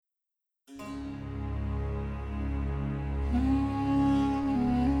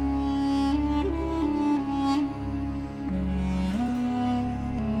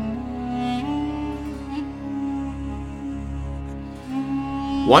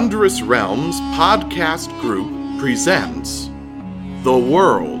Wondrous Realms podcast group presents The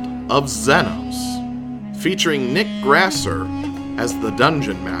World of Xenos, featuring Nick Grasser as the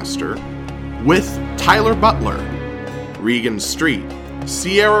Dungeon Master, with Tyler Butler, Regan Street,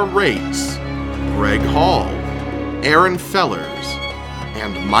 Sierra Rakes, Greg Hall, Aaron Fellers,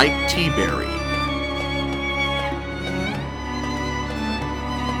 and Mike T. Berry.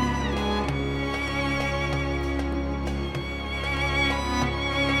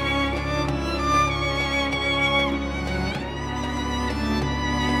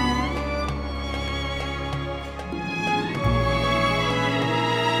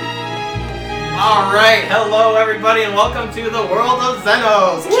 Alright, hello everybody and welcome to the World of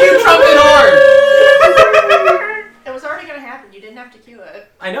Xenos! Cue trumpet horn! It was already gonna happen, you didn't have to cue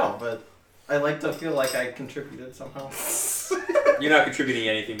it. I know, but I like to feel like I contributed somehow. You're not contributing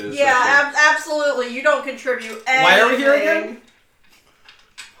anything to this Yeah, absolutely, you don't contribute anything. Why are we here again?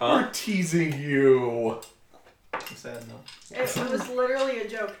 Huh? We're teasing you. I'm sad, no. It was literally a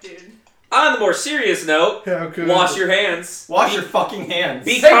joke, dude. On the more serious note, wash your hands. Wash your fucking hands.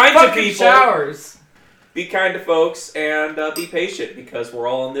 Be kind to people. Showers. Be kind to folks and be patient because we're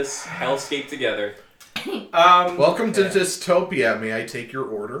all in this hellscape together. Welcome to Dystopia. May I take your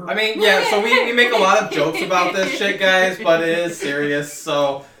order? I mean, yeah, so we make a lot of jokes about this shit, guys, but it is serious,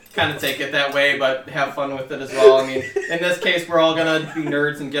 so kind of take it that way, but have fun with it as well. I mean, in this case, we're all gonna be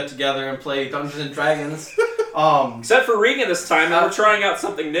nerds and get together and play Dungeons and Dragons. Except for Regan this time, and we're trying out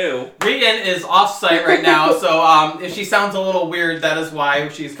something new. Regan is off-site right now, so if she sounds a little weird, that is why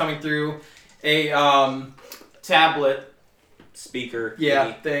she's coming through a tablet Speaker.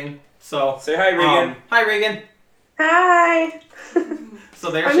 thing. So Say hi, Regan. Hi, Regan. Hi! So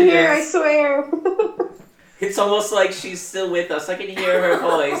there I'm she here, I is. swear. It's almost like she's still with us. I can hear her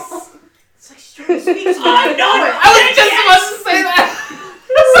voice. It's like she's trying to speak to I know it! I was just about to say that!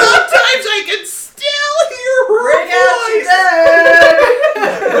 Sometimes I can still hear her Bring out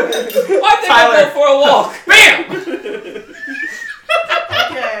I think Tyler. I'll go for a walk. BAM!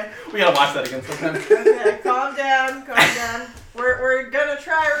 Okay, We gotta watch that again sometime. okay, calm down. We're gonna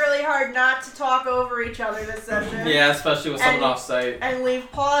try really hard not to talk over each other this session. Yeah, especially with someone And- off-site. And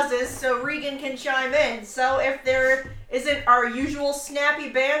leave pauses so Regan can chime in. So if there isn't our usual snappy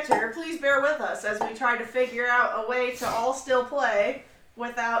banter, please bear with us as we try to figure out a way to all still play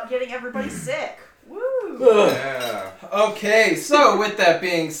without getting everybody sick. Woo! Yeah. Okay, so with that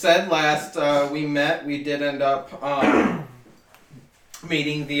being said, last we met, we did end up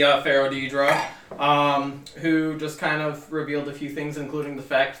meeting the Pharaoh Deidre, who just kind of revealed a few things, including the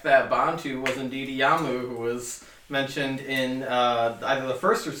fact that Bantu was indeed a Yamu, who was mentioned in either the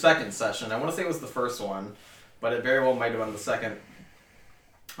first or second session. I want to say it was the first one, but it very well might have been the second.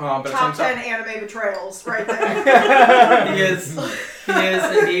 But it Top turns out 10 anime betrayals right there. he is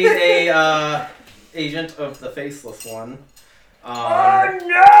indeed a agent of the Faceless One. Oh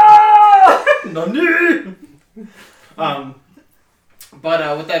no! Nani!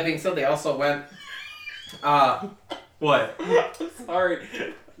 But with that being said, they also went. What? Sorry.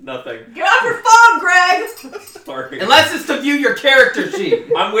 Nothing. Get off your phone, Greg! Sorry. Unless it's to view your character sheet.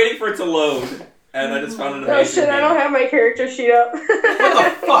 I'm waiting for it to load, and I just found an Oh amazing shit, I don't have my character sheet up.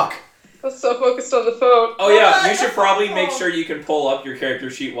 What the fuck? I was so focused on the phone. Oh yeah, you That's should probably make awful. sure you can pull up your character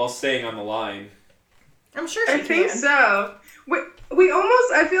sheet while staying on the line. I'm sure she I think can. so. We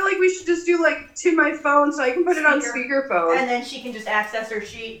almost, I feel like we should just do like to my phone so I can put it on Speaker. speakerphone. And then she can just access her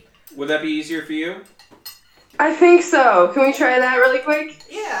sheet. Would that be easier for you? I think so. Can we try that really quick?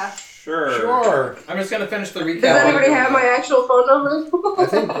 Yeah. Sure. I'm just gonna finish the recap. Does anybody have my actual phone number? I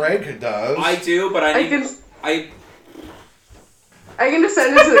think Greg does. I do, but I I need. can I just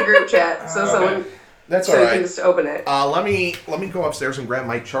send it to the group chat so Okay. someone That's so you can alright. just open it. Let me go upstairs and grab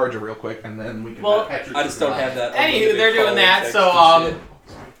my charger real quick, and then we can. Well, patch it I just through don't the have that. Anywho, they're doing unlimited that. call So text and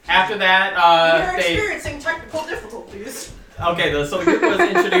after that, We are they. experiencing technical difficulties. Okay, so the group was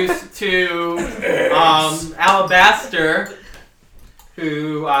introduced to Alabaster,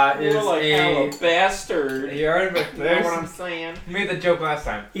 who is You're like a. a bastard. You already You know what I'm saying? You made the joke last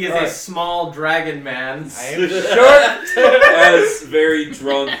time. He is Alright. a small dragon man. I am short. As very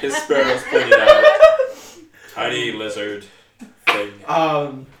drunk Hesperos pointed out. Tiny lizard thing.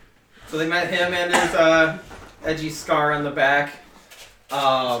 So they met him and his edgy scar on the back.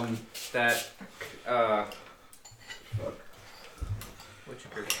 That, fuck. What's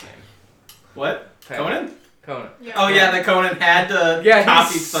your group's name? What? Conan? Conan. Yeah. Oh yeah, that Conan had to Yeah,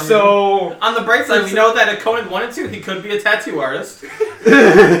 copy he's some. so... On the bright side, we know that if Conan wanted to, he could be a tattoo artist.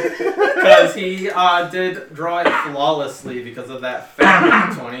 Because he did draw it flawlessly because of that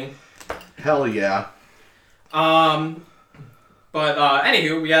fat 20. Hell yeah. But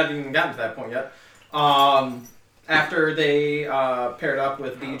anywho, we haven't even gotten to that point yet. After they paired up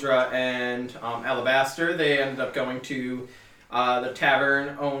with Deidre and Alabaster, they ended up going to the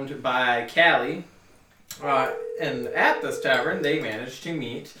tavern owned by Callie. And at this tavern, they managed to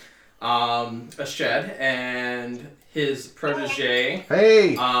meet Ashed and his protege,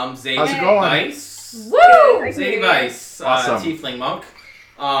 Hey! Zadie How's it going? Weiss. Woo! Zadie Weiss, Awesome. tiefling monk.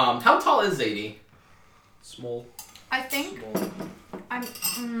 How tall is Zadie? Small. I think I'm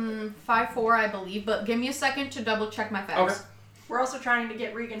 5'4", I believe, but give me a second to double check my facts. Okay. We're also trying to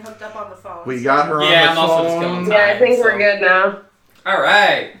get Regan hooked up on the phone. We got her on Yeah, the I'm also just phone. killing time. Yeah, I think so- we're good now. All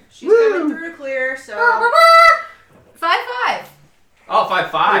right. She's coming through clear, so 5'5". Oh,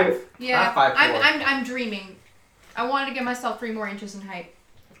 5'5". Yeah, Not 5'4". I'm dreaming. I wanted to give myself 3 more inches in height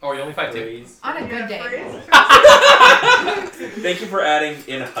Oh, you're only 5'2". on a good day. Thank you for adding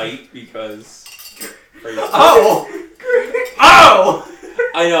in height because. Oh! Oh!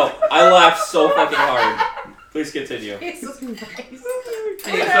 I know. I laughed so fucking hard. Please continue. Jesus Christ.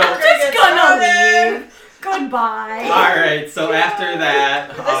 Hey, Just gonna leave. Goodbye. all right. So after that,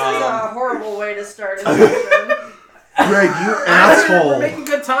 This is a horrible way to start a session. Greg, you we're asshole! making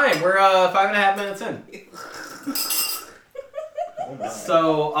good time. We're 5.5 minutes in.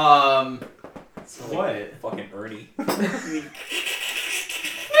 So what? Fucking Ernie.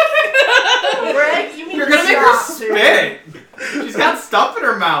 Greg, you need You're to gonna make her stop, dude. spit. She's got stuff in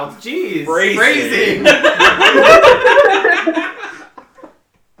her mouth. Jeez. Phrasing.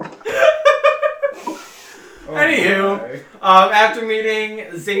 Anywho, after meeting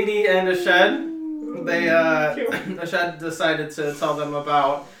Zadie and Ashed, they Ashed decided to tell them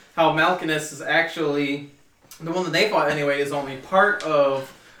about how Malkinus is actually the one that they fought anyway is only part of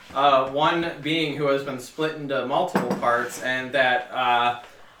one being who has been split into multiple parts, and that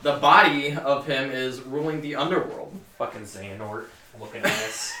the body of him is ruling the underworld. Fucking Xehanort looking at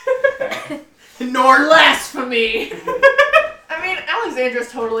us. Nor Blasphemy! I mean,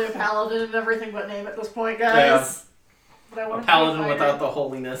 Alexandra's totally a paladin and everything but name at this point, guys. But I a want paladin without the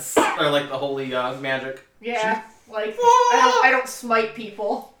holiness, or like the holy magic. Yeah, like I don't smite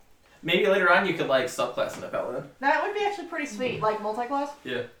people. Maybe later on you could like subclass in a paladin. That would be actually pretty sweet, like multi-class.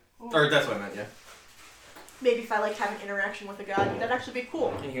 Yeah. Or that's what I meant, yeah. Maybe if I like have an interaction with a god, that'd actually be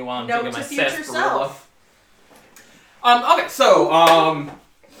cool. You want Note to get my to future sarsaparilla. self. Okay, so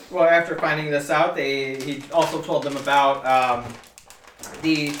well, after finding this out, he also told them about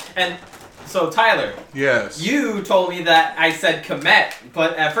so Tyler, Yes. you told me that I said Kemet,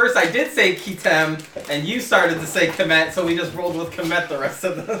 but at first I did say Kitem, and you started to say Kemet, so we just rolled with Kemet the rest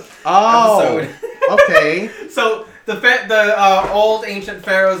of the episode. Okay. So the old ancient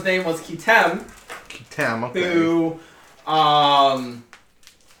pharaoh's name was Kitem, Tam, okay. who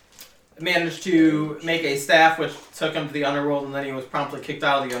managed to make a staff which took him to the underworld, and then he was promptly kicked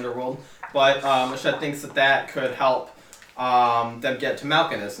out of the underworld. But Ashed thinks that could help them get to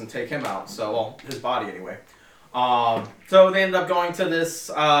Malkinus and take him out. So, well, his body anyway. So they ended up going to this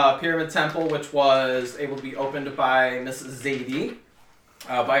pyramid temple, which was able to be opened by Mrs. Zadie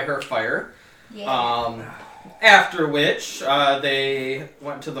by her fire. Yeah. After which, they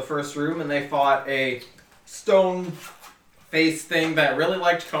went to the first room and they fought a stone face thing that really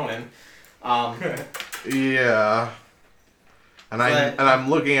liked Conan. Yeah. And But- I'm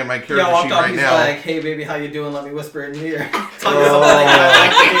looking at my character Yeah, walked sheet up, right he's now. like, "Hey baby, how you doing? Let me whisper in your ear." Tell you Oh. something I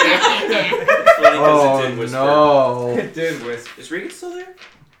like to hear. It's funny 'cause it Oh did whisper. no. It did whisper. Is Regan still there? I'm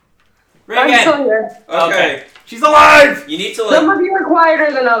Reagan, still here. Okay. she's alive. You need to Some of you are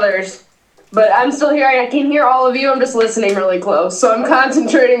quieter than others, but I'm still here. I can hear all of you. I'm just listening really close, so I'm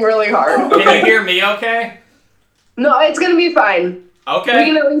concentrating really hard. Can you hear me? Okay. No, it's gonna be fine. We Okay.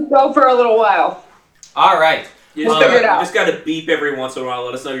 can at least go for a little while. All right. You We'll just, figure it out. you just gotta beep every once in a while.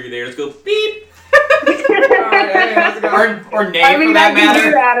 Let us know you're there. Just go beep. Or nay I for mean, I that can do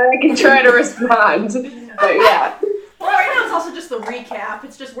matter. that, or I can try to respond. But yeah. Well, right now it's also just the recap.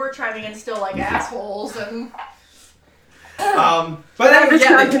 It's just we're chiming in still like assholes and. But I'm then, just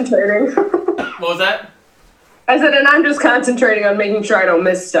yeah, concentrating. what was that? I said, and I'm just concentrating on making sure I don't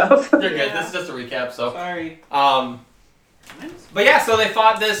miss stuff. You're good. This is just a recap. So. Sorry. But yeah, so they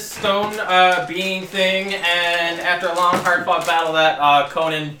fought this stone being thing, and after a long, hard-fought battle that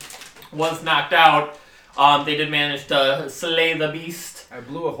Conan was knocked out, they did manage to slay the beast. I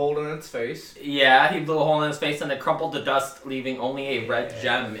blew a hole in its face. Yeah, he blew a hole in his face, and it crumpled to dust, leaving only a red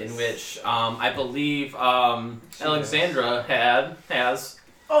gem, in which I believe Alexandra has.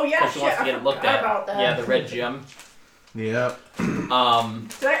 Oh yeah, Because she shit, wants to I get it looked forgot at. about that. Yeah, the red gem. Yep. Did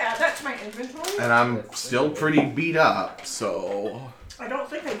I add that to my inventory? And I'm still pretty beat up, so. I don't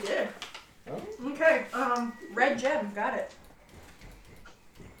think I did. Okay, red gem, got it.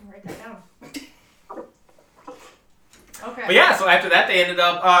 write that down. Okay. But yeah, so after that, they ended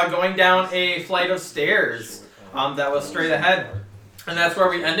up going down a flight of stairs that was straight ahead. And that's where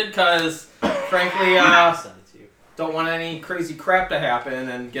we ended because, frankly, don't want any crazy crap to happen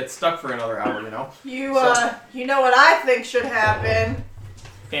and get stuck for another hour, you know? You know what I think should happen?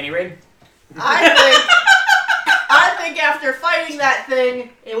 Fanny raid? I think after fighting that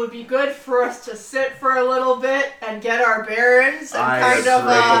thing, it would be good for us to sit for a little bit and get our bearings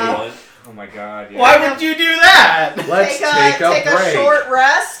and Oh my god. Yeah. Why would you do that? Let's take take a break. a short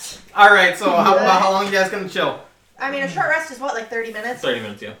rest. Alright, so how long are you guys going to chill? I mean, a short rest is what, like 30 minutes? 30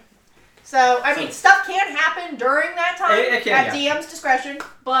 minutes, yeah. So, I mean, stuff can happen during that time It can, at yeah. DM's discretion,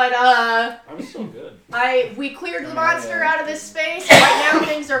 but I was still good. we cleared the monster out of this space. Right now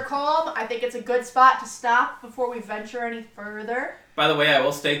things are calm. I think it's a good spot to stop before we venture any further. By the way, I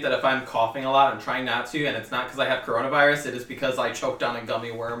will state that if I'm coughing a lot, I'm trying not to, and it's not because I have coronavirus, it is because I choked on a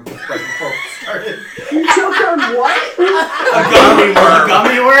gummy worm right before we started. You choked on what? A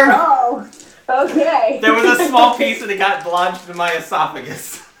gummy worm? Oh, okay. There was a small piece and it got lodged in my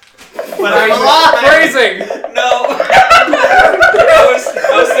esophagus. But Phrasing! No. I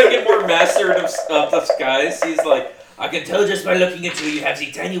was thinking more Master of Disguise. He's like, I can tell just by looking at you have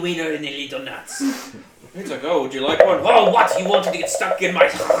the tiny wiener and the little nuts. He's like, oh, would you like one? Oh, what? You wanted to get stuck in my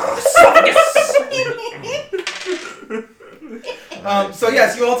esophagus? So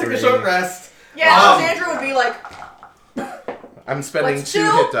yes, you all took a short rest. Yeah, Alexandra would be like, I'm spending Let's 2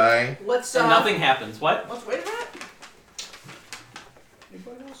 chill. hit die. let's And nothing happens. What? let's wait a minute.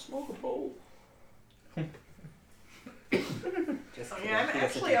 Anybody else smoke a bowl? Yeah, I'm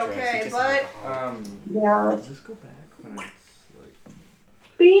actually okay, but Yeah. Just go back when it's like.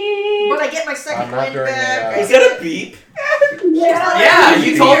 Beep. I get my second I'm not wind during back. the, Is that a beep? Yeah,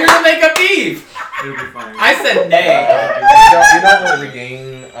 you told her to make a beef. It'll be fine. I said nay. You don't really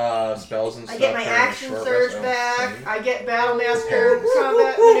regain spells and I stuff. get my during the action short surge rest, I don't back. think. I get battle master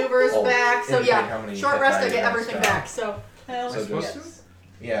combat maneuvers Oh, back. So indicate how yeah, many short hit rest die I get you have everything spent. back. So So supposed just,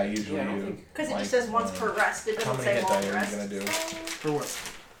 yeah, usually Yeah, I don't you. think- because it like, just says once per rest. It How doesn't many say hit long die are you rest. gonna do For what?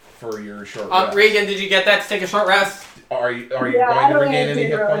 for your short rest? Regan, did you get that to take a short rest? Are you Yeah, going I to don't regain need any to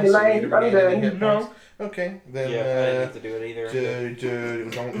hit really, points? Do you like, need to I'm regain any good. hit No. points? Okay, then Yeah, I didn't have to do it either.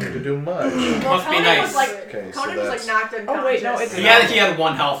 don't need to do much. Well, Must be Conan nice. was like Okay, so Conan was like that's knocked unconscious. Oh, wait, no, it's- Yeah, he had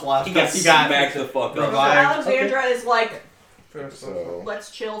 1 health left. He got smacked the fuck So up. Revived. Alexandra is like, so let's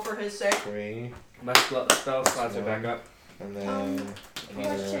chill for his sake. 3, My spell slots are back up. and then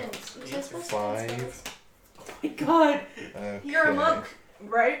another Questions. 5. Oh my god. Okay. You're a monk,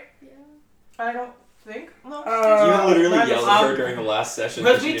 right? Yeah. I don't think. No. You literally that yelled is- at her during the last session.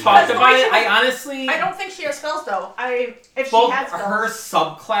 Because she we didn't talked have- about it, I honestly... I don't think she has spells though. If she Well, had spells. her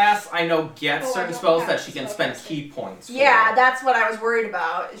subclass, I know, gets Oh, I certain don't spells have that she can spend spellcasting. key points for. Yeah, that's what I was worried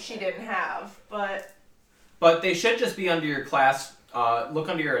about. She didn't have, but But they should just be under your class. Look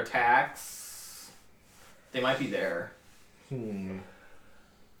under your attacks. They might be there.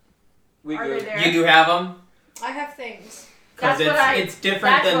 We are good. they there? You do have them? I have things. Because That's it's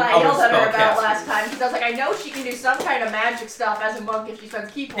different That's than what I other yelled at her about spellcasters. last time because I was like, I know she can do some kind of magic stuff as a monk if she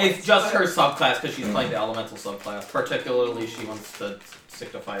spends key points. It's just but- her subclass because she's playing the elemental subclass. Particularly, she wants to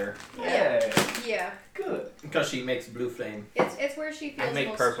stick to fire Yeah. Yeah. Good. because she makes blue flame. It's where she feels make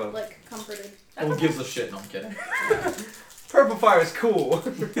most purple. like comforted. Who gives a shit? No, I'm kidding. Purple fire is cool.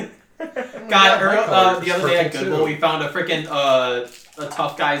 God, the other day at Purple Goodwill, too. we found a freaking a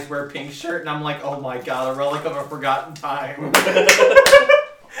tough guys wear pink shirt, and I'm like, oh my god, a relic of a forgotten time.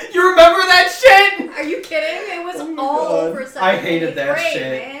 You remember that shit? Are you kidding? It was all God. over second. I hated that Great,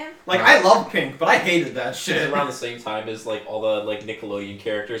 shit. Man. Like, I love pink, but I hated that It's shit. around the same time as like all the like Nickelodeon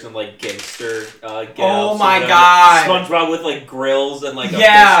characters and like gangster get Oh outs, my you know? god. SpongeBob with like grills and like a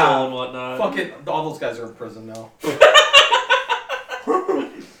Yeah. pistol and whatnot. Fuck it, all those guys are in prison now.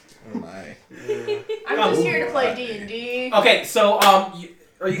 Oh my. I'm just here to play D&D. Okay, so,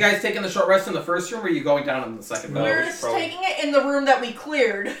 are you guys taking the short rest in the first room, or are you going down in the second room? No. We're we just probably- taking it in the room that we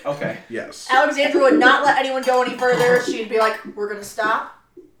cleared. Okay. Yes. Alexandra would not let anyone go any further. She'd be like, we're going to stop.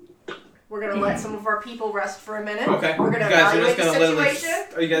 We're going to let some of our people rest for a minute. Okay. We're going to You guys are evaluate just the gonna literally.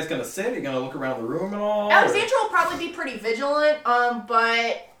 situation. Are you guys gonna sit? Are you gonna look around the room at all? or- Alexandra will probably be pretty vigilant,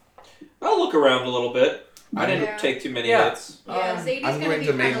 but I'll look around a little bit. I didn't Yeah. take too many Yeah. hits. Yeah, Zadie's I'm gonna going be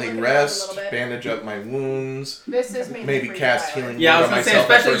to kinda mainly looking around a rest, little bit. bandage up my wounds, this is mainly maybe for you, cast Tyler. healing Yeah, I was word on gonna say,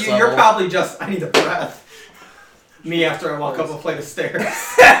 myself at especially first you, you're level. probably just. I need a breath. Me after I walk up a flight of stairs.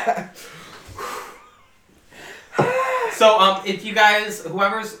 So, if you guys,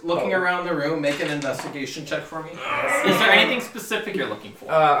 whoever's looking around the room, make an investigation check for me. Is there anything specific you're looking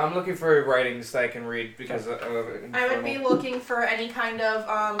for? I'm looking for writings that I can read because I would be looking for any kind of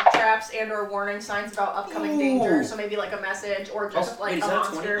traps and/or warning signs about upcoming danger. So maybe like a message or just like Wait, a is that a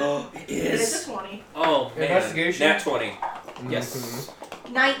monster. 20? Oh, it It is. is a 20. Oh, man. Investigation? Nat 20. Yes.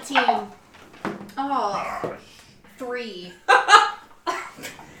 19. Oh. 3.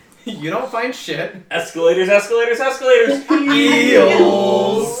 You don't find shit. Escalators.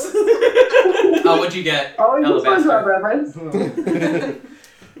 Eels. What'd you get? Oh, you Alabaster? SpongeBob reference. I think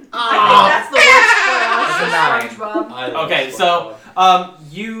that's the worst for us. That's a 9. SpongeBob. Okay, so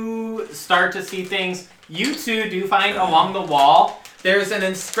you start to see things. You two do find along the wall there's an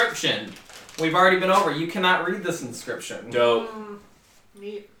inscription. We've already been over. You cannot read this inscription. Dope.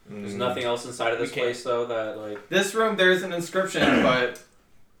 Neat. There's nothing else inside of this place, though, that, like... This room, there's an inscription, but...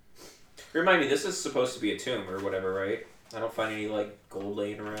 Remind me, this is supposed to be a tomb or whatever, right? I don't find any, like, gold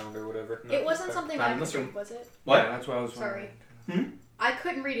laying around or whatever. No? It wasn't something Not I in could this room. read, was it? What? Yeah, that's what I was Sorry. wondering. I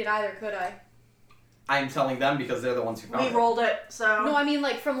couldn't read it either, could I? I'm telling them because they're the ones who found We it. rolled it, so No, I mean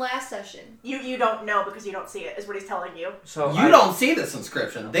like from last session. you don't know because you don't see it. Is what he's telling you. So You don't see this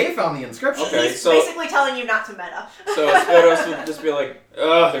inscription. They found the inscription. Okay. He's so- basically telling you not to meta. So Spiros would just be like,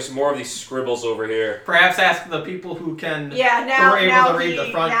 ugh, there's more of these scribbles over here. Perhaps ask the people who can... Yeah, who were able to read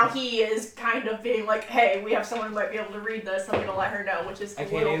the front. now he is kind of being like, hey, we have someone who might be able to read this. I'm gonna let her know, which is I a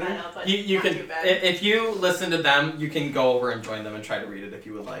can't little either? meta, but You not can... too bad. If you listen to them, you can go over and join them and try to read it if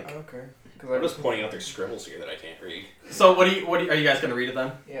you would like. Okay. I'm just pointing out their scribbles here that I can't read. So are you guys going to read it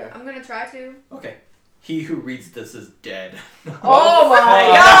then? Yeah. I'm gonna try to. Okay. He who reads this is dead. Oh my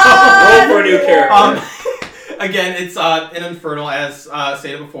Roll god! for a new character. Again, it's an infernal, as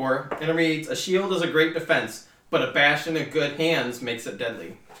stated before, and it reads, "A shield is a great defense, but a bash in good hands makes it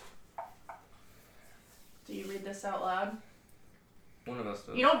deadly." Do you read this out loud? One of us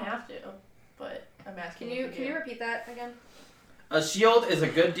does. You don't have to, but I'm asking. Can you repeat that again? A shield is a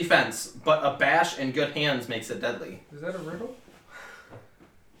good defense, but a bash in good hands makes it deadly. Is that a riddle?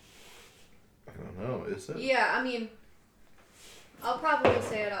 I don't know, is it? Yeah, I mean, I'll probably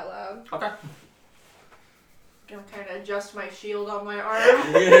say it out loud. Okay. Gonna kind of adjust my shield on my arm.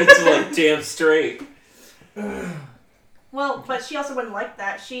 It's like damn straight. Well, but she also wouldn't like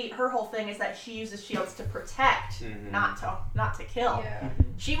that. Her whole thing is that she uses shields to protect, not to kill. Yeah.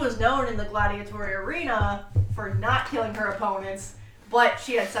 She was known in the gladiatory arena for not killing her opponents, but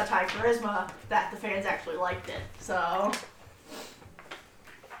she had such high charisma that the fans actually liked it. So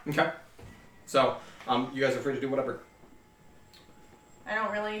Okay. So, you guys are free to do whatever. I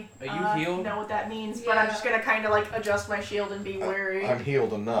don't really Are you healed? know what that means, but I'm Yeah. just gonna kind of like adjust my shield and be wary. I'm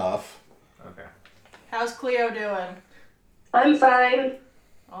healed enough. Okay. How's Cleo doing? I'm fine.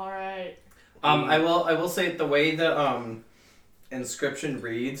 All right. I will say the way the inscription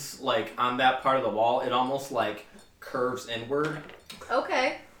reads, like on that part of the wall, it almost like curves inward.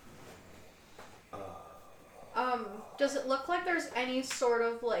 Okay. Does it look like there's any sort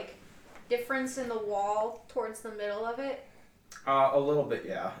of like difference in the wall towards the middle of it? A little bit,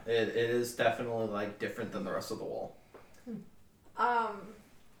 yeah. It is definitely like different than the rest of the wall. I'm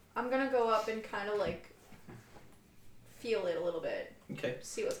gonna go up and kind of like feel it a little bit, Okay.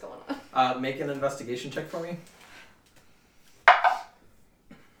 see what's going on. Make an investigation check for me.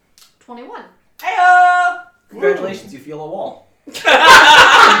 21. Heyo! Congratulations, you feel a wall.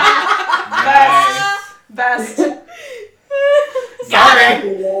 Best. Sorry.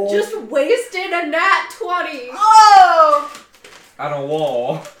 Just wasted a nat 20 Oh! On a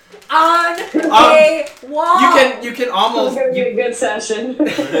wall. on a wall. You can It's almost gonna be a good session.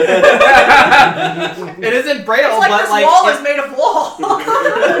 it isn't braille, It's like but this like wall is made of wall.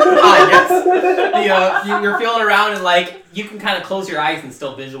 yes. You're feeling around and like you can kind of close your eyes and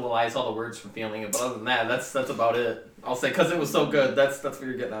still visualize all the words from feeling it. But other than that, that's about it. I'll say because it was so good. That's what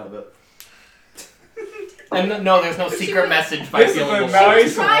you're getting out of it. And no, there's no secret message by This is feeling a the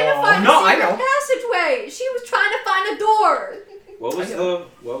nice wall. Trying to find No, a I secret know. passageway. She was trying to find a door. What was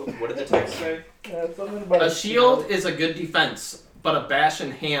what did the text say? A shield is a good defense, but a bash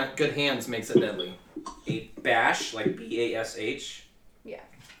in good hands makes it deadly. A bash, like BASH? Yeah.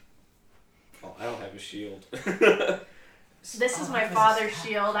 Oh, I don't have a shield. This is my father's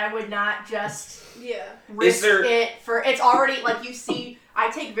shield. I would not just Yeah. risk there- it for. It's already like you see. I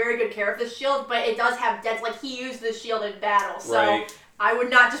take very good care of this shield, but it does have deads. Like he used this shield in battle, so Right. I would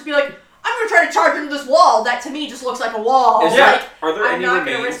not just be like, I'm gonna try to charge into this wall. That to me just looks like a wall. Is Like are there I'm any not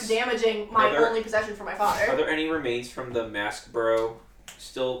remains? gonna risk damaging my Are there- only possession for my Are father. there any remains from the mask bro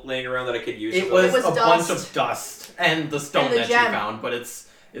still laying around that I could use? It for was It was a bunch dust. of dust and the stone And the that gem. you found, but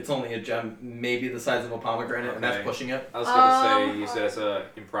It's only a gem, maybe the size of a pomegranate, and that's Okay. pushing it. I was gonna say use it as a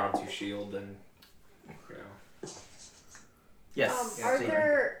impromptu shield, and you know. Yes. Are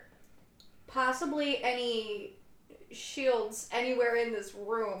there possibly any shields anywhere in this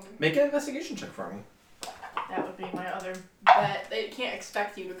room? Make an investigation check for me. That would be my other bet. They can't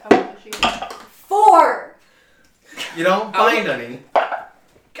expect you to come with a shield. 4! You don't find any.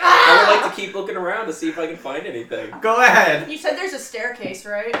 I would like to keep looking around to see if I can find anything. Go ahead. You said there's a staircase,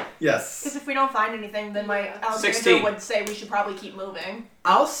 right? Yes. Because if we don't find anything, then my Alexander 16. would say we should probably keep moving.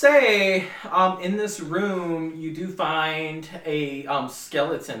 I'll say, in this room, you do find a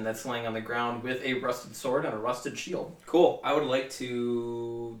skeleton that's laying on the ground with a rusted sword and a rusted shield. Cool. I would like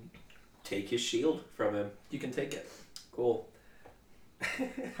to take his shield from him. You can take it. Cool.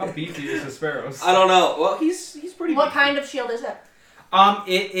 How beefy is the sparrows? I don't know. Well, he's pretty. What kind of shield is it?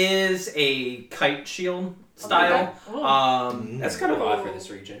 It is a kite shield style. Okay. Ooh. That's kind of odd for this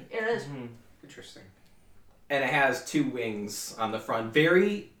region. It is. Interesting. And it has 2 wings on the front.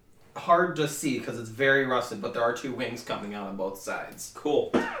 Very hard to see because it's very rusted, but there are 2 wings coming out on both sides.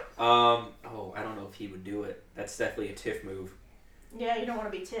 Cool. Oh, I don't know if he would do it. That's definitely a Tiff move. Yeah, you don't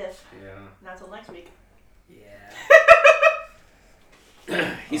want to be Tiff. Yeah. Not till next week. Yeah.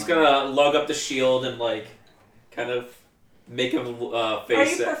 He's gonna lug up the shield and like, kind of make him face Are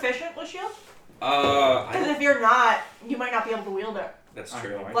you it. proficient with shield? I Because don't, if you're not, you might not be able to wield it. that's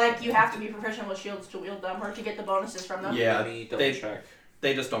true. Like, you have to be proficient with shields to wield them or to get the bonuses from them. Yeah, Let me double they- check.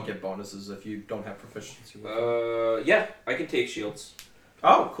 They just don't get bonuses if you don't have proficiency with them. Yeah, I can take shields.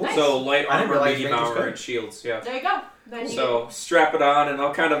 Oh, cool. Nice. So light I didn't armor, realize medium rangers armor, could. and shields. Yeah. There you go. Then you So strap it on, and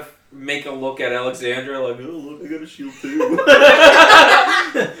I'll kind of make a look at Alexandra, like, oh look, I got a shield too. Now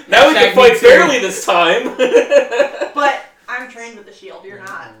we can Hashtag fight me too. fairly this time. But I'm trained with the shield. You're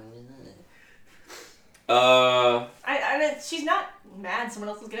not. She's not mad someone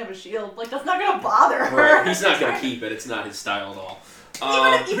else is gonna have a shield. Like, that's not gonna bother her. Right, he's not gonna keep it. It's not his style at all.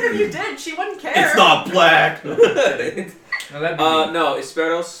 Even if you did, she wouldn't care. It's not black. No, that'd be no,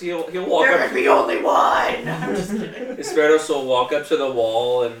 Esperos, he'll walk There up. could be only one. I'm just kidding. Esperos will walk up to the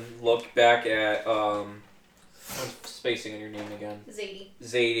wall and look back at I'm spacing on your name again.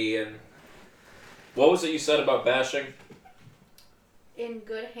 Zadie, and what was it you said about bashing? In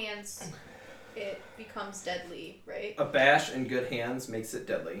good hands, it becomes deadly, right? A bash in good hands makes it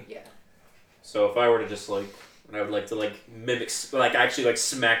deadly. Yeah. So if I were to just like, and I would like to like mimic, like actually like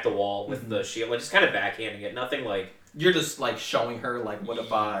smack the wall with the shield, like just kind of backhanding it, nothing like. You're just like showing her like what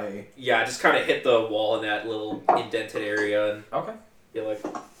if I. Yeah, just kind of hit the wall in that little indented area, and Okay. be like,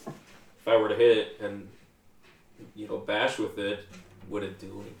 if I were to hit it and bash with it, would it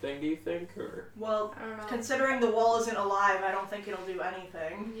do anything? Do you think, or? Well, I don't know. considering the wall isn't alive, I don't think it'll do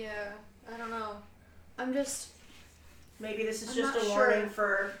anything. Yeah, I don't know. I'm just... Maybe this is I'm just not a sure. warning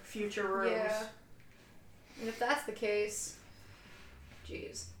for future rooms. Yeah. And if that's the case...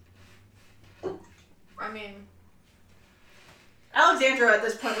 Jeez. I mean... Alexandra at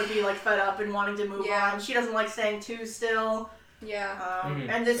this point would be like fed up and wanting to move Yeah. on. She doesn't like staying too still. Yeah.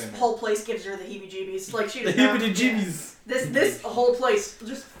 And this Same. whole place gives her the heebie-jeebies. Like she The does not- heebie-jeebies. This whole place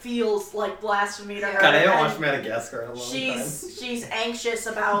just feels like blasphemy to her. God, I haven't and watched Madagascar in a long time. she's anxious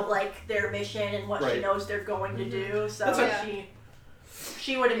about like their mission and what she Right. knows they're going to do. So That's okay.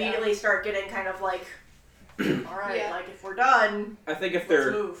 she would immediately start getting kind of like, all right, Yeah. like if we're done, I think if Let's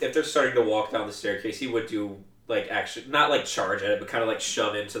they're move. starting to walk down the staircase, he would do like actually not like charge at it, but kind of like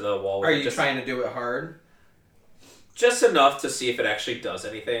shove into the wall. Are with it, you just, trying to do it hard? just enough to see if it actually does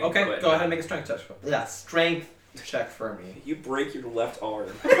anything? Okay, but go ahead and make a strength check. Yeah, strength check for me. You break your left arm,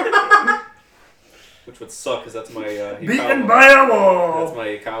 which would suck because that's my Beaten Ikawa. by a wall. That's my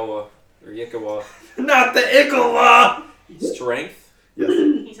Ikawa or Yikawa. Not the Ikawa. Strength. Yes.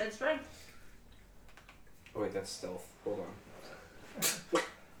 he said strength. Oh wait, that's stealth. Hold on.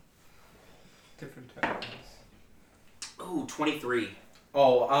 different times. Oh, 23.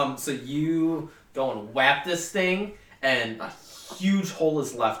 Oh, so you go and whap this thing, and a huge hole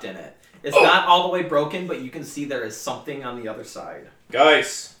is left in it. It's not all the way broken, but you can see there is something on the other side.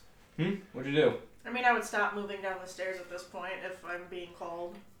 Guys, What'd you do? I mean, I would stop moving down the stairs at this point if I'm being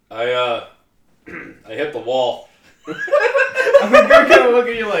called. I hit the wall. I'm gonna look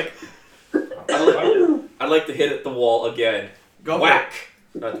at you like. I'd like to hit at the wall again. Go Whack.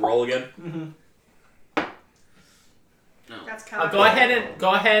 I have to roll again. Mm-hmm. No. That's kind of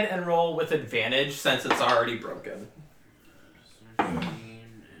Go ahead and roll with advantage since it's already broken.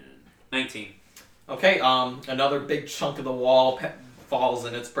 19. Okay. Another big chunk of the wall falls,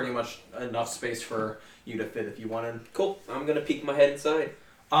 and it's pretty much enough space for you to fit if you wanted. Cool. I'm gonna peek my head inside.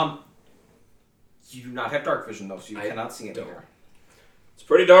 You do not have dark vision though, so you I cannot see it don't. here. It's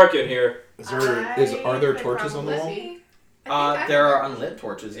pretty dark in here. Are there torches on the wall? There are unlit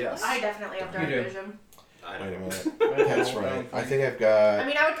torches, yes. I definitely have dark You do. vision. Wait a minute. That's right. I think I've got. I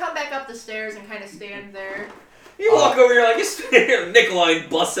mean, I would come back up the stairs and kind of stand there. You walk over here like Nikolai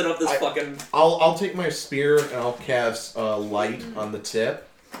busting up this fucking. I'll take my spear and I'll cast light on the tip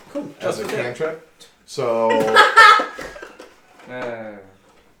Cool. as a cantrip. So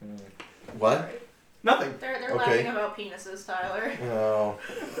what? Nothing. They're Okay. laughing about penises, Tyler. Oh.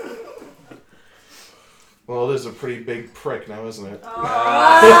 Well, it is a pretty big prick now, isn't it?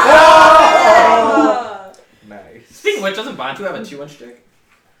 Nice. Speaking of which, doesn't Bantu have a 2-inch dick?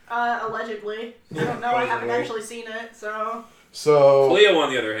 Allegedly. I don't know. I haven't actually seen it, so. So. Cleo, on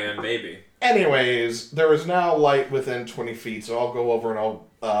the other hand, maybe. Anyways, there is now light within 20 feet, so I'll go over and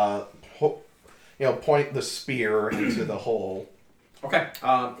I'll point the spear into the hole. Okay.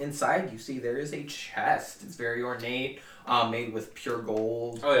 Inside, you see there is a chest. It's very ornate, made with pure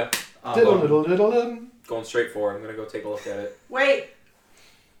gold. Oh yeah. Diddle-diddle-diddle-dum. Going straight for it. I'm gonna go take a look at it. Wait!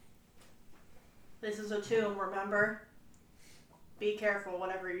 This is a tomb, remember? Be careful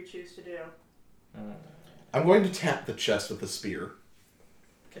whatever you choose to do. I'm going to tap the chest with the spear.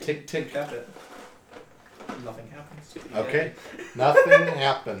 Okay. Tick, tick. Tap it. Nothing happens. Okay. Nothing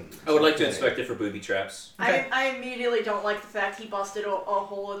happened. I would like to Okay. inspect it for booby traps. Okay. I immediately don't like the fact he busted a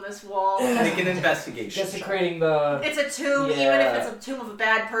hole in this wall. Make an investigation. Desecrating the. It's a tomb, even Yeah. if it's a tomb of a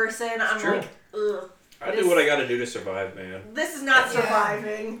bad person. I'm true. like, ugh. I do what I gotta do to survive, man. This is not Yeah.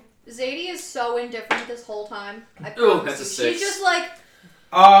 surviving. Zadie is so indifferent this whole time. I Ooh, promise that's a you. 6. She's just like,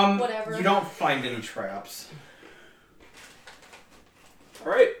 Whatever. You don't find any traps.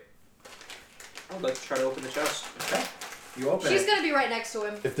 Alright. I would like to try to open the chest. Okay. You open she's it. gonna be right next to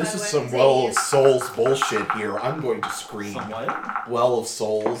him. If by this the is way. some Zadie Well of is. Souls bullshit here, I'm going to scream. What? Well of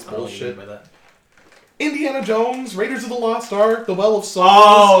Souls I don't know what you mean bullshit. by that. Indiana Jones, Raiders of the Lost Ark, The Well of Souls.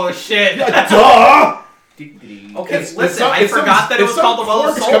 Oh shit! Yeah, duh! Okay, listen, some- I forgot that it was some called the Well of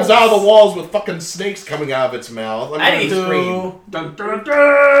corpse Souls. comes out of the walls with fucking snakes coming out of its mouth. I'm going to scream. Anywho, dun, dun,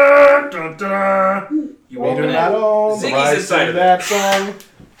 dun, dun, dun. You We do open not it. own the Ziggy's rights inside to of that song.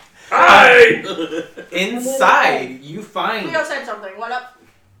 Hi! Inside, you find. Cleo said something. What up?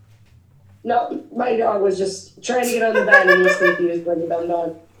 No, my dog was just trying to get on the bed and was confused by the dumb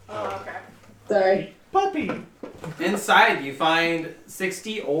dog. Oh, okay. Sorry. Puppy. Inside, you find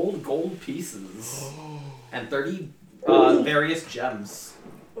 60 old gold pieces and 30 various gems.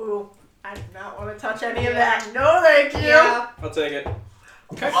 Ooh, I do not want to touch any of that. No, thank you. Yeah. I'll take it.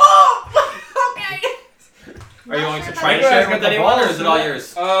 Okay. Oh, okay. Are you going to Not try sure to if share you it with guys got the anyone, or balls is it to all do it.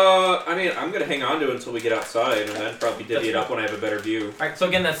 yours? I mean, I'm gonna hang on to it until we get outside, and then probably divvy it up when I have a better view. Alright, so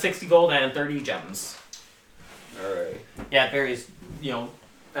again, that's 60 gold and 30 gems. Alright. Yeah, various,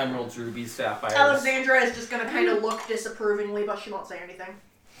 emeralds, rubies, sapphires. Alexandra is just gonna kind of look disapprovingly, but she won't say anything.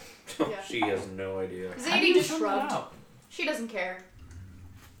 Yeah. She has no idea. Zadie just shrugged. She doesn't care.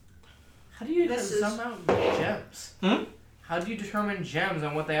 How do you This is- determine gems? Hmm? How do you determine gems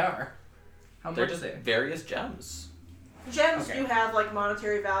and what they are? How They're much just are they? various gems. Gems Okay. do have like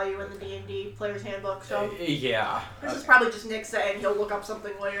monetary value in the D&D player's handbook, so Yeah. this is probably just Nick saying he'll look up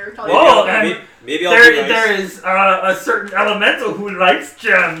something later. Tell Whoa, you. and Maybe I'll be nice. there is a certain elemental who likes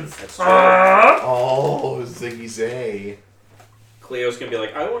gems. That's true. Oh, Ziggy Zay. Cleo's gonna be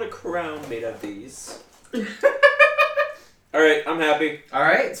like, I want a crown made of these. Alright, I'm happy.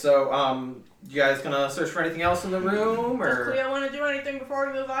 Alright, so, you guys gonna search for anything else in the room, Does or? Cleo want to do anything before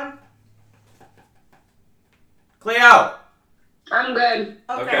we move on? Cleo! I'm good.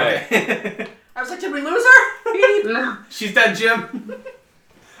 Okay. Okay. I was like, did we lose her? No. She's dead, Jim.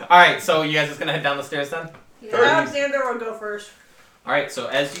 Alright, so you guys just gonna head down the stairs then? Alexander will go first. Alright, so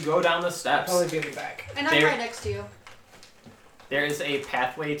as you go down the steps, Probably get me back. And I'm There- right next to you. there is a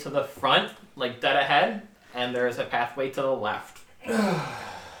pathway to the front, like dead ahead, and there is a pathway to the left.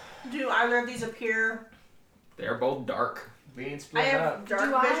 Do either of these appear? They're both dark. We ain't I split have up. dark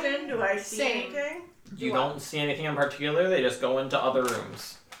Do I? vision. Do I see Same. anything? You Do I? don't see anything in particular, they just go into other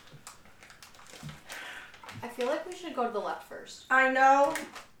rooms. I feel like we should go to the left first. I know.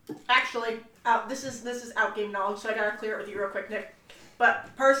 Actually, this is out game knowledge, so I gotta clear it with you real quick, Nick.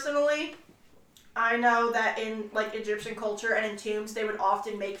 But personally, I know that in like Egyptian culture and in tombs, they would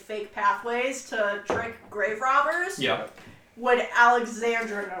often make fake pathways to trick grave robbers. Yep. Would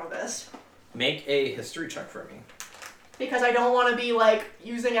Alexandra know this? Make a history check for me. Because I don't want to be like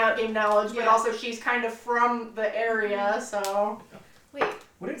using out game knowledge, but Yeah. also she's kind of from the area, so. Wait,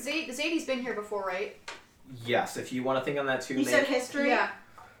 What is- Zadie's been here before, right? Yes, if you want to think on that too, You said history? Yeah.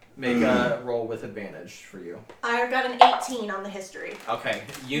 make a roll with advantage for you. I got an 18 on the history. Okay,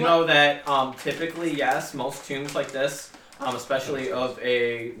 you What? know that typically, yes, most tombs like this, especially of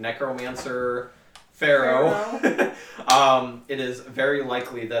a necromancer pharaoh. It is very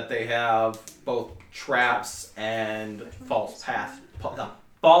likely that they have both traps and false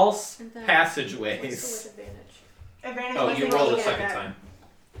passageways. Advantage Oh, was you the rolled a roll. second time.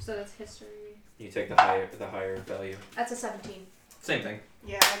 So that's history. You take the higher value. That's a 17. Same thing.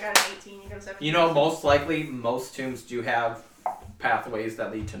 Yeah, I got an 18. You got a 17. You know, most likely, most tombs do have pathways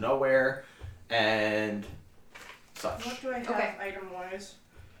that lead to nowhere and such. What do I have Okay. item-wise?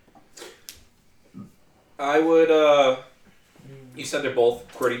 I would, you said they're both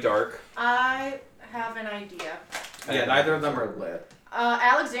pretty dark. I have an idea. Yeah, neither of them are lit.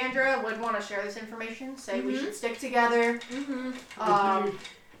 Alexandra would want to share this information. Say we should stick together.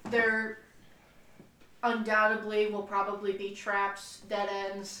 There undoubtedly will probably be traps, dead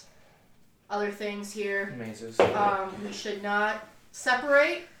ends, other things here. Mazes. We should not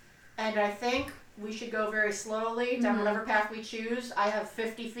separate, and I think we should go very slowly down whatever path we choose. I have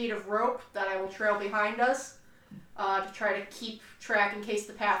 50 feet of rope that I will trail behind us to try to keep track in case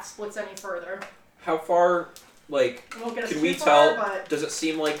the path splits any further. How far, like, It won't get us can too we far, tell, but does it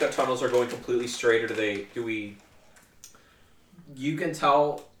seem like the tunnels are going completely straight, or do we... You can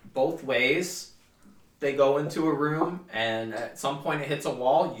tell both ways. They go into a room, and at some point it hits a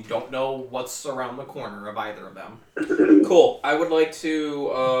wall. You don't know what's around the corner of either of them. Cool. I would like to,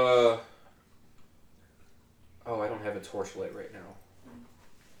 oh, I don't have a torchlight right now.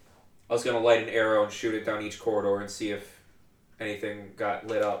 I was going to light an arrow and shoot it down each corridor and see if anything got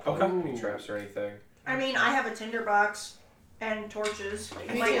lit up. Okay. Like any traps or anything. I mean, I have a tinderbox and torches.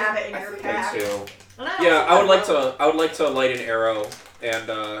 You Me might too. have it in I your think pack. I do. And I Yeah, also I would have like to light an arrow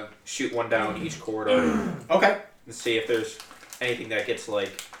and shoot one down each corridor Okay. and see if there's anything that gets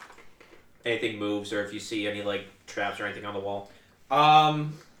like anything moves or if you see any like traps or anything on the wall.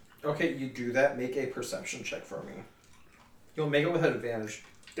 Okay, you do that. Make a perception check for me. You'll make it with an advantage.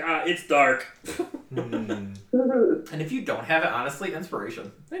 It's dark. And if you don't have it, honestly,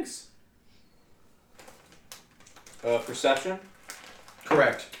 inspiration. Thanks. Perception?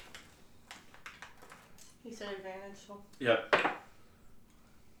 Correct. He said advantage, so. Yep.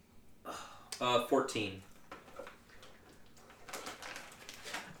 14.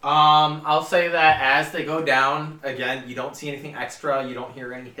 I'll say that as they go down, again, you don't see anything extra. You don't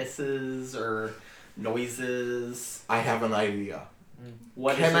hear any hisses or noises. I have an idea.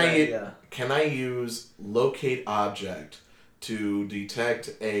 What Can is your I- idea? Can I use locate object to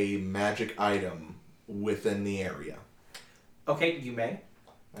detect a magic item within the area? Okay, you may.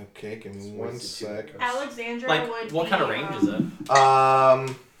 Okay, give me one sec. Alexandra Like, would what be, kind of range is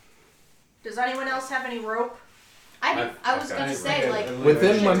it? Does anyone else have any rope? I was okay. gonna say, like,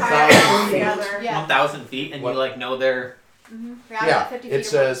 Within We should 1,000 tie it feet. together. yeah. 1,000 feet, and What? you, like, know they're... Yeah, I Yeah, got 50 feet it of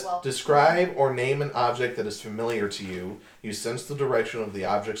rope says as well. describe or name an object that is familiar to you. You sense the direction of the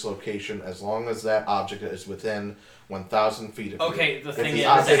object's location as long as that object is within 1,000 feet of you. Okay, the If thing the is,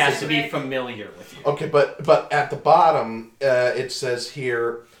 object it has is- to be familiar with you. Okay, but at the bottom, it says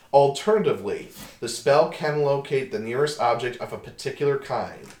here, alternatively, the spell can locate the nearest object of a particular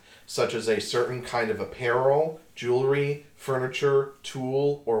kind, such as a certain kind of apparel, jewelry, furniture,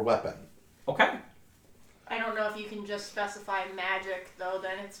 tool, or weapon. Okay. I don't know if you can just specify magic, though,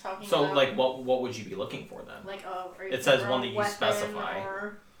 then it's talking So, about... like, what would you be looking for, then? Like, or It says one a that you weapon specify.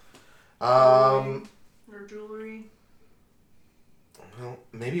 Or jewelry. Well,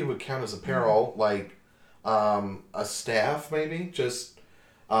 maybe it would count as apparel, like a staff, maybe. Just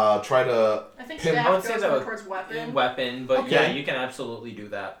try to. I think Pin- I staff would say goes that more would- towards weapon. Weapon, but Okay. yeah, you can absolutely do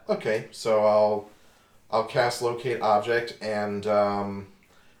that. Okay, so I'll cast locate object and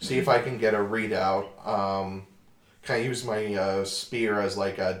see if I can get a readout. Can I use my spear as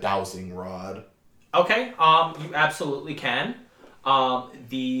like a dowsing rod? Okay, you absolutely can.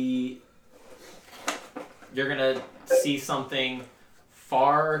 You're gonna see something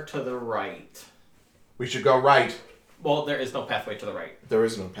far to the right. We should go right. Well, there is no pathway to the right. There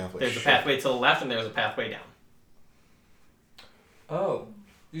is no pathway. There's a Shit. pathway to the left, and there's a pathway down. Oh,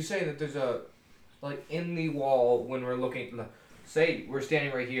 you say that there's a, like, in the wall when we're looking. Say we're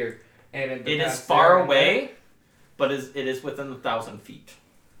standing right here, and the It is path's far there and away, but it is within 1,000 feet.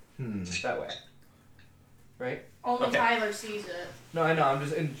 that way, right? Only Okay. Tyler sees it. No, I know. I'm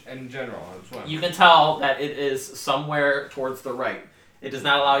just in general. I just want. You can tell that it is somewhere towards the right. It does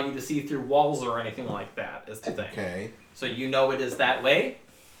not allow you to see through walls or anything like that, is the thing. Okay, So you know it is that way.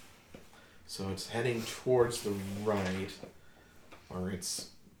 so it's heading towards the right, or it's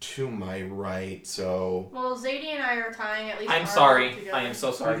to my right. So Well, Zadie and I are tying at least I'm our rope sorry. together. I am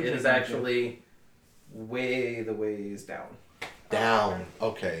so sorry. It is actually way the ways down. down.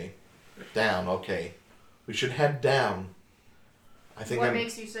 Okay, down. Okay, we should head down. I think What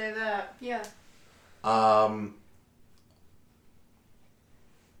makes you say that? Yeah.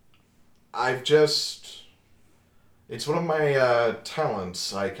 I've just. It's one of my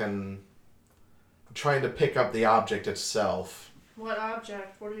talents. I'm trying to pick up the object itself. What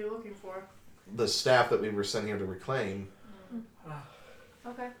object? What are you looking for? The staff that we were sent here to reclaim.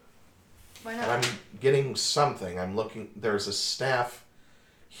 Okay. Why And not? I'm getting something. I'm looking. There's a staff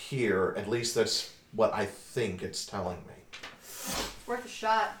here. At least that's what I think it's telling me. It's worth a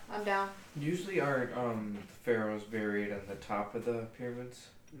shot. I'm down. Usually aren't the pharaohs buried on the top of the pyramids?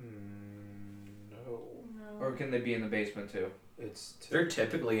 No. Or can they be in the basement too? They're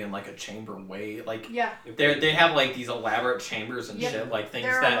typically in like a chamber way, like Yeah. they have like these elaborate chambers and Yep. shit, like things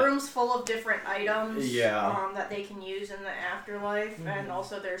There that are rooms full of different items Yeah. that they can use in the afterlife, and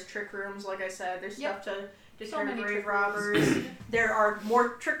also there's trick rooms, like I said. There's Yep. stuff to So deter many grave trick robbers. rooms. There are more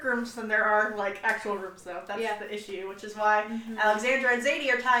trick rooms than there are, like, actual rooms, though. That's Yeah. the issue, which is why Mhm. Alexandra and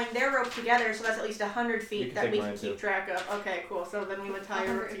Zadie are tying their rope together, so that's at least 100 You feet can that take we can mine, keep too. track of. Okay, cool. So then we would tie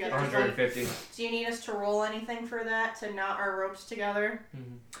your rope 150. together. 150. Do you need us to roll anything for that, to knot our ropes together?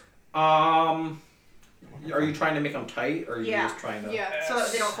 Are you trying to make them tight, or are you Yeah. just trying to? Yeah. So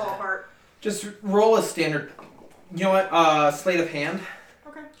that they don't fall apart. Just roll a standard. You know what? Sleight of hand.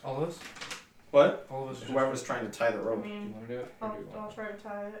 Okay. All of us? What? All of us? Whoever's trying to tie the I rope. Do you mean, want to do it? Or do you want I'll try to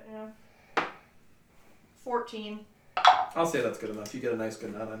tie it, yeah. 14. I'll say that's good enough. You get a nice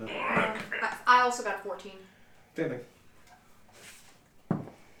good knot on it. I also got 14. Same thing.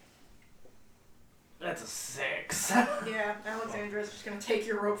 That's a 6. Yeah, Alexandra's just gonna take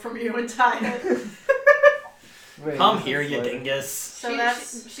your rope from you and tie it. Wait, Come this here, is you like- dingus. So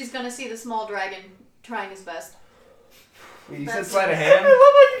She's gonna see the small dragon trying his best. Wait, you said That's- sleight of hand?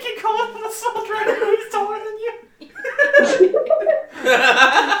 you keep calling him a small dragon when he's taller than you.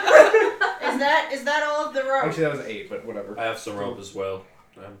 Is that all of the rope? Actually, that was 8, but whatever. I have some rope as well.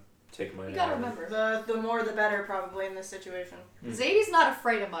 I'm taking my. You gotta remember, The more the better, probably, in this situation. Zadie's not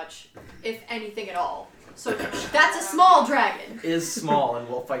afraid of much, if anything at all. So that's a small dragon. Is small and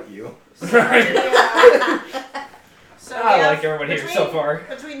will fight you. So I we have- like everyone here so far.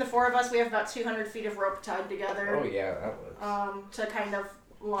 Between the four of us, we have about 200 feet of rope tied together. Oh, yeah, that was. To kind of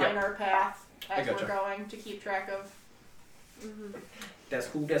line our path as gotcha. we're going to keep track of. Mm-hmm. That's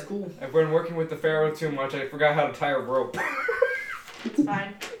cool. That's cool. I've been working with the pharaoh too much. I forgot how to tie a rope. It's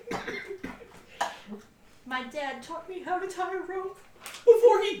fine. My dad taught me how to tie a rope.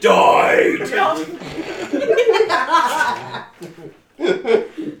 Before he died.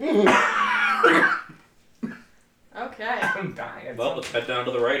 Okay. I'm dying. Well, let's head down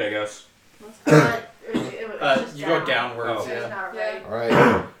to the right, I guess. You go downwards. Oh. Yeah. Not Yeah. right. All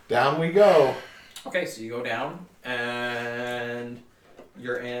right, down we go. Okay, so you go down and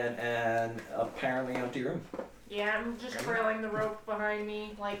you're in an apparently empty room. Yeah, I'm just trailing the rope behind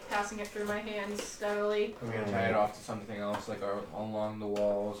me, like passing it through my hands steadily. I'm gonna tie it off to something else, like along the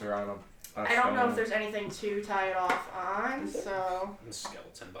walls or on a I don't know if there's anything to tie it off on, so. The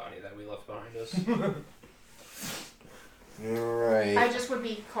skeleton body that we left behind us. All right. I just would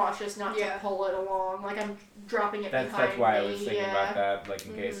be cautious not Yeah. to pull it along, like I'm dropping it That's behind why me. I was thinking yeah. about that, like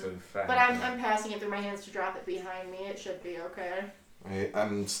in case of. But I'm passing it through my hands to drop it behind me. It should be okay.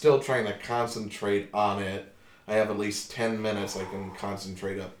 I'm still trying to concentrate on it. I have at least 10 minutes I can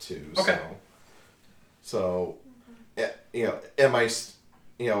concentrate up to. Okay. So, am I,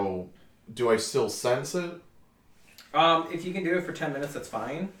 do I still sense it? If you can do it for 10 minutes, that's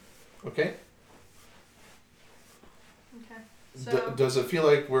fine. Okay. Okay. So Does it feel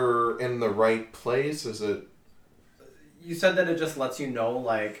like we're in the right place? Is it? You said that it just lets you know,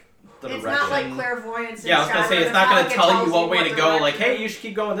 like, the it's direction. not like clairvoyance. Yeah, I was gonna say it's not gonna tell you what way to go. direction. Like, hey, you should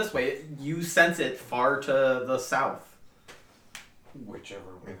keep going this way. You sense it far to the south. Whichever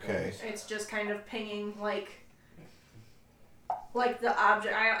way. Okay. It's just kind of pinging like the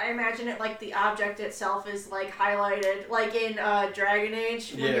object. I imagine it like the object itself is like highlighted, like in Dragon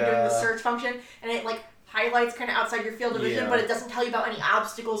Age when you're doing the Yeah. search function, and it like highlights kind of outside your field of vision, Yeah. but it doesn't tell you about any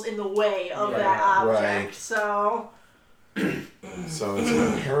obstacles in the way of Yeah. that object. Right. So So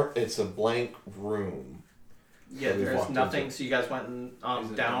it's a blank room. Yeah, So we've there's walked nothing. into- So you guys went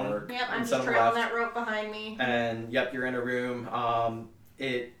Is it down. dark? yep, I'm Instead just of trailing left. that rope behind me. And yep, you're in a room.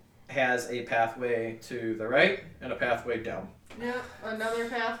 It has a pathway to the right and a pathway down. Yep, another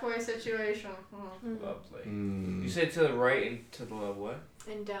pathway situation. Lovely. Mm. You said to the right and to the left, what?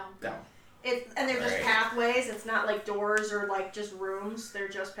 And down. And they're just Right. pathways. It's not like doors or like just rooms. They're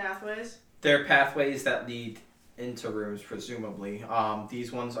just pathways. There are pathways that lead into rooms, presumably.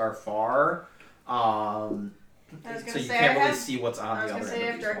 These ones are far. I was So gonna you say, can't I really have- see what's I on was the gonna other say I end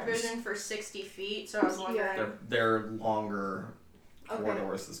have of dark these ones. vision for 60 feet, so I was wondering. They're longer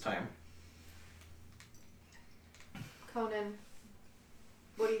corridors this time. Conan,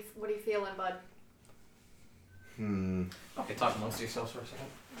 what are you feeling, bud? Okay, talk amongst yourselves for a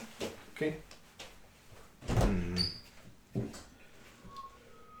second. Okay.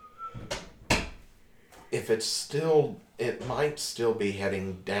 If it's still, it might still be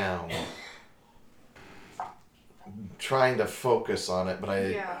heading down. I'm trying to focus on it,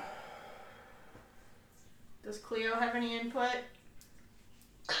 but Yeah. Does Cleo have any input?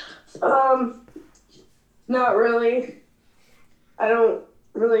 Not really. I don't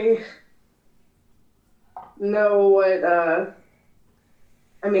really know what,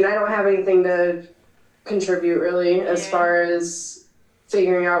 I mean, I don't have anything to contribute really as Yeah. far as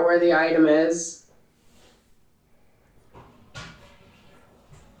figuring out where the item is.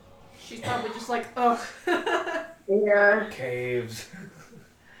 She's probably just like, ugh. Yeah. Caves.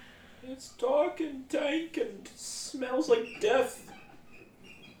 It's dark and dank and smells like death.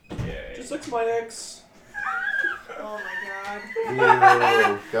 Yeah. Just like my ex. Oh my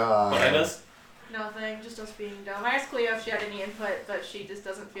oh god. Candace? god. Nothing, just us being dumb. I asked Cleo if she had any input, but she just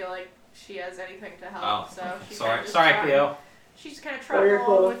doesn't feel like she has anything to help. Oh, So she's sorry, kinda just sorry, trotting- Cleo. She's kind of trotting Very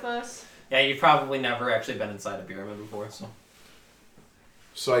along cool. with us. Yeah, you've probably never actually been inside a pyramid before, so.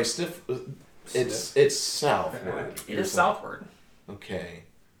 So I it's southward. It is southward. Okay.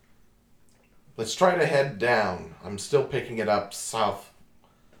 Let's try to head down. I'm still picking it up south.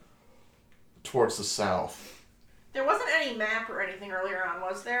 Towards the south. There wasn't any map or anything earlier on,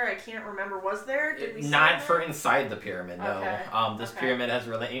 was there? I can't remember. Was there? Did we see Not that? for inside the pyramid, no. Okay, This okay. pyramid has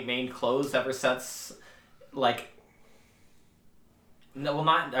remained closed ever since, not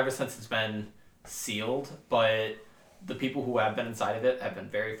ever since it's been sealed, but the people who have been inside of it have been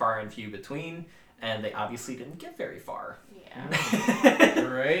very far and few between, and they obviously didn't get very far. Yeah.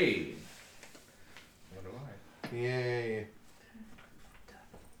 Great. What do I? Yay.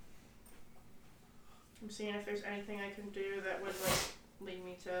 I'm seeing if there's anything I can do that would lead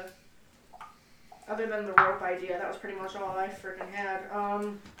me to. Other than the rope idea, that was pretty much all I freaking had.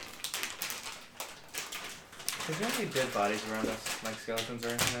 Is there any dead bodies around us, like skeletons or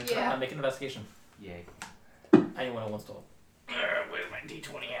anything like Yeah. Make an investigation. that? Yay. Anyone who wants to. Where's my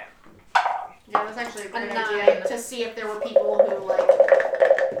D20 at? Yeah, that's actually a good A idea 9. to see if there were people who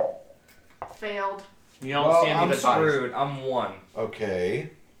failed. You don't Well, see any I'm dead bodies. screwed. I'm 1. Okay.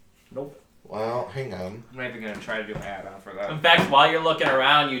 Nope. Well, hang on. I'm not even gonna try to do an add-on for that. In fact, while you're looking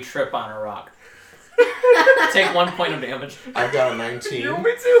around, you trip on a rock. Take 1 point of damage. I've got a 19.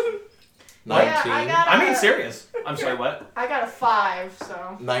 me too. 19. Yeah, I got I mean, serious. I'm sorry, what? I got a 5,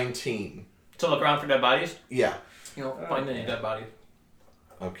 so. 19. To look around for dead bodies? Yeah. You don't find any dead bodies.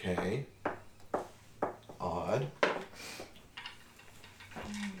 Okay. Odd.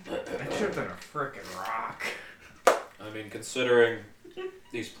 I tripped on a frickin' rock. I mean, considering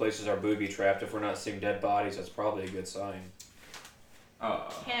these places are booby-trapped, if we're not seeing dead bodies, that's probably a good sign.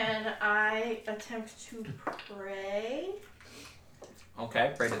 Can I attempt to pray?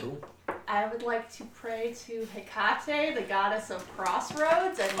 Okay, pray to who? I would like to pray to Hecate, the goddess of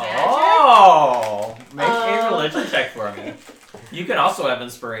crossroads and magic. Oh! Make a religion check for me. You can also have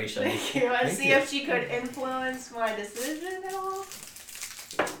inspiration. Thank you. And Thank see you. if she could influence my decision at all.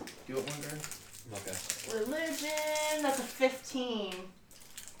 Do it one girl. Okay. Religion, that's a 15.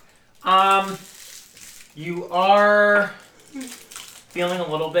 You are feeling a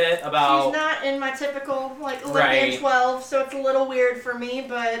little bit She's about. not in my typical, like, Olympian Right. 12, so it's a little weird for me,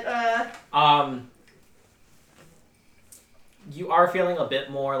 but, You are feeling a bit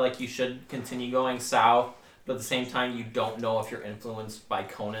more like you should continue going south, but at the same time, you don't know if you're influenced by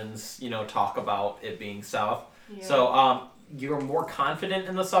Conan's, talk about it being south. yeah. So, you're more confident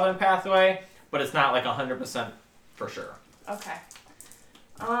in the southern pathway, but it's not like 100% for sure. Okay.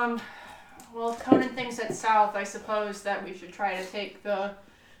 Well, if Conan thinks it's south, I suppose that we should try to take the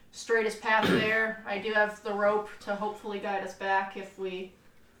straightest path there. I do have the rope to hopefully guide us back if we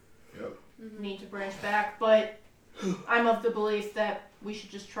need to branch back, but I'm of the belief that we should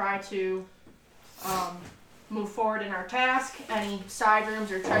just try to move forward in our task. Any side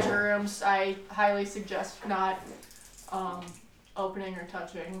rooms or treasure rooms, I highly suggest not opening or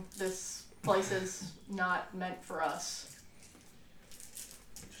touching. This place is not meant for us.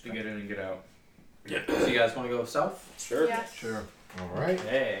 Just to get in and get out. So you guys want to go south? Sure. Yes. Sure. Alright.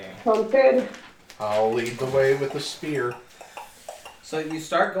 Hey. Sounds good. I'll lead the way with the spear. So you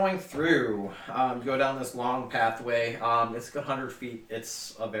start going through, you go down this long pathway. It's 100 feet.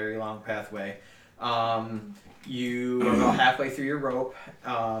 It's a very long pathway. You are about halfway through your rope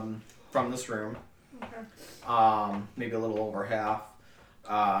from this room. Okay. Maybe a little over half.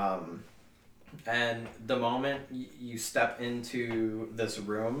 And the moment you step into this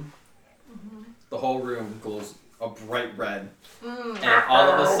room, the whole room glows a bright red. And all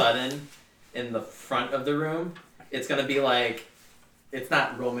of a sudden, in the front of the room, it's going to be like, it's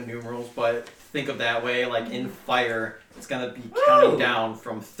not Roman numerals, but think of that way, like in fire, it's going to be counting down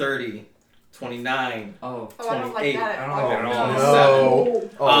from 30, 29, Oh. Oh, I don't like 28. that I at don't all. like that at all. No. Do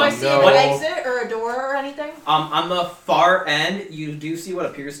Oh, I see no. an exit or a door or anything? On the far end, you do see what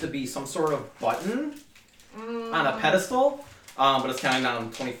appears to be some sort of button on a pedestal, but it's counting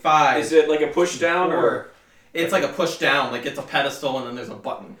down 25. Is it like a push down or? It's like a push down, like it's a pedestal and then there's a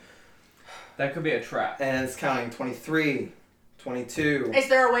button. That could be a trap. And it's counting 23, 22. Is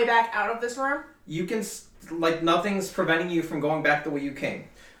there a way back out of this room? You can, like, nothing's preventing you from going back the way you came.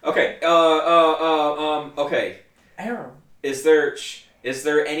 Okay. Okay. Arrow. Is there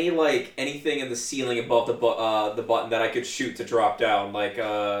any like anything in the ceiling above the button that I could shoot to drop down? Like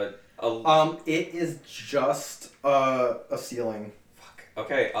It is just a ceiling. Fuck.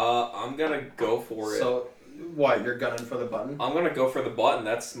 Okay. I'm gonna go for it. So, what? You're gunning for the button? I'm gonna go for the button.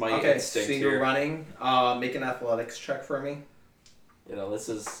 That's my Okay, instinct so you're here. running. Make an athletics check for me. You know, this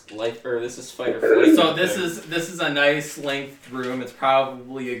is life or this is fight or flight. So this is a nice length room. It's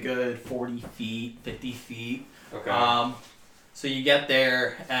probably a good 40 feet, 50 feet. Okay. So you get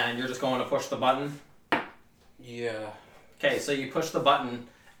there and you're just going to push the button. Yeah. Okay, so you push the button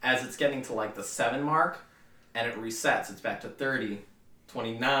as it's getting to like the 7 mark, and it resets. It's back to 30,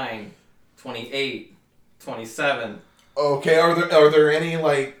 29, 28, 27. Okay, are there any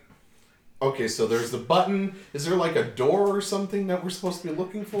like? Okay, so there's the button. Is there like a door or something that we're supposed to be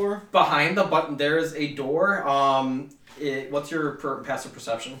looking for? Behind the button, there is a door. What's your passive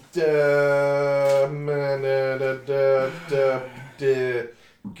perception?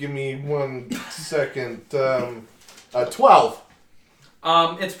 Give me 1 second. 12.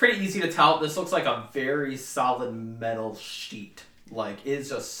 It's pretty easy to tell. This looks like a very solid metal sheet. Like, it's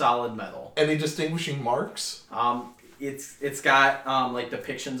just solid metal. Any distinguishing marks? It's got like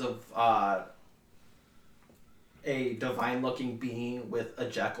depictions of a divine-looking being with a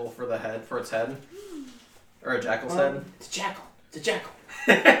jackal for its head, or a jackal's head. It's a jackal. It's a jackal.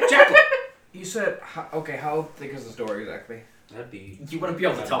 Jackal. You said how thick is this door exactly? That'd be. You wouldn't be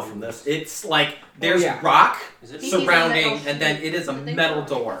able to tell from this. It's like there's yeah. rock Is it? surrounding, and then it is a metal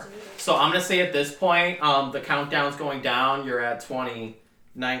door. So I'm gonna say at this point, the countdown's going down. You're at 20,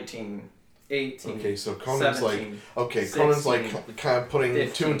 19, 18. Okay, so Conan's 17, Conan's 16, kind of putting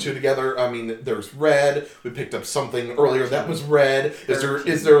 15. 2 and 2 together. I mean, there's red. We picked up something earlier that was red. Is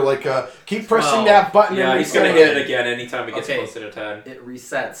 13, there like a keep pressing 12. that button? Yeah, and he's gonna reset hit it again anytime it gets Okay. closer to 10. It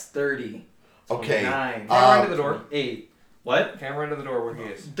resets 30, Okay. 29, Can I run to the door? 28. What? Can I run to the door where he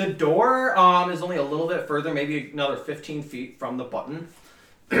is? The door is only a little bit further, maybe another 15 feet from the button.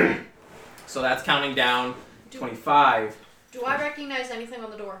 So that's counting down 25. Do I recognize anything on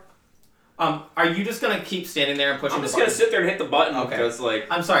the door? Are you just gonna keep standing there and pushing I'm the just button? gonna sit there and hit the button Okay. because like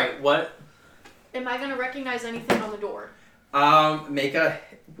I'm sorry, what? Am I gonna recognize anything on the door? Make a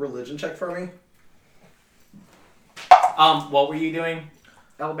religion check for me. What were you doing,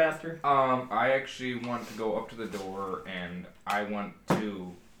 Alabaster? I actually want to go up to the door and I want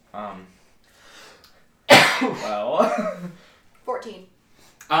to well 14.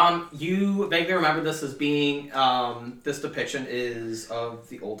 You vaguely remember this as being, this depiction is of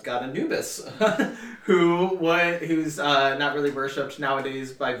the old god Anubis, who's not really worshipped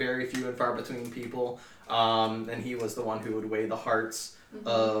nowadays by very few and far between people, and he was the one who would weigh the hearts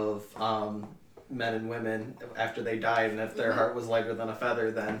of men and women after they died, and if their heart was lighter than a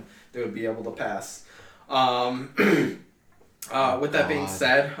feather, then they would be able to pass. With that being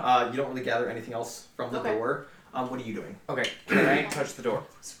said, you don't really gather anything else from the Okay. door. What are you doing? okay, can I touch the door?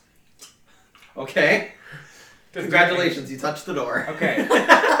 Okay. Congratulations, you touched the door. Okay.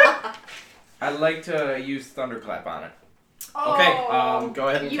 I'd like to use Thunderclap on it. Okay, go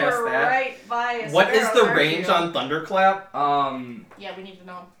ahead and you cast were that. right by a What is sparrow, the aren't range you? on Thunderclap? Yeah, we need to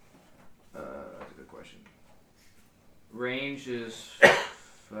know. That's a good question. Range is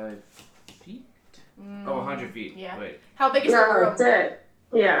 5 feet? Oh, 100 feet. Yeah. Wait. How big is the No, room? that's it.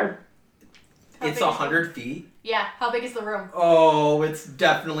 Yeah. How It's big is 100 feet. Yeah, how big is the room? Oh, it's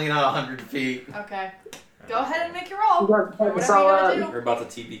definitely not 100 feet. Okay. Go ahead and make your roll. Work Or this whatever all you up. gotta do. we're about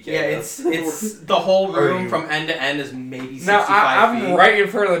to TPK. Yeah, it's the whole Are room you- from end to end is maybe 65 Now, I'm feet. right in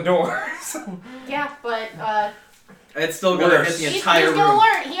front of the door. So. Yeah, but It's still gonna Worse. hit the he's entire gonna room.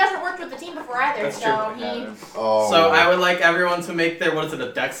 learn. He hasn't worked with the team before either, That's so true. he. Oh. So I would like everyone to make their, what is it,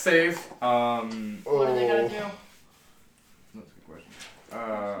 a dex save? What are they gonna do? That's a good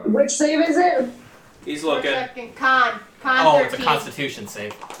question. Which save is it? He's We're looking. checking. Con Oh, 13. it's a Constitution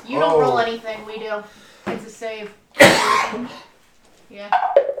save. You don't Oh. roll anything. We do. It's a save. Yeah.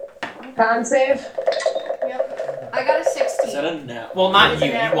 Con save. Yep. I got a Is that 16. a nat? Well, not Is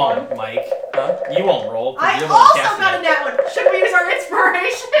you. that You won't, Mike. Huh? You won't roll. 'cause I you're the one also casting got a it. net one. Should we use our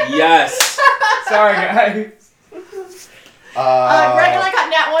inspiration? Yes. Sorry, guys. Greg and I got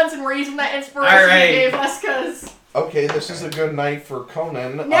nat ones, and we're using that inspiration Alright. you gave us because Okay, this is a good night for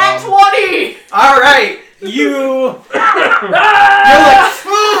Conan. nat 20. All right, you're like,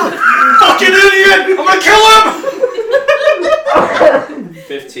 fucking idiot! I'm gonna kill him.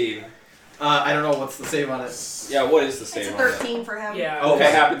 15. I don't know what's the save on it. Yeah, what is the It's save a on that? 13 for him. Yeah. Oh, what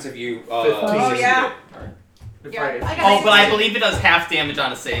happens if you 15. Oh, succeed yeah. it? Good Yeah, fight. I got Oh, it. but I believe it does half damage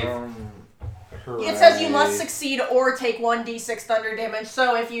on a save. It says you must Hooray. succeed or take 1d6 thunder damage.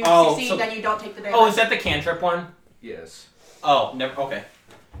 So if you Oh, succeed, so- then you don't take the damage. Oh, is that the cantrip one? Yes. Oh, never. Okay.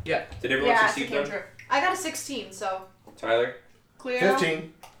 Did everyone yeah, it's a succeed then? cantrip. I got a 16, so. Tyler? Cleo?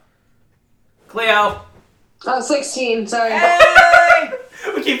 15. Cleo, 16. Sorry. Hey!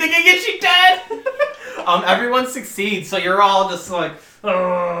 we keep thinking is she dead? Everyone succeeds, so you're all just like,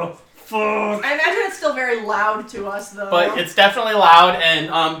 oh, fuck. I imagine it's still very loud to us, though. But it's definitely loud,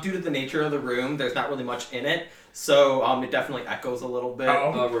 and due to the nature of the room, there's not really much in it, so it definitely echoes a little bit.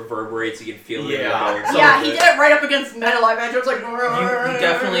 Reverberates, you can feel it. Yeah. in the yeah, he did it right up against metal. I imagine it's like. You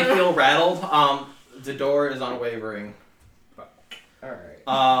definitely feel rattled. The door is unwavering.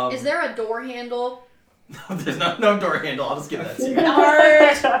 Alright. Is there a door handle? There's no door handle. I'll just give that to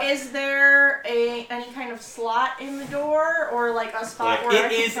you. Is there any kind of slot in the door or like a spot where I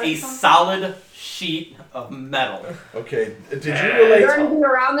It can is put a something? solid sheet of metal. Okay, did you Is there relate? anything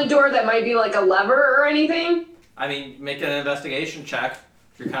around the door that might be like a lever or anything? I mean, make an investigation check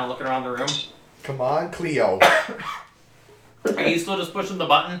if you're kind of looking around the room. Come on, Cleo. Are you still just pushing the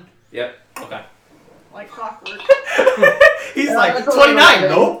button? Yep. Okay. Like clockwork. He's Yeah, like, that's a 29, 11.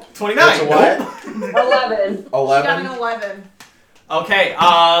 nope. 29, That's a what? nope. 11. She got an 11? 11. Okay,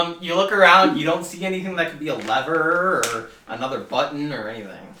 you look around, you don't see anything that could be a lever or another button or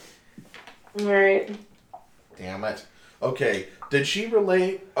anything. Alright. Damn it. Okay, did she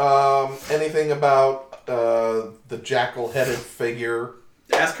relate anything about the jackal-headed figure?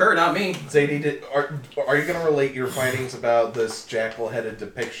 Ask her, not me. Zadie, are you going to relate your findings about this jackal-headed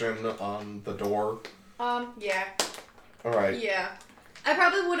depiction on the door? Yeah. All right. Yeah. I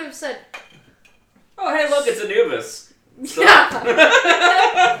probably would have said, Oh, hey, look, it's Anubis. So-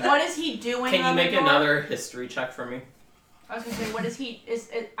 yeah. What is he doing? Can you on the make door? another history check for me? I was gonna say, what is he?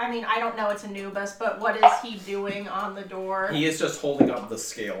 I mean, I don't know. It's Anubis, but what is he doing on the door? He is just holding up the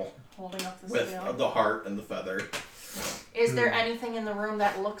scale Holding up the with scale. the heart and the feather. Is there anything in the room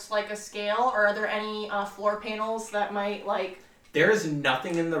that looks like a scale, or are there any floor panels that might like? There is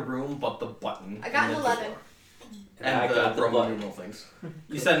nothing in the room but the button. I got and an the 11. door. And I And got the the Roman button. numeral things.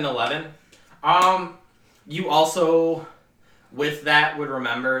 You said an 11? You also, with that, would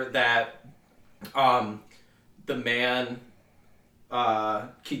remember that the man,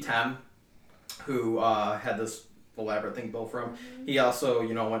 Kitem, who had this elaborate thing built for him, he also,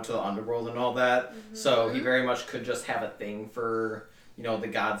 went to the underworld and all that. So he very much could just have a thing for, the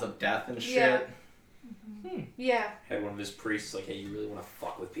gods of death and shit. Yeah. Yeah. Had one of his priests like, hey, you really want to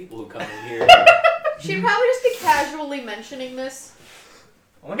fuck with people who come in here? She'd probably just be casually mentioning this.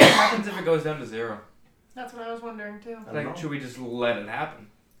 I wonder what happens if it goes down to 0. That's what I was wondering too. I don't know. Like, should we just let it happen?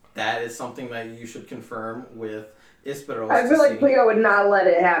 That is something that you should confirm with Isperos. I feel to like see. Cleo would not let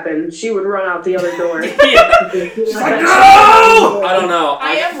it happen. She would run out the other door. Yeah. She's like, no! I don't know.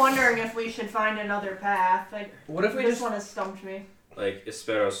 I am wondering if we should find another path. Like, What if we this just... one has stumped me. Like,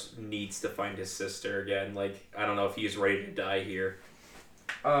 Esperos needs to find his sister again. Like, I don't know if he's ready to die here.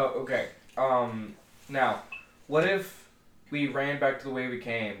 Okay. Now, what if we ran back to the way we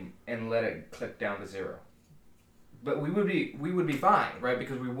came and let it click down to 0? But we would be fine, right?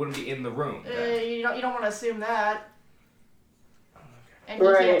 Because we wouldn't be in the room. You don't want to assume that. And he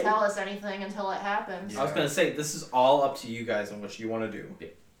Right. can't tell us anything until it happens. I was gonna say this is all up to you guys on what you want to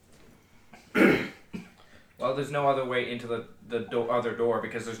do. Well, there's no other way into the other door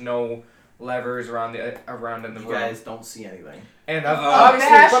because there's no levers around in the You room. guys don't see anything. And A obviously,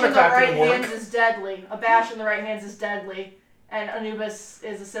 bash in the Thunderclap right didn't work. hands is deadly. A bash in the right hands is deadly. And Anubis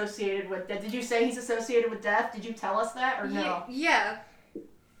is associated with death. Did you say he's associated with death? Did you tell us that or no? Yeah.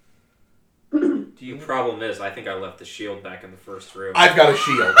 Do The you problem is, I think I left the shield back in the first room. I've got a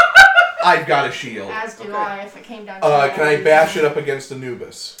shield. I've got a shield. As do Okay. I, if it came down to Can I bash it up against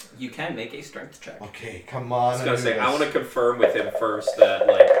Anubis? You can make a strength check. Okay, come on. I was gonna say, I Anubis. want to confirm with him first that,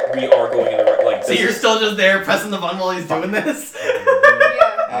 like, we are going in the right, like, So this you're is- still just there pressing the button while he's doing this?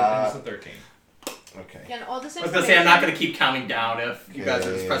 Yeah. it's a 13. I was gonna say I'm not gonna keep counting down if you guys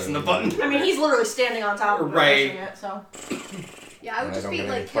are just pressing the button. I mean, he's literally standing on top of it, Right. pushing it, so. Yeah, I would I just don't be get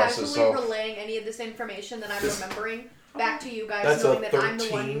like any process, casually so- relaying any of this information that I'm This- remembering back to you guys, That's a knowing that I'm the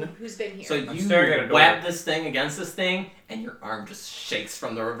 13. one who's been here. So I'm you staring at a door. whap this thing against this thing, and your arm just shakes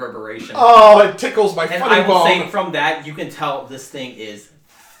from the reverberation. Oh, it tickles my And funny I will bone. say from that, you can tell this thing is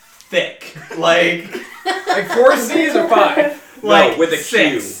thick. Like 4 C's or 5? like with a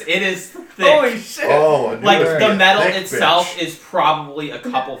 6. It is thick. Holy shit! Oh, I knew Like it'd be the a metal thick itself bitch. is probably a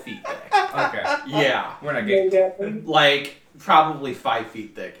couple feet thick. Okay, Yeah. we're not getting. Like probably 5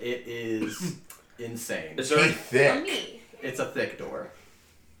 feet thick. It is insane. Is He there? A thick. me. It's a thick door.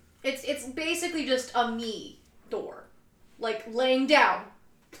 It's basically just a me door, like laying down.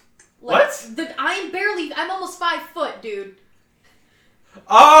 What? I'm almost 5 foot, dude.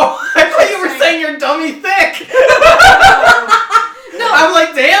 Oh, I thought you were saying you're dummy thick. No, I'm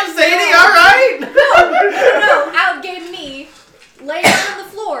like, damn, Sadie, all right. no, outgame me, laying on the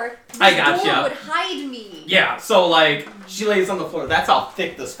floor. This I gotcha. door would hide me. Yeah, so like she lays on the floor. That's how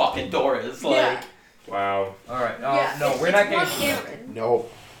thick this fucking door is. Like, Yeah. Wow. All right, Yeah, no, it's, we're it's not one getting. errand. No.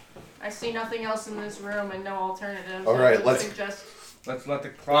 I see nothing else in this room and no alternatives. All right, I would let's- suggest Let's let the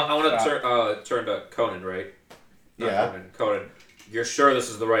Well, clock. I want stop. to turn to Conan, right? Not Yeah. Conan. Conan, you're sure this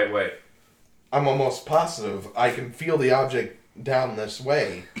is the right way? I'm almost positive. I can feel the object down this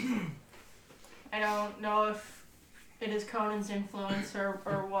way. I don't know if it is Conan's influence or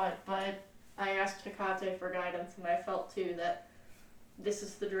what, but I asked Hecate for guidance and I felt too that this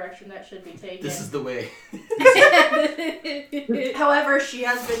is the direction that should be taken. this is the way. However, she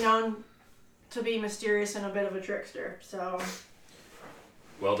has been known to be mysterious and a bit of a trickster, so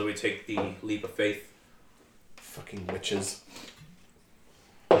Well, do we take the leap of faith? Fucking witches.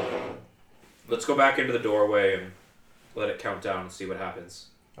 Let's go back into the doorway and let it count down and see what happens.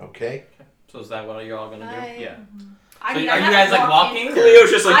 Okay. So is that what you're all gonna do? Yeah. I So mean, are I you haven't guys like walked walking? in- Cleo's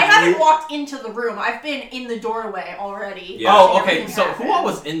just like I haven't you- walked into the room. I've been in the doorway already. Yeah. Oh, watching okay. everything So happen. who all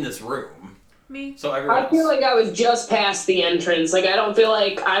was in this room? Me. So everyone I feel else. like I was just past the entrance. Like, I don't feel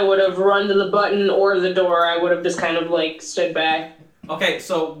like I would have run to the button or the door. I would have just kind of, like, stood back. Okay,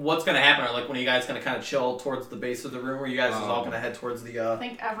 so what's gonna happen? Are like when you guys gonna kind of chill towards the base of the room, or you guys is all gonna head towards the? I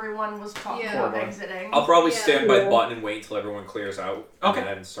think everyone was talking Yeah. about exiting. I'll probably Yeah. stand by the Yeah. button and wait until everyone clears out. Okay. And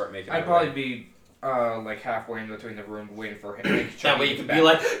then start making. I'd my way. probably be like halfway in between the room, waiting for him. making sure That way he you can gets be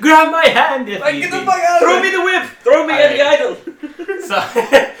back. like, grab my hand if Like, need get the be. fuck out of Throw here! me the whip! Throw me at the idol! So,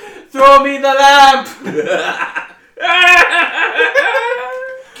 throw me the lamp.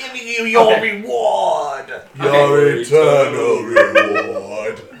 Giving you your Okay. reward. Okay. Your eternal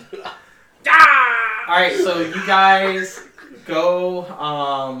reward. All right, so you guys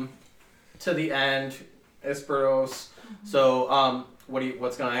go to the end, Esperos. So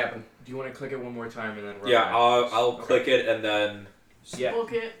what's gonna happen? Do you want to click it one more time and then? Run Yeah, back? I'll Okay. click it and then Yeah.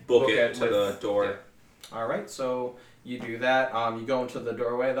 Book it. book Book it it to with- the door. yeah. All right, so you do that. You go into the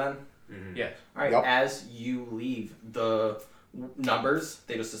doorway then. Mhm. Yeah. All right, Yep. as you leave, the numbers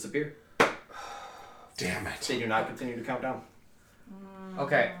they just disappear. Damn it. They do not continue to count down.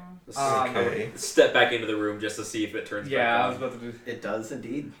 Okay. Let's Okay. step back into the room just to see if it turns Yeah, I back was on. about to do. It does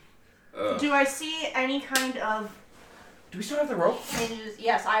indeed. Do I see any kind of Do we still have the rope? hinges?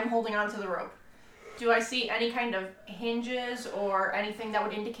 Yes, I'm holding on to the rope. Do I see any kind of hinges or anything that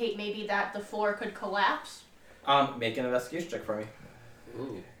would indicate maybe that the floor could collapse? Make an investigation check for me.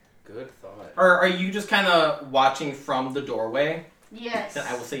 Ooh, good thought. Or are you just kind of watching from the doorway? Yes. Then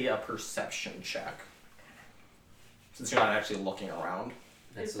I will say a perception check. Since you're not actually looking around.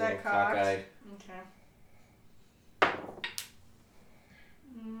 Is That's a that little cocked? cockeyed. Okay.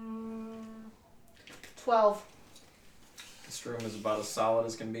 12. This room is about as solid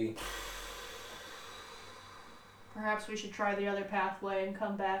as can be. Perhaps we should try the other pathway and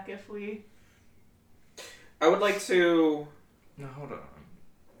come back if we. I would like to. No, hold on.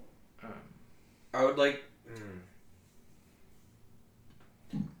 I would like.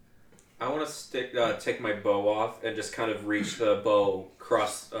 I want to take my bow off and just kind of reach the bow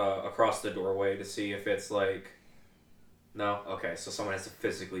across the doorway to see if it's like. No, okay. So someone has to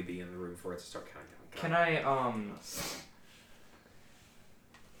physically be in the room for it to start counting down. Can I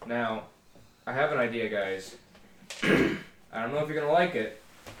Now, I have an idea, guys. I don't know if you're gonna like it,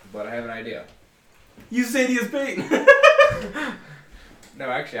 but I have an idea. You Sadie is bait. No,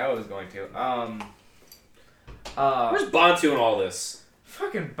 actually, I was going to. Where's Bantu in all this?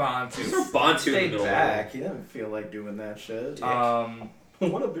 Fucking Bantu. Where's Bantu in the Stay middle back. He didn't feel like doing that shit.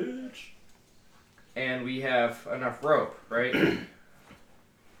 What a bitch. And we have enough rope, right?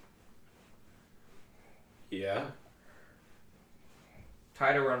 Yeah.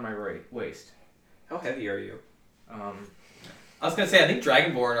 Tied around my waist. How heavy are you? I was gonna say, I think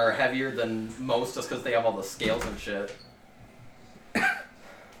Dragonborn are heavier than most just because they have all the scales and shit.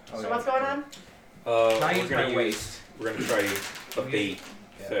 So what's going on? We're gonna try a bait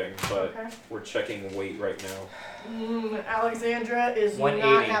thing, but Okay. we're checking weight right now. Alexandra is not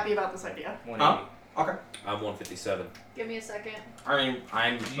 180. happy about this idea. 180. Okay. I'm 157. Give me a second. I mean,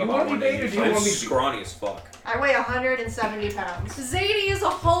 I'm Do you about want me bait or do you I'm want me to scrawny as fuck. I weigh 170 pounds. Zadie is a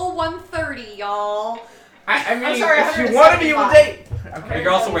whole 130, y'all. I mean, I'm sorry, if you want to be with 175. date. But Okay.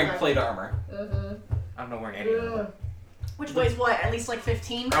 you're also wearing plate armor. I'm not wearing any of them. Which weighs what? At least like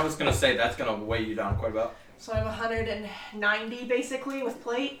 15? I was gonna say that's gonna weigh you down quite a bit. So I'm 190 basically with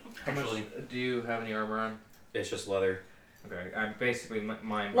plate. How much Actually. do you have any armor on? It's just leather. Okay, I'm basically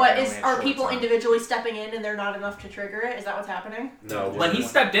mine. What I is? only have Are shorts people on. individually stepping in and they're not enough to trigger it? Is that what's happening? No. When he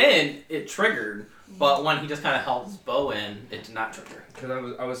stepped in, it triggered, but when he just kind of held his bow in, it did not trigger.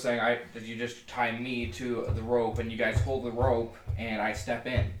 Because I was saying, did you just tie me to the rope and you guys hold the rope and I step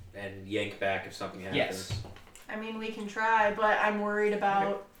in? And yank back if something happens. Yes. I mean, we can try, but I'm worried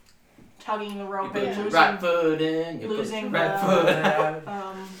about tugging the You rope put and your losing, right foot in, you put losing your right foot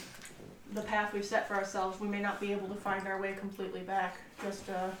out. the path we've set for ourselves. We may not be able to find our way completely back. Just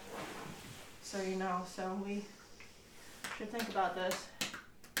so you know. So we should think about this.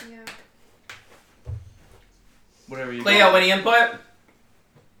 Yeah. Whatever you Cleo, any input?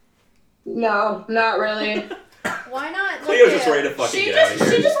 No, not really. Why not? Cleo's just ready to fucking She get out just of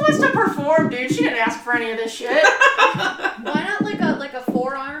here. she just wants to perform, dude. She didn't ask for any of this shit. Why not like a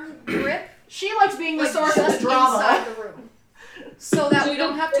forearm grip? She likes being the Like source of just the drama. inside the room, so that we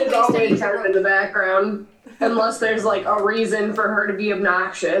don't have to There's waste any always her in rope. the background, unless there's like a reason for her to be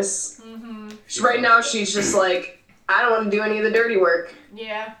obnoxious. Right now, she's just like, I don't want to do any of the dirty work.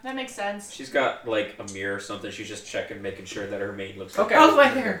 Yeah, that makes sense. She's got like a mirror or something. She's just checking, making sure that her maid looks Okay. How's my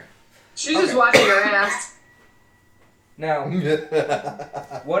hair? She's just watching her ass. Now,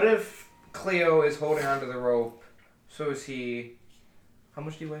 what if Cleo is holding onto the rope? So is he. How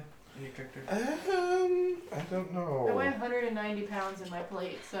much do you weigh in your character? I don't know. I weigh 190 pounds in my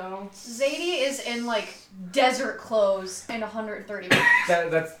plate, so Zadie is in like desert clothes and 130 pounds.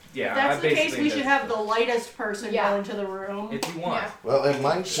 That's yeah. if that's I the case, basically we should did. have the lightest person Yeah. go into the room. If you want. Yeah. Well, it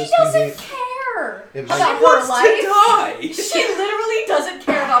might She just doesn't be. care It about might, her life. die. She literally doesn't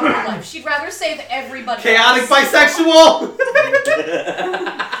care about her life. She'd rather save everybody Chaotic else. bisexual!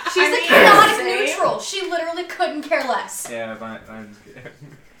 She's I the mean, chaotic same. neutral. She literally couldn't care less. Yeah, I'm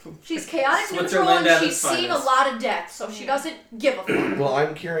She's chaotic neutral Switzerland and at she's its seen a finest. lot of death, so she doesn't give a fuck. well,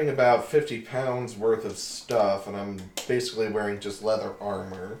 I'm carrying about 50 pounds worth of stuff, and I'm basically wearing just leather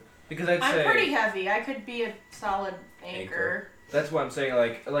armor. because I'd I'm say pretty heavy. I could be a solid anchor. Anchor. that's what I'm saying.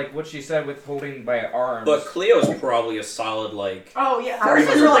 Like what she said with holding by arms. But Cleo's probably a solid like. Oh yeah, Hers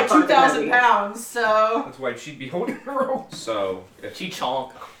hers is are like fucking 2,000 heavy. pounds. So that's why she'd be holding the rope. So She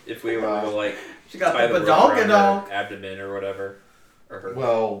chonk. if we were to like She got tie the the rope around badonkadonk. her abdomen or whatever, or her.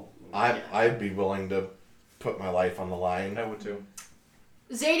 Well, I'd be willing to put my life on the line. I would too.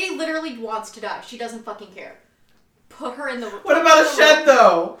 Zadie literally wants to die. She doesn't fucking care. Put her in the room. What about a shed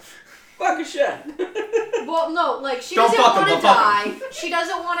though? Fuck a shit. Well, no, like she Don't doesn't fuck him, want to don't fuck die. She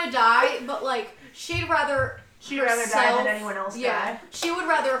doesn't want to die, but like she'd rather. she'd rather die herself- than anyone else Yeah, die. she would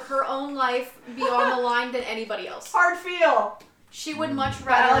rather her own life be on the line than anybody else. Hard feel. She would much But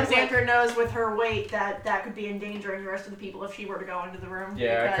rather. Alexandra knows with her weight that could be endangering the rest of the people if she were to go into the room.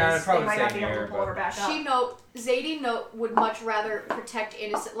 Yeah, because kinda probably they might not same be able here, to pull her but- back up. Zadie would much rather protect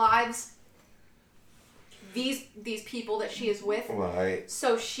innocent lives. These people that she is with, Right.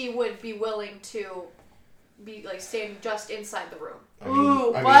 so she would be willing to be like standing just inside the room.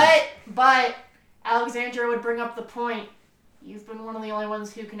 Ooh, but Alexandra would bring up the point. You've been one of the only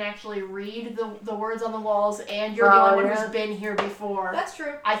ones who can actually read the words on the walls, and you're the only one yeah. who's been here before. That's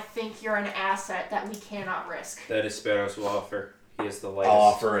true. I think you're an asset that we cannot risk. That is Sparrow's will offer. He is the I'll lightest.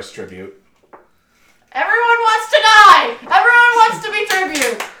 offer us tribute. Everyone wants to die! Everyone wants to be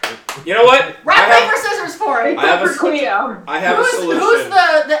tribute! You know what? Rock, paper, scissors for it! I have a For Cleo. I have a solution. Who's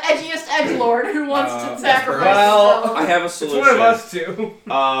the edgiest edgelord who wants to sacrifice well, himself? I have a It's solution. one of us two.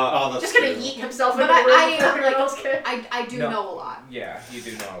 Oh, that's Just gonna true. yeet himself But into the room I- before I- everyone like- else can. I do No. know a lot. Yeah, you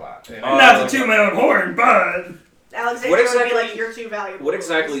do know a lot. Not to toot my own horn, but Alexandra What would exactly- be like, you're too valuable. What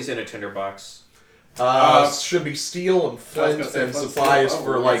exactly is in a tinderbox? Should be steel and flint gonna say and flint, supplies steel.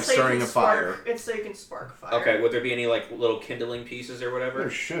 for Oh, like It's so you starting can a fire. It's so you can spark a fire. Okay, would there be any like little kindling pieces or whatever? There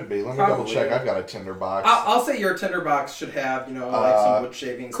should be. Let me Probably. double check. I've got a tinderbox. I'll say your tinderbox should have, like some wood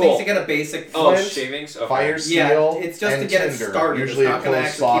shavings. Cool. Things to get a basic Oh, flint. shavings. Okay. Fire, Yeah, steel, it's just and to get it tinder. started. Usually It's it not gonna goes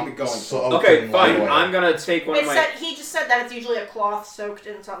actually keep it going. so Okay, open fine. right away. I'm gonna take one It of my. said, he just said that it's usually a cloth soaked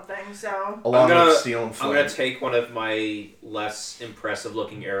in something, so... Along gonna- with steel and I'm flame. gonna take one of my less impressive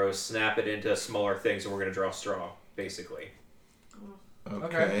looking arrows, snap it into smaller things, and we're gonna draw straw, basically.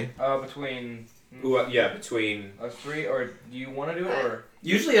 Okay. Between Between. us three, or do you want to do it, or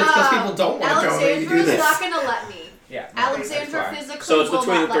Usually it's because people don't want to go that you do Alexandra's this. not gonna let me. yeah? Alexandra that's fine. physically So it's will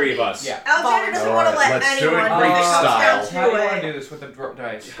between not the let three of me. us. Yeah. Alexander doesn't want to Alright, let let's do it anyone Greek when it comes style. down How do you to want to do it. this with the drop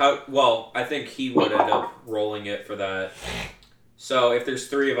dice? Well, I think he would end up rolling it for that. So if there's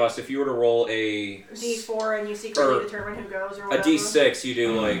three of us, if you were to roll a D4 and you secretly Or determine who goes or a whatever. D6, you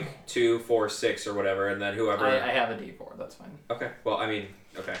do like 2, 4, 6 or whatever, and then whoever. I have a D4, that's fine. Okay. Well, I mean,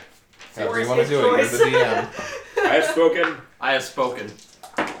 okay. However you Force want to his do it, you're choice. the DM. I have spoken. I have spoken.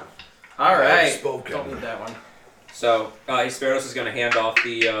 I have Alright. spoken. Don't need that one. So Hesperus is going to hand off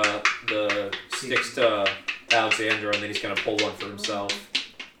the sticks to Alexandra, and then he's going to pull one for himself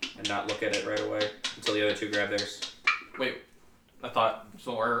and not look at it right away until the other two grab theirs. Wait, I thought,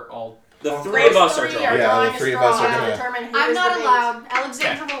 so we're all... The three of us are Those three drawing. Yeah, drawing the a three of straw us are to gonna- determine who I'm is not the allowed.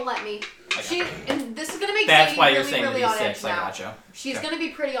 Alexandra won't let me. I She and this is gonna make That's Zadie why you're really, saying really on edge D6, I now. gotcha. She's Okay. gonna be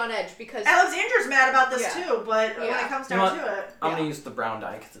pretty on edge because Alexandra's mad about this Yeah. too, but when Yeah. it comes You know down to it, I'm gonna use the brown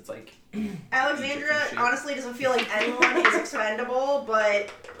die because it's like... Alexandra Egyptian shape. honestly doesn't feel like anyone is expendable,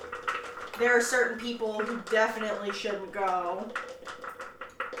 but there are certain people who definitely shouldn't go.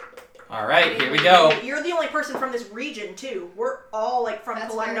 Alright, here we go. You're the only person from this region too. We're all like from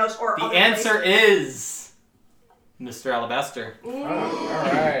That's Kalemnos or The other answer places. is... Mr. Alabaster. Ooh.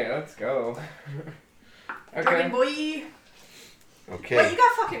 Alright, let's go. Fucking Okay. boy. Okay. But you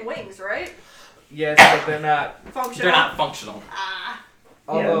got fucking wings, right? Yes, but they're not. Functional. They're not functional. Ah.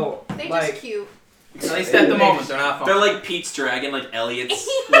 Although, they like, just cute. At least at the moment, they're not They're functional. like Pete's dragon, like Elliot's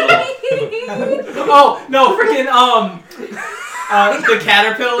little. Oh, no, freaking, the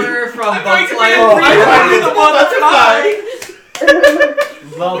caterpillar from Bugs Life. Oh, I'm going to be the one that's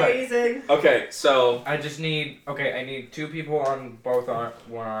fine. love it. Amazing. Okay, so I just need. Okay, I need two people on both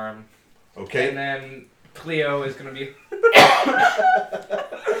one arm, and Okay. then Cleo is gonna be.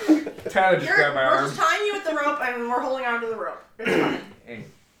 Tyler just grabbed my We're arm. just tying you with the rope and we're holding on to the rope. It's fine. And,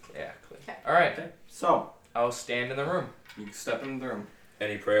 yeah, Cleo. Okay. All right, Okay, so, I'll stand in the room. you can step in the room.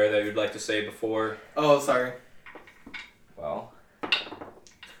 any prayer that you'd like to say before? Oh, sorry. Well,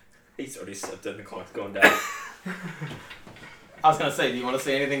 He's already stepped in. The clock's going down. I was gonna say, do you want to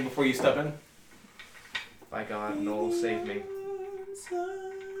say anything before you step in? by God, Noel save me.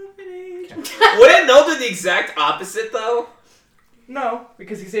 Wouldn't Noel do the exact opposite though? No,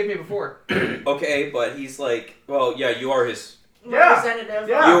 because he saved me before. Okay, but he's like, well, yeah, you are his. Yeah. Representative.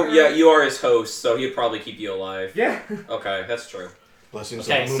 Yeah. You are his host, so he'd probably keep you alive. Yeah. Okay, that's true. Blessings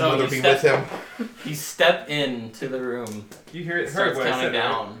Okay, of the moon so mother you be step- with him. You step into the room. You heard Starts what I counting said,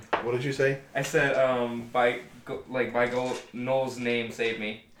 right? down. What did you say? I said, by Noel's name, save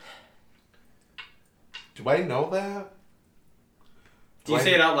me. Do I know that? Do you What?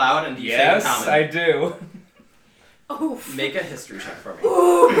 say it out loud and do you Yes, say it in I common? do. Oof. Make a history check for me.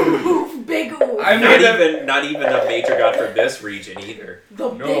 Oof. Big oof. I made that. Not even a major god for this region either.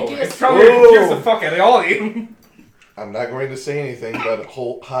 The No, it's biggest. probably Ooh. confused the fuck out of all of you. I'm not going to say anything, but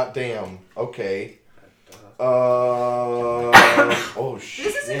hot damn. Okay. Oh shit.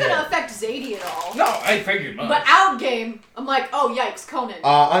 This isn't gonna affect Zadie at all. No, I figured much. But out game, I'm like, oh yikes, Conan.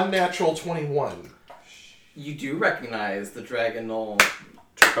 Unnatural 21. You do recognize the Dragon Knoll,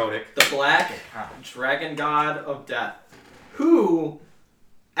 Draconic. the black dragon god of death, who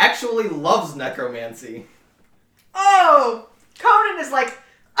actually loves necromancy. Oh! Conan is like,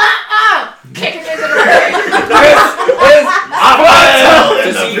 kicking into the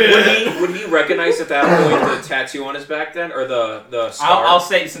Would he recognize at that point the tattoo on his back then, or the scar? I'll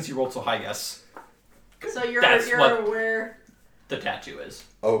say, since you rolled so high, yes, So you're That's what- aware. the tattoo is.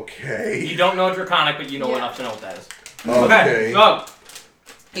 Okay. You don't know Draconic, but you know Yeah. enough to know what that is. Okay. So,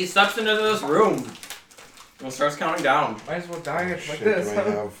 he steps into this room and starts counting down. Might as well die like Shit, this. do I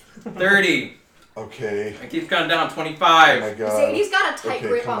have? 30. Okay. I keep counting down. Oh 25. my god. Zadie's got a tight Okay,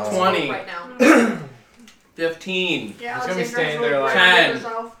 grip come on on. his 20. right now. 15. Yeah, He's gonna be Alexandra's staying really there like- worried about 10.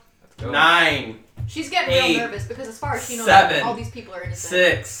 herself. Go. 9. She's getting 8, real nervous because as far as she knows, 7, all these people are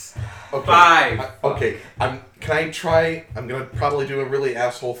innocent. 6. Okay. 5. Okay. Can I try? I'm gonna probably do a really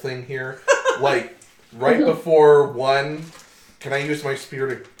asshole thing here. Like right before 1, can I use my spear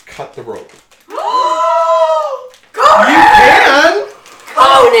to cut the rope? Conan!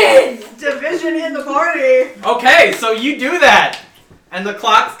 Conan! Division in the party. Okay, so you do that. And the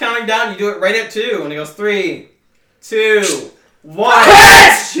clock's counting down. You do it right at 2. And it goes 3, 2, 1.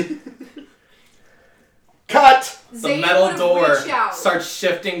 Cut! The Zadie metal would've door reached out. starts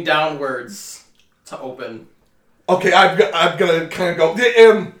shifting downwards to open. Okay, I'm gonna kind of go.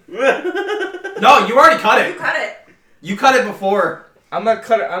 No, you already cut You it. cut it. You cut it before. I'm gonna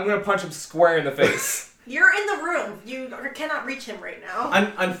cut it. I'm gonna punch him square in the face. You're in the room. You cannot reach him right now.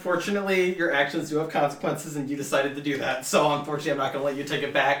 Unfortunately, your actions do have consequences, and you decided to do that. So unfortunately, I'm not going to let you take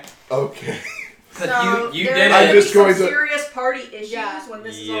it back. Okay. But So you there did might I'm it. be just going some to- serious party issues Yeah. when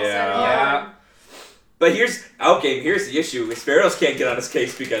this is all said and Yeah. done. But here's the issue. Sparrows can't get on his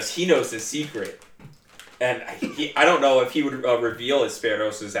case because he knows his secret. And I don't know if he would reveal his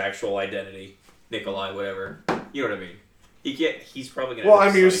Sparrows' actual identity. Nikolai, whatever. You know what I mean? He can't. He's probably gonna. Well, end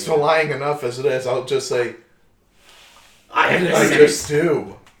up I'm used to signing it. lying enough as it is. I'll just say, I I just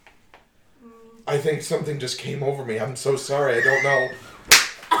do. I think something just came over me. I'm so sorry. I don't know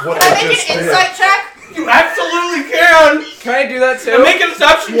what Can I I make just an did. insight check? You absolutely can. Can I do that too? And make an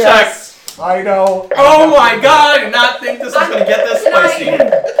deception Yes, I know. check. Oh my god! I did not think this was going to get this spicy. I'm doing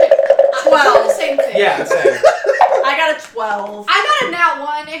the 12. same thing. Yeah, same. I got a 12. I got a nat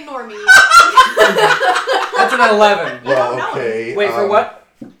 1. Ignore me. That's an 11. Well, know. okay. Wait, for what?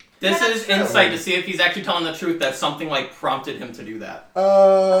 This Yeah, is that's true. insight to see if he's actually telling the truth that something like prompted him to do that.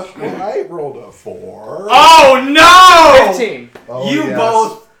 Well, I rolled a 4. Oh no! 15. Oh, You yes.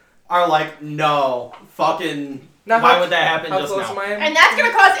 both are like, no, fucking. Now, why how- would that happen How just close now? am I? And that's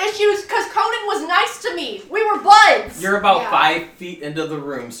gonna cause issues because Conan was nice to me. We were buds. You're about Yeah. 5 feet into the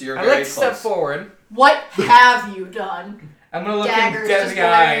room, so you're I'd very like to step close. forward. What have you done? I'm gonna look Daggers him dead in just the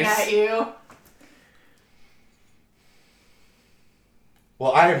glaring eyes. at you.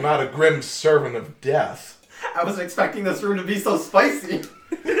 Well, I am not a grim servant of death. I was expecting this room to be so spicy.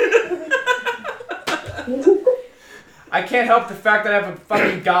 I can't help the fact that I have a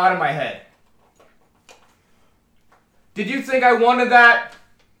fucking god in my head. Did you think I wanted that?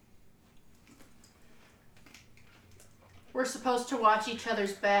 We're supposed to watch each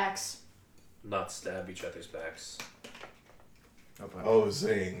other's backs. Not stab each other's backs. Oh,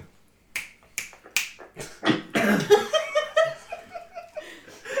 zing.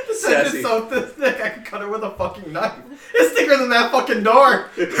 This edge is so thick I could cut it with a fucking knife. It's thicker than that fucking door.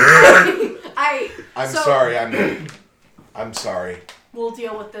 I'm So- sorry. I'm sorry. We'll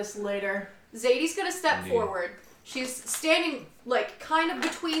deal with this later. Zadie's gonna step Indeed. forward. She's standing, like, kind of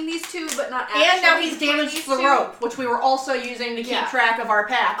between these two, but not actually. And now he's between damaged these the two. rope, which we were also using to keep Yeah. track of our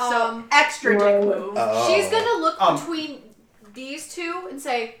path. So Um, extra dick move. Oh. She's gonna look Um, between these two and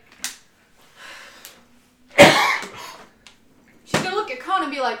say. She's gonna look at Conan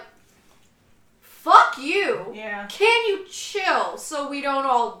and be like, "Fuck you! Yeah. Can you chill so we don't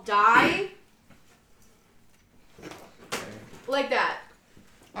all die?" Like that.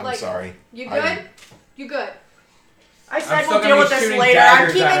 I'm Like- sorry. You I- good? You good? I I'm said still we'll gonna deal be with this shooting later. I'm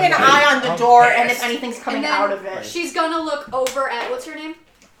daggers keeping at an him. eye on the I'm door, and pissed. if anything's coming And then out of it. She's gonna look over at, what's her name?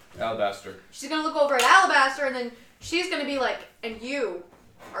 Alabaster. She's gonna look over at Alabaster, and then she's gonna be like, "And you,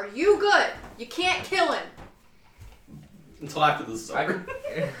 are you good? You can't kill him." Until after this is I over.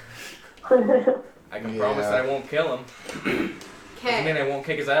 can, I can Yeah. promise that I won't kill him. Doesn't mean Okay. I won't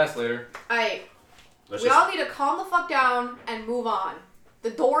kick his ass later. Alright. Let's We just- all need to calm the fuck down and move on. The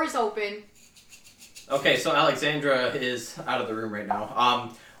door is open. Okay, so Alexandra is out of the room right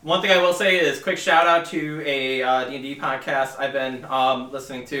now. One thing I will say is quick shout out to a D&D podcast I've been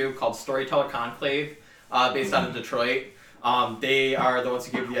listening to called Storyteller Conclave, based out of Detroit. They are the ones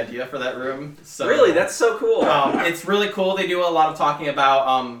who gave me the idea for that room. So Really, that's so cool. it's really cool. They do a lot of talking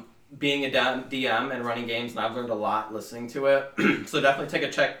about being a DM and running games, and I've learned a lot listening to it. So definitely take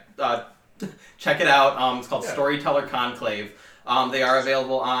a check it out. It's called Yeah. Storyteller Conclave. They are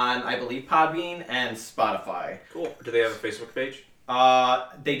available on, I believe, Podbean and Spotify. Cool. Do they have a Facebook page?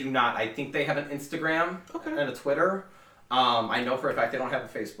 They do not. I think they have an Instagram and a Twitter. I know for a fact they don't have a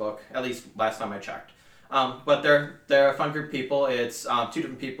Facebook, at least last time I checked. But they're a fun group of people. It's 2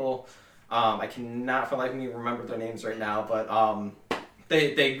 different people. I cannot for the life of me remember their names right now, but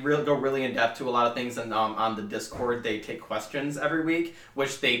they really go really in depth to a lot of things. And on the Discord, they take questions every week,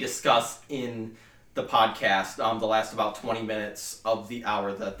 which they discuss in the podcast. The last about 20 minutes of the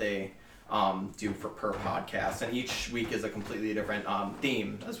hour that they do for per podcast, and each week is a completely different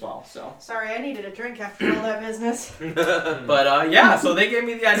theme as well. So, Sorry, I needed a drink after all that business. but yeah, so they gave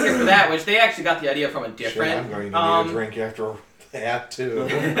me the idea for that, which they actually got the idea from a Shit, different, I'm going to need a drink after that too.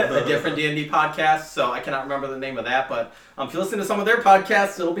 a different D&D podcast. So I cannot remember the name of that, but if you listen to some of their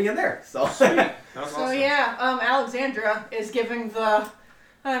podcasts, it'll be in there. So So yeah, Alexandra is giving the.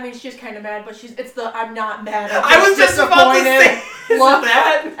 I mean, she's kind of mad, but it's the I'm not mad. I'm I was just about to disappointed say look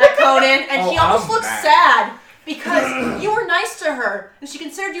that. at Conan, and Oh, she almost I'm looks mad. sad because you were nice to her and she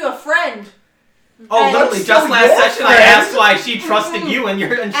considered you a friend. Oh, And literally, so just last your session I friend- asked why she trusted you, and she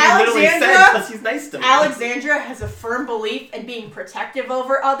literally said Alexandra- because he's nice to me. Alexandra has a firm belief in being protective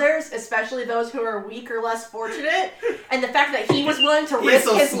over others, especially those who are weak or less fortunate. And the fact that he was willing to He's risk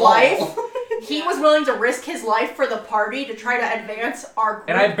so his small. life, he was willing to risk his life for the party to try to advance our group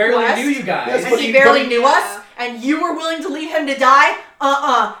And I barely quest. knew you guys. Yes, And but he he- barely but- knew us, and you were willing to leave him to die?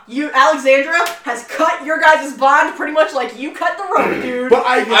 You, Alexandra, has cut your guys' bond pretty much like you cut the rope, dude. But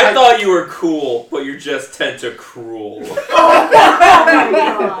I thought you were cool, but you're just tentacruel.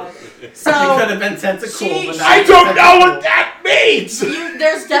 So, He could have been tentacle, she- but not I don't know tentacle. what that means!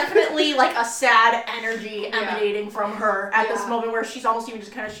 there's definitely like a sad energy emanating from her at this moment where she's almost even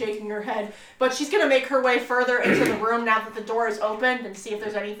just kind of shaking her head. But she's gonna make her way further into the room now that the door is opened and see if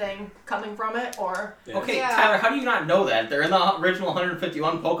there's anything coming from it or. Yeah. Okay, Yeah. Tyler, how do you not know that? They're in the original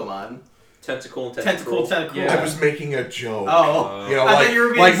 151 Pokemon. Tentacle and Tentacle, tentacle. Yeah. I was making a joke. Oh. You know, I like, thought you were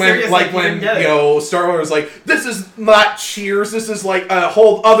being like when, serious, like like you when, didn't get it. you know, Star Wars was like, this is not Cheers, this is like a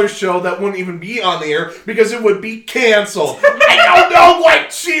whole other show that wouldn't even be on the air because it would be canceled. I don't know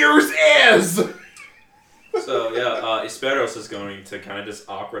what Cheers is! So, yeah, Esperos is going to kind of just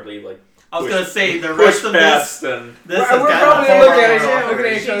awkwardly, like, I was push- gonna say, the push rest of past this and... has We're got probably a looking horror at offer.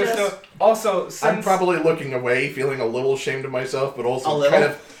 each other She still. just- Also, since I'm probably looking away, feeling a little ashamed of myself, but A also little? kind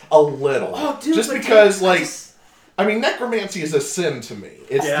of a little. Oh, dude, just but because, dude, I like, just- I mean, necromancy is a sin to me.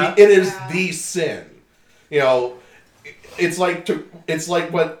 It's Yeah. it is Yeah. the sin. You know, it's like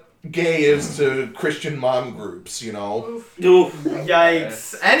what gay is to Christian mom groups. You know, Oof. Oof.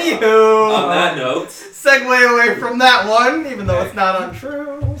 Yikes. On Anywho, that note, segue away from that one, even though it's not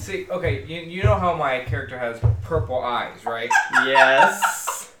untrue. see, okay, you know how my character has purple eyes, right?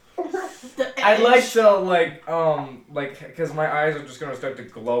 Yes. The I'd like edge. to because my eyes are just gonna start to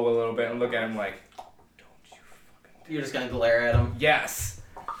glow a little bit and look at him like, You're just gonna glare at him. yes,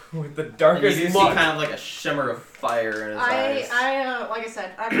 with the And you darkest do see look. kind of like a shimmer of fire in his eyes. Like I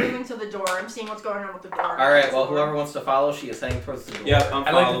said, I'm moving to the door. I'm seeing what's going on with the door. Alright, well, whoever wants to follow, she is heading towards the door. yeah, I'm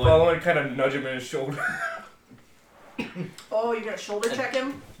I like to following. follow and kind of nudge him in his shoulder. Oh, you're gonna shoulder check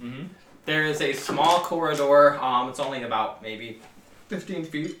him? Mm-hmm. There is a small corridor. It's only about maybe 15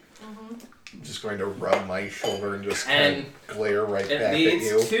 feet. I'm just going to rub my shoulder and just kind And of glare right it back at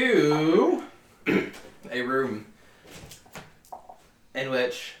leads you. to a room in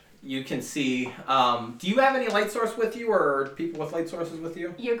which you can see. Do you have any light source with you, or people with light sources with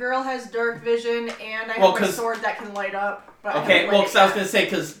you? Your girl has dark vision, and I Well, have a 'cause- sword that can light up. But I Okay, haven't well, lit because it I was yet. going to say,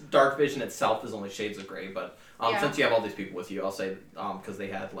 because dark vision itself is only shades of gray, but Yeah. since you have all these people with you, I'll say, because they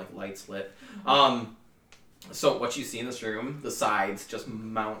had, like, lights lit. Mm-hmm. So what you see in this room, the sides, just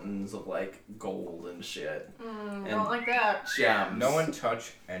mountains of, like, gold and shit. Don't and- like that. Gems. No one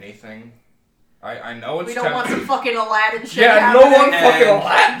touch anything. I know it's We don't want some fucking Aladdin shit yeah, happening. no one And- fucking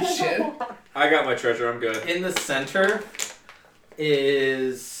Aladdin shit. I got my treasure, I'm good. In the center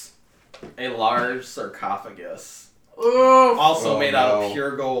is a large sarcophagus. Oof. Also Oh, made out no. of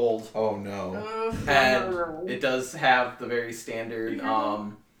pure gold. Oh no! Oof. And it does have the very standard,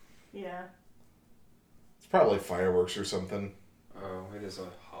 Yeah. It's probably fireworks or something. Oh, it is a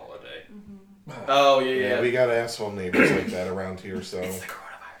holiday. oh yeah. We got asshole neighbors like that around here, so It's the coronavirus.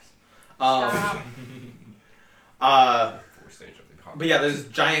 Stop. Fourth stage of the But yeah, there's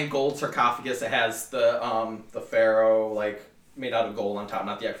giant gold sarcophagus. It has the pharaoh like made out of gold on top,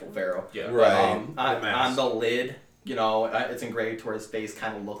 not the actual pharaoh. Yeah. Right. On mask. the lid, you know, it's engraved where his face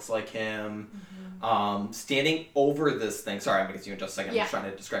kind of looks like him. Standing over this thing. Sorry, I'm gonna get to you in just a second. I'm just trying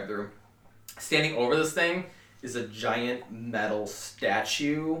to describe the room. Standing over this thing is a giant metal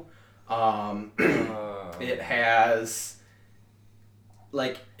statue.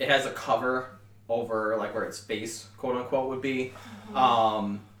 It has a cover over like where its face, quote unquote, would be,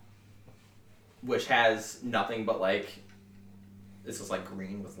 which has nothing but like it's just like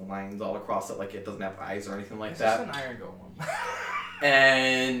green with lines all across it, like it doesn't have eyes or anything like Is that. this an iron golem?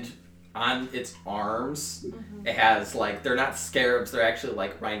 And on its arms, it has like they're not scarabs; they're actually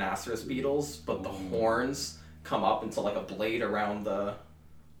like rhinoceros beetles, but the horns come up into like a blade around the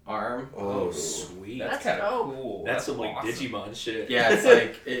arm. Oh, sweet. That's That's kind of dope. cool. That's some like awesome. Digimon shit. Yeah, it's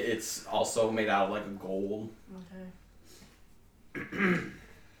like it's also made out of like gold.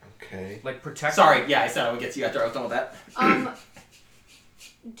 okay. Like protect. Sorry, yeah, I said I would get to you after I was done with that.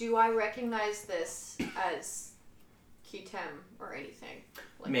 Do I recognize this as Kitem or anything?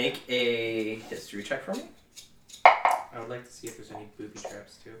 Like Make a history check for me. I would like to see if there's any booby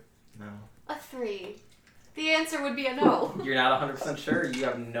traps too. No. a 3. The answer would be a no. You're not 100% sure. You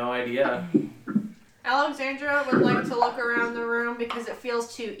have no idea. Alexandra would like to look around the room because it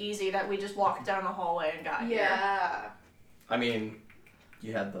feels too easy that we just walked down the hallway and got here. Yeah. I mean,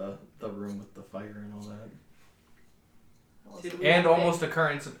 you had the the room with the fire and all that. And almost a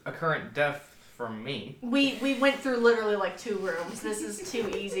current death from me. We went through literally like 2 rooms. This is too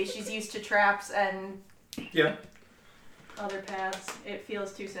easy. She's used to traps and other paths. It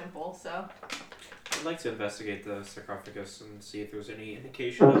feels too simple, so. I'd like to investigate the sarcophagus and see if there's any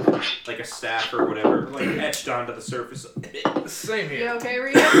indication of like a staff or whatever like etched onto the surface of it. Same You here. okay,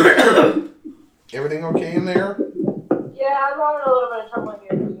 Rita? Everything okay in there? Yeah, I'm having a little bit of trouble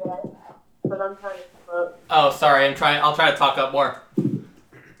here, you guys. But I'm trying to keep up. Oh, sorry. I'll try to talk up more.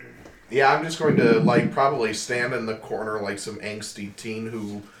 Yeah, I'm just going to like probably stand in the corner like some angsty teen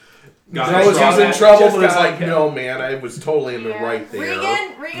who Got knows in he's in trouble. trouble, Just but is got like, killed. no, man, I was totally in the right there.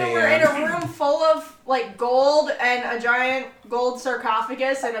 Regan, we're in a room full of like gold and a giant gold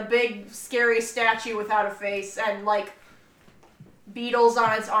sarcophagus and a big scary statue without a face and like beetles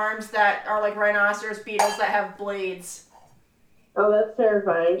on its arms that are like rhinoceros beetles that have blades. Oh, that's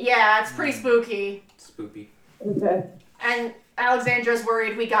terrifying. Yeah, it's pretty spooky. Spoopy. Okay. And Alexandra's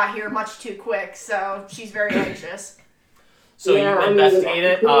worried we got here much too quick, so she's very anxious. So yeah, you investigate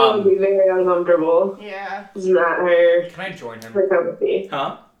it. It would be very uncomfortable. Yeah. It's not her Can I join him? cup of tea.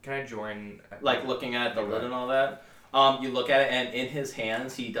 Huh? Can I join? Like looking at the lid and all that. You look at it, and in his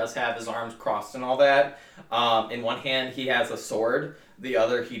hands, he does have his arms crossed and all that. In one hand, he has a sword. The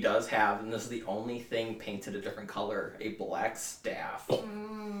other, he does have, and this is the only thing painted a different color, a black staff.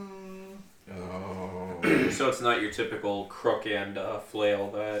 Mm. Oh. So it's not your typical crook and flail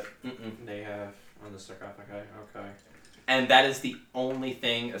that Mm-mm. they have on the sarcophagi. Okay. And that is the only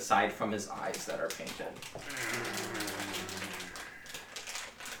thing aside from his eyes that are painted.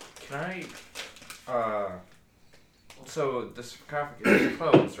 Can I? So the sarcophagus is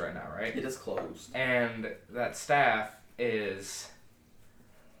closed right now, right? It is closed. And that staff is.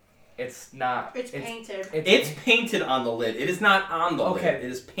 It's not. It's painted. It's painted on the lid. It is not on the Okay. lid.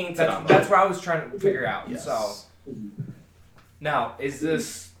 It is painted on the That's lid. what I was trying to figure out. Yes. So now is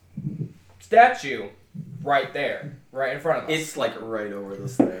this statue right there, right in front of us? It's like right over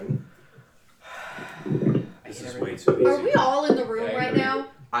this thing. This is way too easy. Are we all in the room Yeah, right you're- now?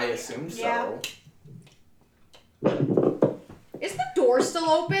 I assume so. Yeah. Is the door still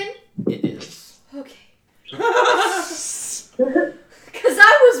open? It is. Okay. Because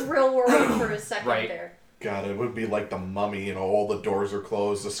I was real worried for a second Right. there. God, it would be like the Mummy, you know, all the doors are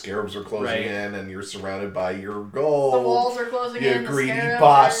closed, the scarabs are closing Right. in, and you're surrounded by your The gold. walls are closing You in. The greedy scarabs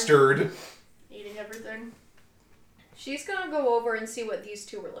bastard. are eating everything. She's gonna go over and see what these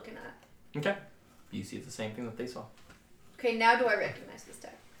two were looking at. Okay. You see the same thing that they saw. Okay, now do I recognize this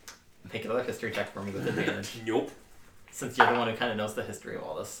tag? Make another history check for me with advantage. Nope. Since you're the one who kind of knows the history of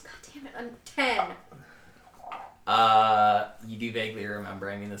all this. God damn it, I'm 10. You do vaguely remember.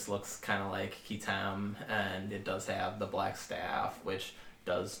 I mean, this looks kind of like Kitam, and it does have the black staff, which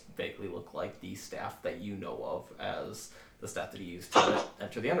does vaguely look like the staff that you know of as the staff that he used to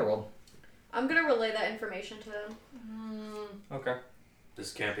enter the underworld. I'm gonna relay that information to them. Okay.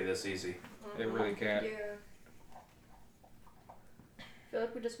 This can't be this easy. It really can't. Yeah. I feel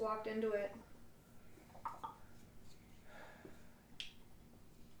like we just walked into it.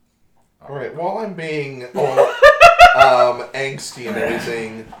 Alright, while I'm being all angsty and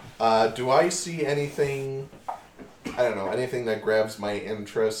everything, do I see anything, I don't know, anything that grabs my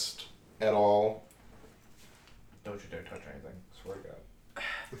interest at all? Don't you dare touch anything. Swear to God.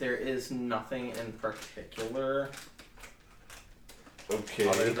 There is nothing in particular Okay.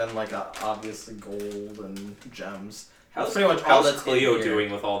 other than like obviously gold and gems. How's, That's pretty much all how's that's Cleo in here.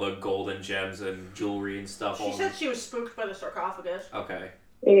 doing with all the gold and gems and jewelry and stuff? She all said she was spooked by the sarcophagus. Okay.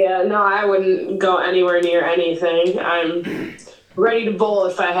 Yeah, no, I wouldn't go anywhere near anything. I'm ready to bowl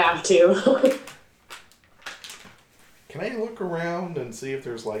if I have to. Can I look around and see if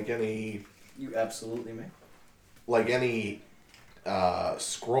there's like any You absolutely may.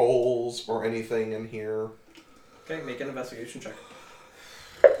 scrolls or anything in here? Okay, make an investigation check.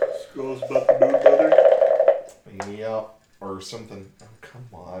 Scrolls about the moon, brother? Yeah, or something. Oh, come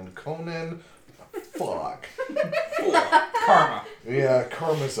on, Conan. Fuck. Karma. Yeah,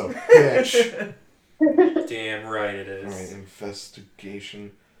 karma's a bitch. Damn right it is. Alright,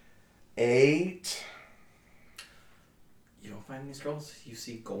 investigation. 8. You don't find any scrolls. You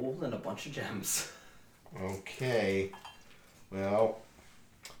see gold and a bunch of gems. Okay. Well,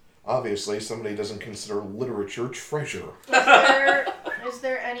 obviously somebody doesn't consider literature treasure. Is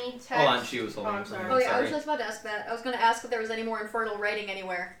there any text? Hold on, she was holding Oh, I'm something. sorry. Oh yeah, I Sorry. was just about to ask that. I was gonna ask if there was any more infernal writing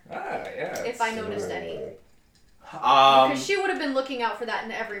anywhere. Ah, yeah. If I noticed any. Um, Because she would have been looking out for that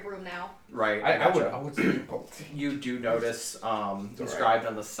in every room now. right. I gotcha. would say You do notice inscribed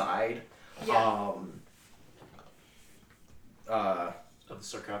on the side. Yeah. Of the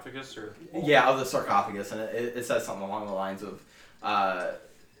sarcophagus, or Yeah, of the sarcophagus, and it says something along the lines of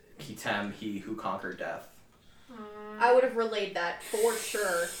Kitem, he who conquered death. I would have relayed that for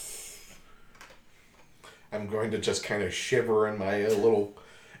sure. I'm going to just kind of shiver in my little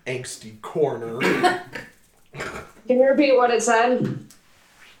angsty corner. Can you repeat what it said?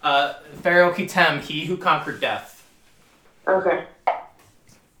 Pharaoh Kitem, he who conquered death. Okay.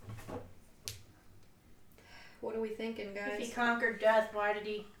 What are we thinking, If he guys? conquered death, why did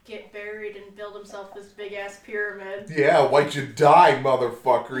he get buried and build himself this big ass pyramid? Yeah, why'd you die,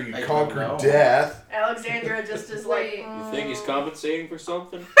 motherfucker? You I don't conquered know. death. Alexandra just is Wait. like. you think he's compensating for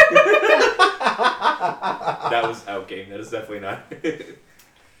something? That was outgame. That is definitely not.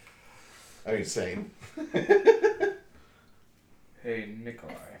 I'm insane. Hey,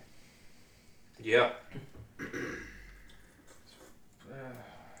 Nikolai. Yeah.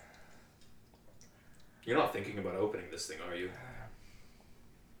 You're not thinking about opening this thing, are you?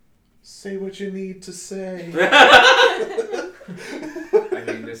 Say what you need to say. I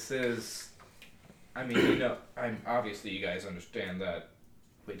mean, this is. I mean, you know, obviously you guys understand that.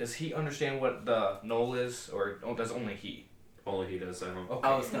 Wait, does he understand what the knoll is, or does only he? Only he does. I don't. Okay.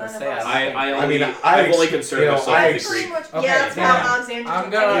 I was gonna None of say, us. I've only concerned myself Pretty with the Greek. much, Okay, yeah, that's yeah. how Alexandra. I'm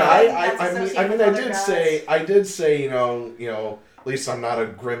took gonna- Yeah, anything I that's mean, associated I with other gods. did say, you know, at least I'm not a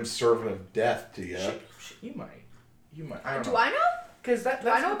grim servant of death to you. You might. I don't Do know. I know? Because that's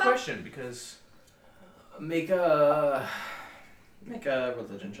I a know good about- question. Because make a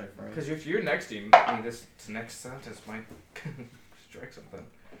religion check for me. if you're next to him, I mean, this next sentence might strike something.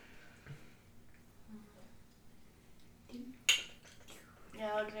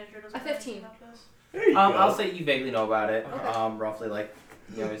 Yeah, Alexandra doesn't A 15. know about this. There you go. I'll say you vaguely know about it. Okay. Roughly, like,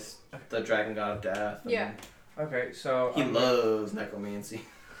 you know, he's the dragon god of death. and Yeah. Okay, so He loves necromancy.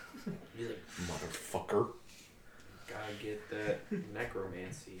 He's like, Motherfucker. gotta get that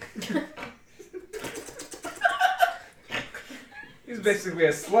necromancy. he's basically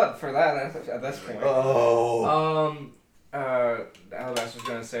a slut for that at this point. Oh. Alabaster's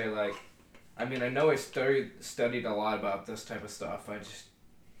gonna say, like, I mean, I know I studied a lot about this type of stuff.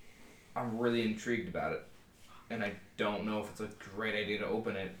 I'm really intrigued about it, and I don't know if it's a great idea to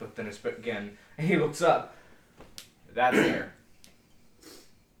open it. But then again, and he looks up. That's there.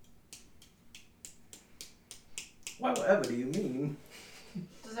 Whatever do you mean?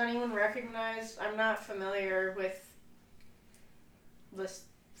 Does anyone recognize? I'm not familiar with this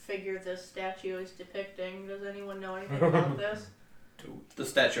figure this statue is depicting. Does anyone know anything about this? The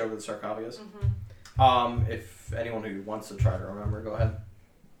statue over the sarcophagus. Mm-hmm. If anyone who wants to try to remember, go ahead.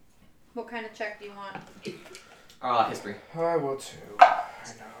 What kind of check do you want? History. I will too. I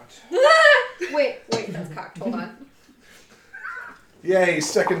know it. Wait, that's cocked. Hold on. Yay,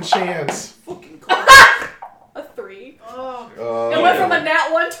 second chance. A 3. Oh. It went from a nat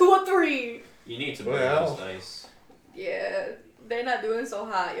 1 to a 3. You need to burn Well. those dice. Yeah, they're not doing so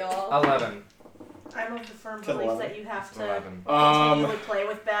hot, y'all. 11. I'm of the firm To belief 11. that you have to 11. continually play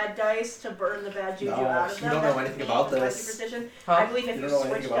with bad dice to burn the bad juju No, out of you them. don't know That's anything the about theme of my this. superstition. Huh? I believe if You you, don't know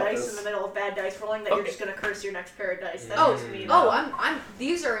switch anything about dice this. in the middle of bad dice rolling, that you're Okay. just gonna curse your next pair of dice. That's Oh, just me. oh, though. I'm.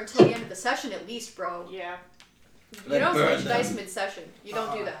 These are until the end of the session at least, bro. Yeah. You Then don't burn switch them. dice mid-session. You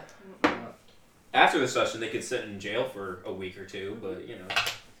don't do that. After the session, they could sit in jail for a week or two, but you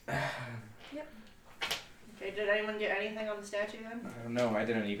know. Okay, did anyone get anything on the statue then? No, I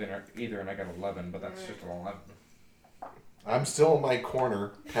didn't either, and I got 11, but that's just an 11. I'm still in my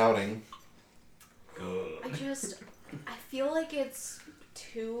corner, pouting. I feel like it's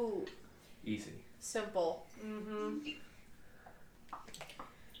too Easy. simple. Mm-hmm.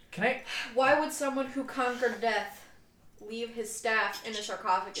 Can I? Why would someone who conquered death leave his staff in a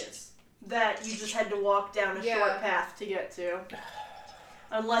sarcophagus? That you just had to walk down a Yeah. short path to get to.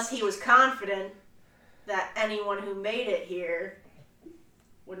 Unless he was confident that anyone who made it here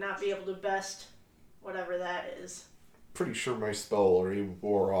would not be able to best whatever that is. Pretty sure my spell already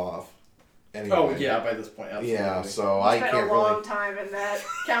wore off. Anyway. Oh yeah, by this point, absolutely. Yeah, so You I spent can't a long really. time in that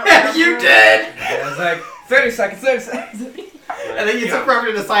countdown. You room. did! I was like, 30 seconds, 30 seconds. And then you took forever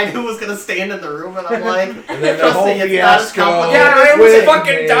to decide who was gonna stand in the room, and I'm like, And then the trust whole me, it's not as fiasco. complicated. Yeah, I with almost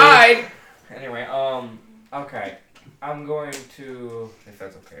fucking me. died. Anyway, okay. I'm going to, if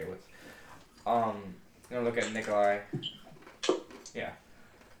that's okay with, gonna look at Nikolai. Yeah.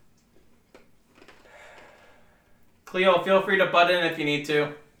 Cleo, feel free to butt in if you need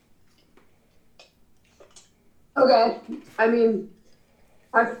to. Okay. I mean,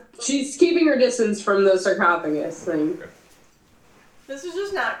 she's keeping her distance from the sarcophagus thing. This is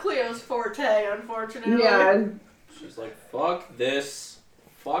just not Cleo's forte, unfortunately. Yeah. She's like, fuck this.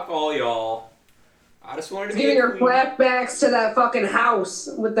 Fuck all y'all. I just wanted to He's be giving a her queen. flashbacks to that fucking house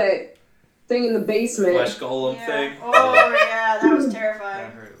with that thing in the basement. Flesh golem Yeah. thing. Oh yeah, that was I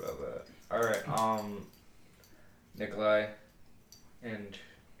terrifying. heard about that. Alright, Nikolai and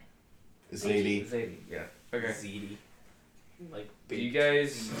Zadie. Zadie, yeah. Okay. ZD. Like, Do you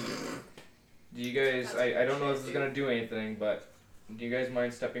guys, I don't know if this is gonna do anything, but do you guys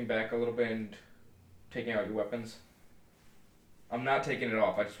mind stepping back a little bit and taking out your weapons? I'm not taking it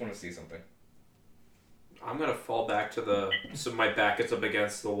off, I just want to see something. I'm gonna fall back to so my back is up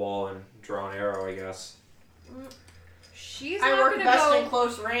against the wall and draw an arrow, I guess. She's I not work gonna best go. in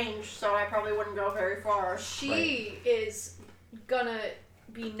close range, so I probably wouldn't go very far. She is gonna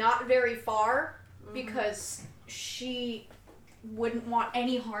be not very far because she wouldn't want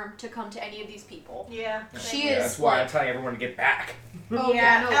any harm to come to any of these people. Yeah. She Yeah, is that's why like, I'm telling everyone to get back. Oh,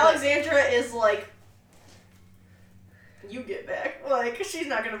 yeah, no, but- Alexandra is like, you get back. Like, she's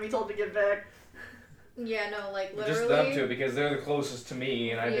not gonna be told to get back. yeah, no, like Just literally. them two, because they're the closest to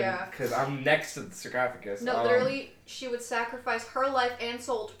me, and I Yeah. didn't, because I'm next to the sarcophagus. No, literally, she would sacrifice her life and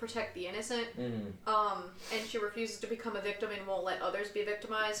soul to protect the innocent. And she refuses to become a victim and won't let others be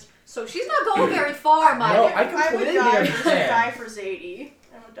victimized. So she's not going very far, my No, dear. I I would completely die understand. for Zadie.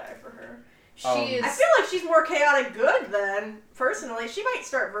 I would die for her. She I is. feel like she's more chaotic good then, personally. She might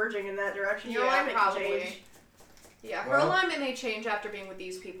start verging in that direction. Your Yeah, alignment can probably. change. Yeah, her Well- alignment may change after being with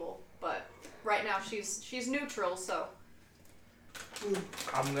these people, but right now she's neutral. So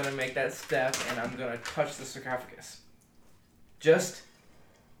I'm gonna make that step, and I'm gonna touch the sarcophagus. Just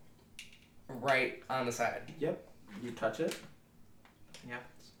right on the side. Yep. You touch it. Yeah.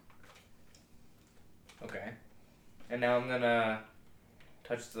 Okay. And now I'm gonna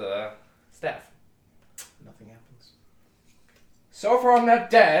touch the staff. Nothing happens. So far I'm not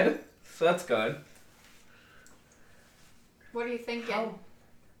dead, so that's good. what are you thinking? How?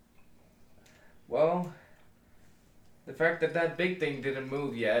 Well, the fact that that big thing didn't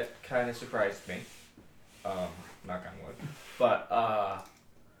move yet kind of surprised me. Knock on wood. But,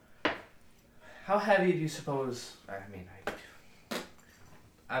 how heavy do you suppose,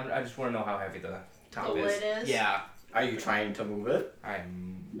 I just want to know how heavy the top The is. lid is. Yeah. Are you trying to move it?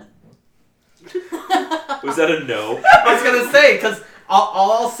 Was that a no? I was gonna say, because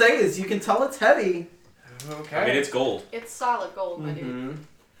all I'll say is you can tell it's heavy. Okay. I mean, it's gold. It's solid gold, my dude. Mm-hmm.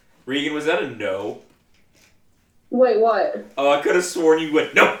 Regan, was that a no? Wait, what? Oh, I could have sworn you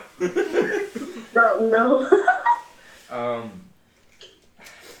went no. No.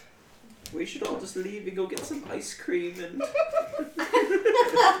 We should all just leave and go get some ice cream and.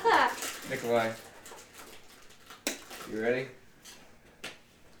 Nikolai. You ready?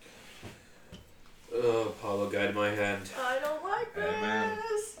 Oh, Apollo, guide my hand. I don't like this. Amen.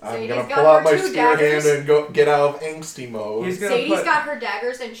 I'm Zadie's gonna got pull out her my two spear hand daggers. and go get out of angsty mode. He's gonna Zadie's put- got her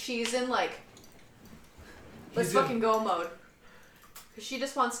daggers and she's in like, let's He's in- fucking go mode. Cause she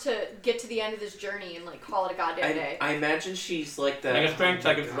just wants to get to the end of this journey and like call it a goddamn day. I imagine she's like that. Make a strength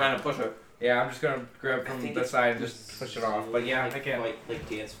check if you're trying to push it. Yeah, I'm just gonna grab I from think the it's side and just push it off. But yeah, like, I can. like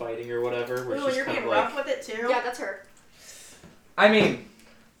dance fighting or whatever. Where Ooh, she's you're kind being of rough like. with it too. Yeah, that's her. I mean,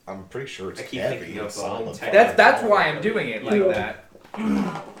 I'm pretty sure it's I keep heavy. thinking of, It's solid. tech- that's why I'm doing it like that.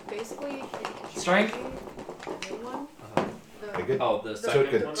 Basically, in Strength? the new one, I get- Oh, the It second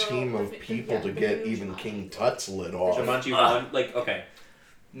took a one. team of people to get even King Tut's lid off. Jumanji 1? Like, okay.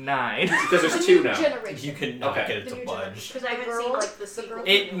 9. Because there's two now. generation. You can not Okay. get it The to new budge. generation. Because I haven't seen like the sequel.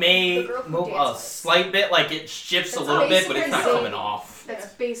 It may The girl who move a dances. slight bit, like it shifts a That's little bit, but it's basically not coming Zadie. off. That's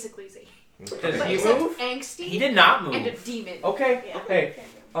basically Zadie. Does But he except move? angsty He did not and a move. demon. Okay. Yeah. Hey,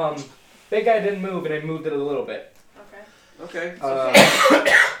 big guy didn't move, and I moved it a little bit. Okay.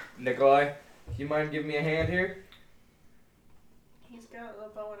 Okay. Nikolai, you mind giving me a hand here? He's got the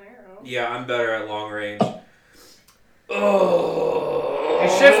bow and arrow. Yeah, I'm better at long range. Oh.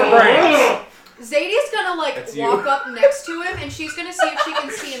 Hey, shit for brains. Zadie's gonna like That's you. walk up next to him and she's gonna see if she can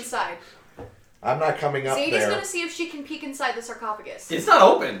see inside. I'm not coming up Zadie's there. gonna see if she can peek inside the sarcophagus. It's not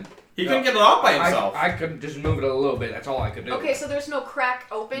open. He couldn't get it off by himself. I could just move it a little bit. That's all I could do. Okay, so there's no crack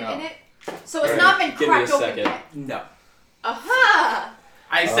open No. in it. So it's Alright, not been give me a cracked open second. yet. No. Aha!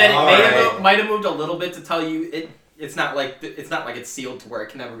 I said it Alright. might have moved a little bit to tell you it's not like it's sealed to where it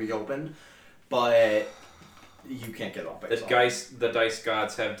can never be opened, but you can't get it off by yourself. The dice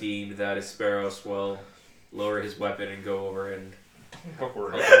gods have deemed that Asperos will lower his weapon and go over and help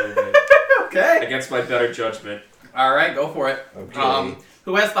move it. Okay. Against my better judgment. All right, go for it. Okay.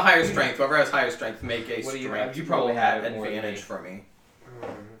 Who has the higher strength? Whoever has higher strength, make a What do you strength. have? You probably Roll have it more than advantage me. for me.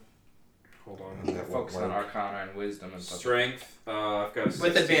 Hold on. That Focus look on like- Arcana and Wisdom and stuff. Strength. I've got a 16.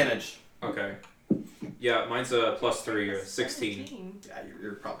 With advantage. Okay. Yeah, mine's a +3 or 16. Yeah,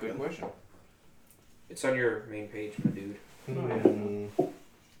 you're probably Good good. question. It's on your main page, my dude.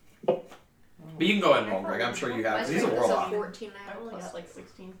 But you can go ahead and roll, Greg. I'm sure you My have. These are strength is a warlock. 14 I only plus got like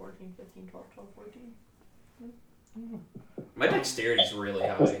 16, 14, 15, 12, 14. My dexterity's really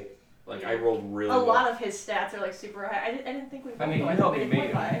high. Like, I rolled really A well. lot of his stats are like super high. I didn't think we. I mean, you rolled helped we me didn't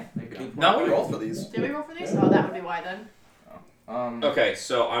make quite high. it. No, we rolled for these. Did we roll for these? Oh, that would be why then. Okay,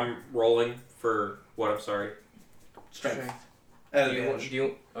 so I'm rolling for what? I'm sorry. Strength. Do Advantage.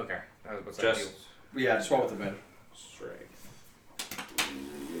 you, okay. I was about to say, Just Yeah, just roll with advantage. strength.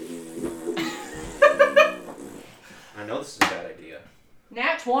 I know this is a bad idea.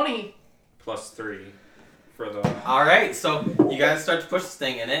 Nat 20. Plus 3 for the. All right, so you guys start to push this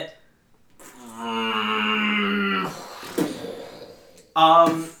thing in it.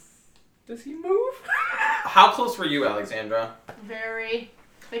 does he move? How close were you, Alexandra? Very.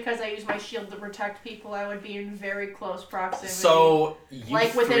 Because I use my shield to protect people, I would be in very close proximity. So you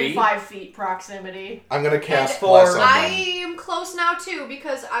like within three. 5 feet proximity. I'm gonna cast And Bless on I them. am close now too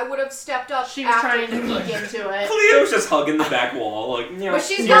because I would have stepped up. She was after trying to the peek into it. Cleo's just hugging the back wall, like, But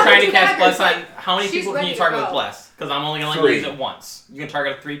she's You're got trying to two cast daggers, Bless on like, how many she's people can ready you to target go. with Bless? Because I'm only going to let you use 3. it once. You can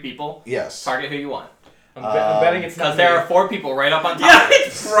target 3 people. Yes. Target who you want. I'm betting it's not Because there me. are 4 people right up on top. Yeah, of it.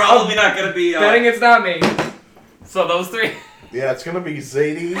 it's probably not gonna be. Betting it's not me. So those 3. Yeah, it's gonna be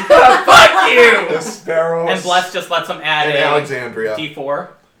Zadie, Fuck you! the Sparrows, And Bless just lets them add and a Alexandria. D4.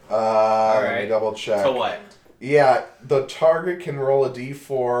 Let me right. double check. So what? Yeah, the target can roll a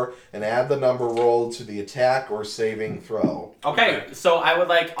d4 and add the number rolled to the attack or saving throw. Okay, so I would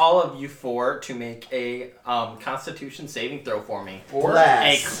like all of you 4 to make a Constitution saving throw for me. A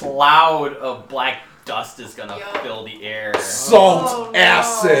Blast. cloud of black dust is gonna Yo. fill the air. Salt. Oh, no.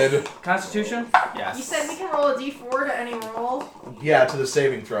 Acid. Constitution? Yes. You said we can roll a d4 to any roll? Yeah, to the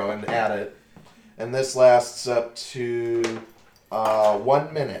saving throw and add it. And this lasts up to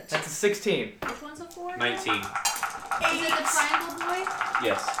 1 minute. That's a 16. Which one's a 4? 19. Is it the triangle boy?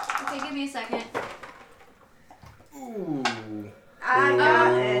 Yes. Okay, give me a second. Ooh. I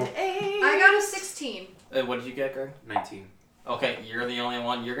got an 8. I got a 16. What did you get, Greg? 19. Okay, you're the only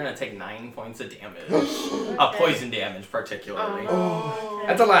one. You're gonna take 9 points of damage. Poison damage, particularly. Oh, no.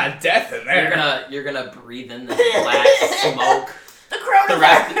 That's a lot of death in there. You're gonna breathe in this black smoke. The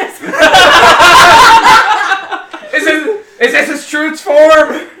coronavirus! The rest. Is this his true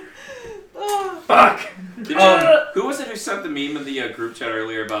form? Fuck. Who was it who sent the meme in the group chat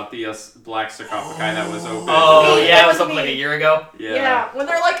earlier about the black sarcophagi that was open? Oh Me, yeah, it it was was something me. like a year ago. Yeah, when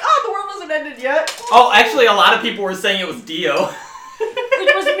they're like, oh, the world hasn't ended yet. Oh, actually, a lot of people were saying it was Dio.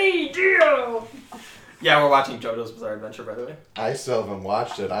 It was me, Dio. Yeah, we're watching JoJo's Bizarre Adventure, by the way. I still haven't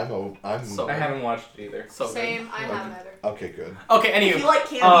watched it. I'm So- I haven't watched it either. So good. Same, I haven't either. okay, good. Okay, If anyway. you like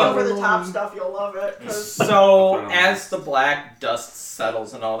candy over the top stuff, you'll love it. 'cause- So, as the black dust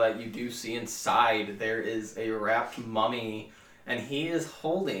settles and all that, you do see inside there is a wrapped mummy, and he is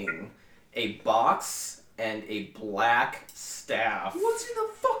holding a box and a black staff. What's in the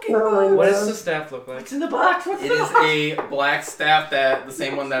fucking What does the staff look like? What's in the box? What's It in the is box? a black staff, that the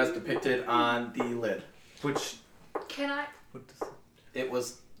same one that is depicted on the lid. Which? Can I?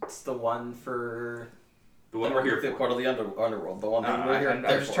 It's the one for The one we're here the for. Portal of the Underworld. The one that we're here. I'm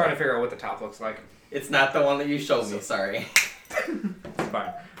there just for. trying to figure out what the top looks like. It's not the one that you showed me. Sorry. It's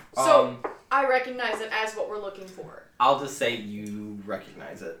fine. So- I recognize it as what we're looking for. I'll just say you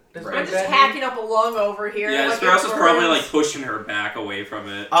recognize it. Does Right. I'm just hacking up a lung over here. Yeah, like Sprouse it's is probably worms. like pushing her back away from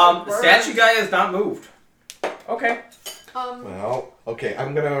it. The statue guy has not moved. Okay. Well, okay,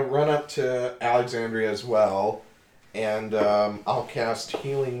 I'm gonna run up to Alexandria as well, and I'll cast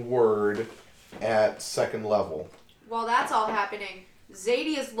Healing Word at 2nd level. While that's all happening,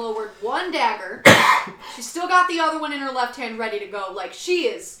 Zadie has lowered 1 dagger. She's still got the other one in her left hand ready to go. Like, she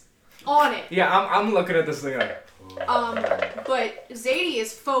is on it. Yeah, I'm looking at this thing like. But Zadie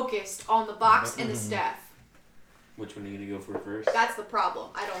is focused on the box and the staff. Which one are you gonna go for first? That's the problem.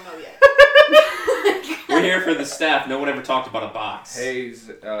 I don't know yet. We're here for the staff. No one ever talked about a box. Hey,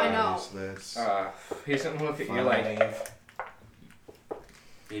 I know. So that's he's gonna look at you like. 5.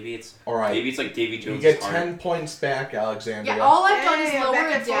 Maybe it's Alright. maybe it's like Davy You Jones' get heart. 10 points back, Alexandria. Yeah, all I've done is Hey, I'm lower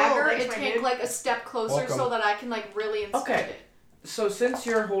back a at full. dagger Thanks, and my take dude. like a step closer Welcome. so that I can like really inspect Okay. it. So since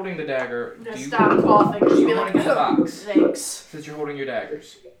you're holding the dagger, Just do you, stop coughing. Just do be you like, want to get the box? thanks. Since you're holding your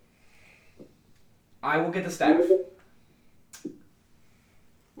daggers, I will get the staff.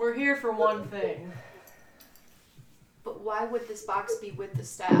 We're here for one thing. But why would this box be with the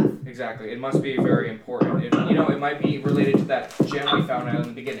staff? Exactly. It must be very important. It might be related to that gem we found out in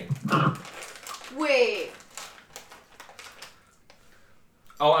the beginning. Wait.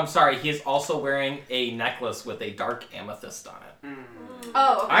 Oh, I'm sorry. He is also wearing a necklace with a dark amethyst on it.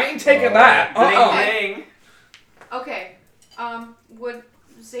 Oh, okay. I ain't taking that. Bang, Uh-uh. bang. Okay. Would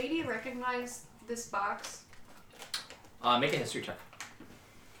Zadie recognize this box? Make a history check.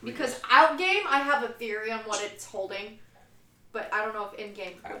 Because out game, I have a theory on what it's holding, but I don't know if in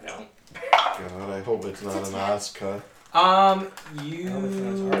game. I don't. God, I hope it's not an Asuka.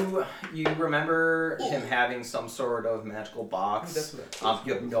 You remember him having some sort of magical box.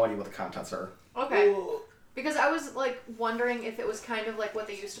 You have no idea what the contents are. Okay. Because I was like wondering if it was kind of like what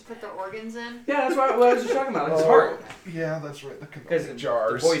they used to put their organs in. Yeah, that's what I was just talking about. Like his heart. Yeah, that's right. Because the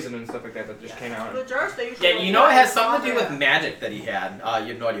jars. poison and stuff like that just came out. The jars they usually Yeah, you know it has something to do with magic that he had.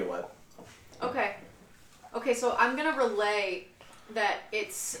 You have no idea what. Okay. Okay, so I'm gonna relay that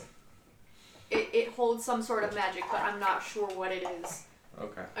it holds some sort of magic, but I'm not sure what it is.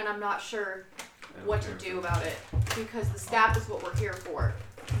 Okay. And I'm not sure what to do about it. Because the staff is what we're here for.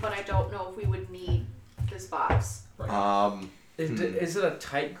 But I don't know if we would need this box. Is it a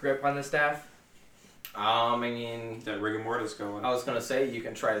tight grip on the staff? I mean, That rigor mortis going. I was gonna say you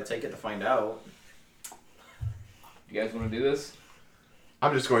can try to take it to find out. You guys want to do this?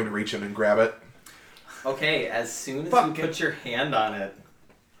 I'm just going to reach in and grab it. Okay, as soon as Fuck you put your hand on it,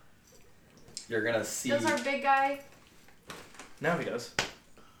 you're gonna see. Does our big guy? Now he does.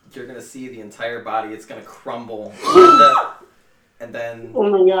 You're gonna see the entire body. It's gonna crumble, and then Oh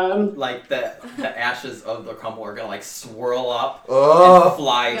my god. like the ashes of the crumble are gonna like swirl up and Oh,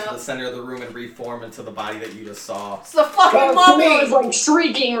 fly to Yep. the center of the room and reform into the body that you just saw. It's the fucking Kuno mummy! is like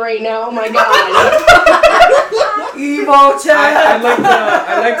shrieking right now. Oh my god. Evo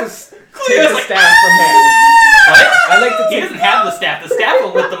I'd like to take the staff from him. What? I'd like to He take. doesn't have the staff. The staff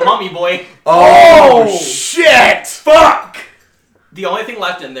was with the mummy boy. oh shit! Fuck! The only thing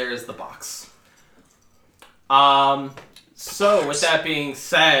left in there is the box. So with that being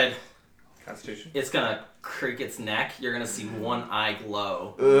said, Constitution. it's gonna creak its neck. You're gonna see one eye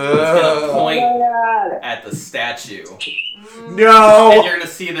glow. It's gonna Oh point my god. at the statue, and No! you're gonna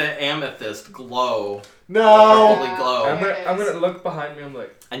see the amethyst glow, No! purpley glow, I'm gonna look behind me. I'm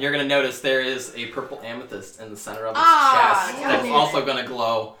like, and you're gonna notice there is a purple amethyst in the center of its Ah, chest damn that's it. also gonna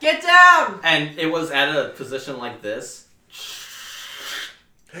glow. Get down! And it was at a position like this.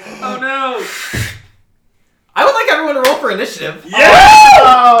 Oh no! I would like everyone to roll for initiative.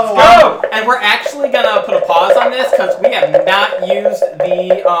 Oh! Go! And we're actually gonna put a pause on this because we have not used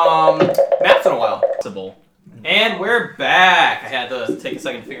the maps in a while. And we're back. I had to take a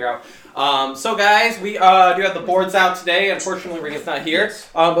second to figure out. So guys, we do have the boards out today. Unfortunately, Regan's not here,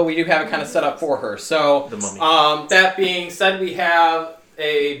 but we do have it kind of set up for her. So, that being said, we have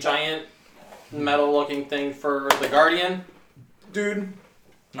a giant metal-looking thing for the Guardian dude.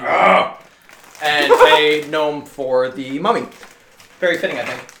 And a gnome for the mummy. Very fitting, I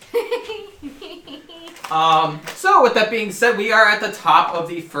think. So with that being said, we are at the top of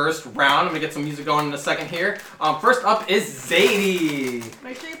the first round. I'm gonna get some music going in a second here. First up is Zadie.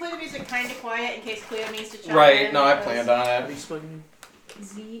 Make sure you play the music kind of quiet in case Cleo needs to chime Right, in. no, I planned on it.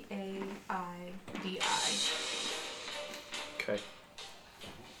 Zaidi. Okay.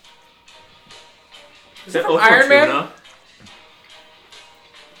 Is that from Iron Man? Fortuna?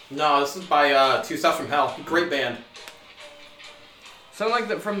 No, this is by Two Steps from Hell. Great band. sound like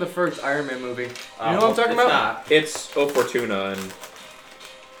from the first Iron Man movie. You know what I'm talking it's about? Not. It's O Fortuna and.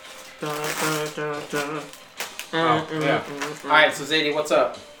 Oh, yeah. Alright, so Zadie, what's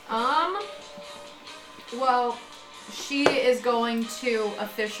up? Well, she is going to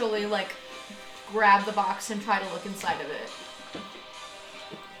officially like grab the box and try to look inside of it.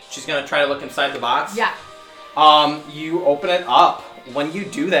 She's gonna try to look inside the box? Yeah. You open it up. When you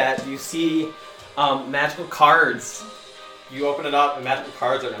do that, you see magical cards. You open it up, and magical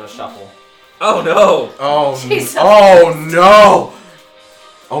cards are gonna shuffle. Oh no! Oh, Jesus. oh no!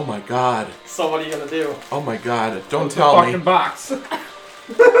 Oh my god. So what are you gonna do? Oh my god. Don't tell me. Fucking box.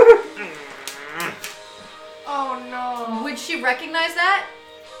 Oh no. Would she recognize that?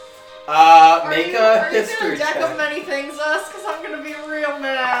 Make a Are you history gonna deck check. of many things us? Because I'm gonna be real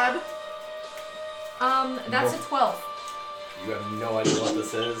mad. That's a 12. You have no idea what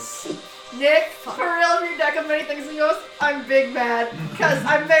this is. Nick, for real, if you deck of many things us, I'm big mad. Because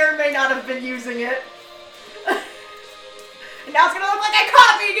I may or may not have been using it. And now it's gonna look like I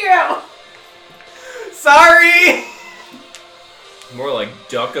copied you! Sorry! More like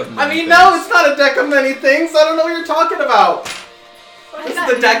Duck of. I mean, no, it's not a deck of many things. I don't know what you're talking about.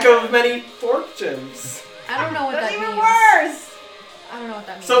 It's the deck of many fortunes. I don't know what That's that even means. worse! I don't know what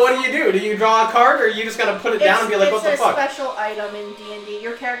that means. So what do? Do you draw a card, or are you just gonna put it down and be like, what the It's fuck? a special item in D&D.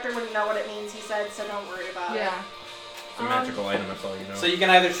 Your character wouldn't know what it means, he said, so don't worry about it. Yeah. It's a magical item, that's all you know. So you can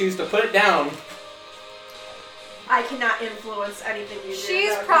either choose to put it down. I cannot influence anything you do. She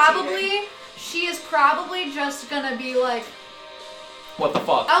is probably just gonna be like, What the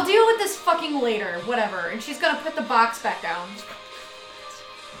fuck? I'll deal with this fucking later, whatever. And she's gonna put the box back down.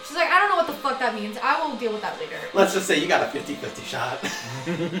 She's like, I don't know what the fuck that means. I will deal with that later. Let's just say you got a 50-50 shot.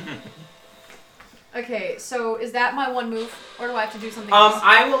 Okay, so is that my one move, or do I have to do something else?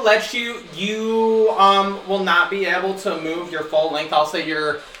 I will let you. You will not be able to move your full length. I'll say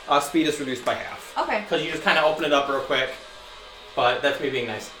your speed is reduced by half. Okay. Because you just kind of open it up real quick. But that's me being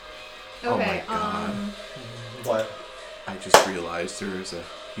nice. Okay. Oh my God. What? I just realized there is a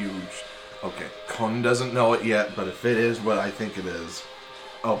huge... Okay, Conan doesn't know it yet, but if it is what I think it is...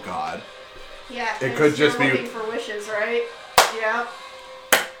 Oh, God. Yeah, It could just you're be- looking for wishes, right?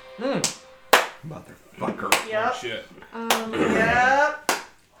 Yep. Motherfucker. Yep. Shit. Yep.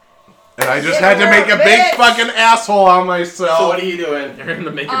 And I just Yeah, had to make a big bitch. fucking asshole on myself. So what are you doing? You're gonna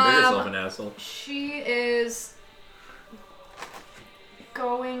make yourself an asshole. She is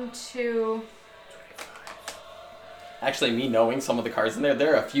going to... Actually, me knowing some of the cards in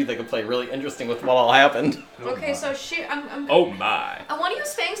there are a few that could play really interesting with what all happened. Okay, so I'm Oh my. I want to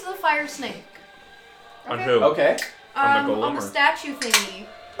use Fangs of the Fire Snake. On Okay. who? Okay. On the golem on the or- statue thingy.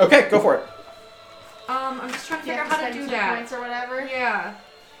 Okay, go for it. I'm just trying to You figure have out to how to spend do 2 that. points or whatever. Yeah.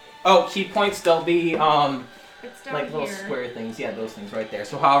 Oh, key points, they'll be, It's down like here. little square things. Yeah, those things right there.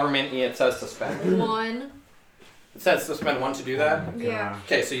 So however many it says to spend. 1. It says to spend 1 to do that? Yeah.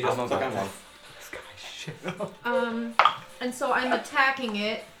 Okay, so you just click on 1. And so I'm attacking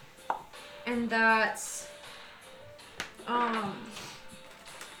it, and that's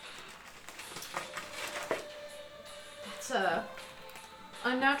that's a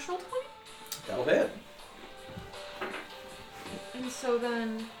unnatural 20, That'll hit. and so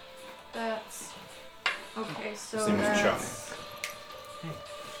then that's okay. So Same as Chuck. that's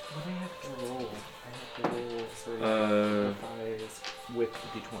What do I have to roll? I have to roll for with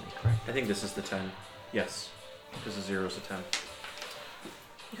d20, correct? I think this is the 10. Yes. Because the 0 is a 10.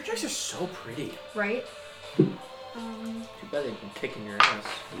 Your dice are so pretty. right. Too bad they've been kicking your ass.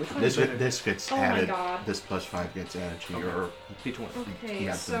 Which one This is better? this gets Oh my added. God. This +5 gets added to your D20. Okay,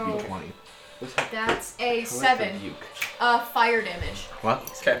 yeah, to the so D20. What's that? that's a I like the 7. Buke. Fire damage.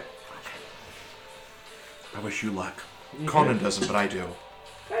 What? Okay. I wish you luck. Conan doesn't, but I do.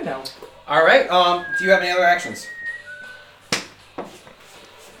 I know. Alright, do you have any other actions?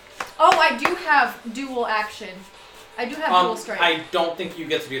 Oh, I do have dual action. I do have dual strike. I don't think you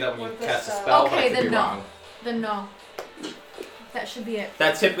get to do that when you With the cast a spell. spell, Okay, but I could then be no. wrong. Then no. That should be it.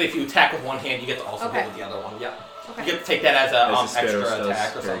 That's typically if you attack with one hand, you get to also Okay. hit with the other one. Yep. Okay. You get to take that as a As extra Sparrows does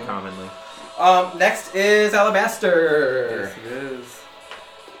attack or very something. commonly. Next is Alabaster. Yes, it is.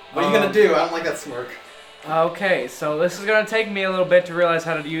 What are you gonna do? I don't like that smirk. Okay, so this is gonna take me a little bit to realize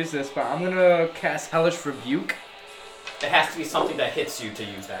how to use this, but I'm gonna cast Hellish Rebuke. It has to be something that hits you to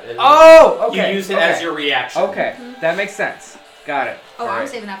use that. Oh, okay. You use it okay. as your reaction. Okay, that makes sense. Got it. Oh, I'm Alright.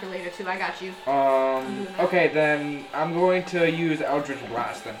 saving that for later too. I got you. Okay, then I'm going to use Eldritch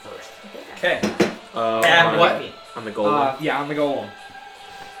Blast then first. Okay. And And what? On the golem. Yeah, on the golem.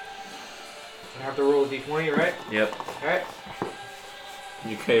 I have to roll a d20, right? Yep. Alright.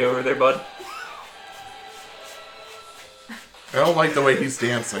 You okay over there, bud? I don't like the way he's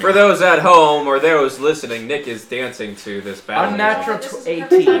dancing. For those at home or those listening, Nick is dancing to this battle. Unnatural This is 18.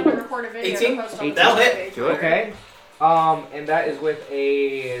 the perfect time to record a video 18? to post on 18. That'll the hit. page. Do it. Okay. And that is with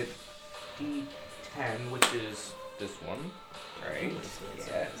a d10, which is this one, right?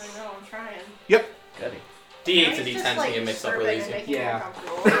 Yes. I know, I'm trying. Goody. D8s and It's D10s just, can get mixed up real disturbing and easy. making me Yeah.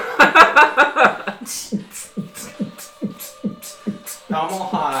 uncomfortable. I'm all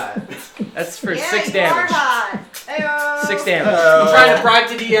hot. That's for Yeah, 6 you damage. are hot. Ayo. 6 damage. I'm trying to bribe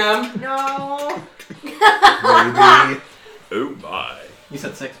the DM. No. Maybe. Oh my. You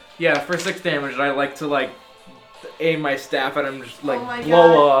said 6. Yeah, for 6 damage, I like to aim my staff at him, just Oh my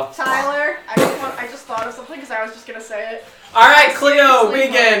blow God. Tyler, I just thought of something because I was just gonna say it. All right, Cleo,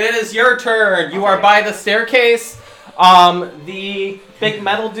 Seriously, Regan, it is your turn. You are by the staircase. The big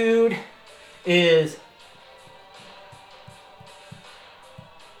metal dude is.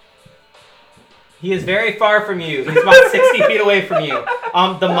 He is very far from you. He's about 60 feet away from you.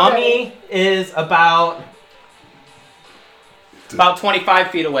 The mummy is about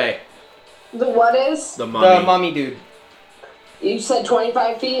 25 feet away. The what is? The mummy. The mummy dude. You said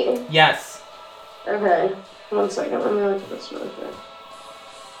 25 feet? Yes. Okay. 1 second. Let me look at this really quick.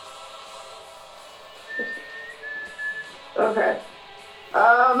 Okay.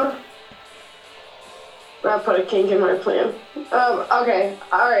 I put a kink in my plan. Okay.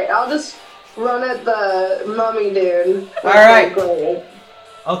 Alright, I'll just run at the mummy dude. Alright. Great.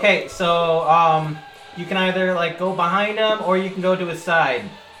 Okay, so You can either like go behind him or you can go to his side.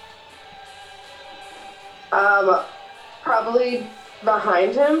 Probably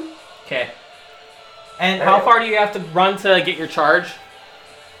behind him. Okay. And how far do you have to run to get your charge?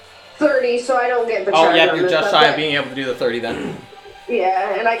 30, so I don't get the Oh, charge. yeah, on you're this. just shy of being able to do the 30 then.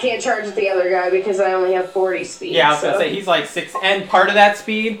 Yeah, and I can't charge at the other guy because I only have 40 speed. Yeah, I was gonna say he's like 6, and part of that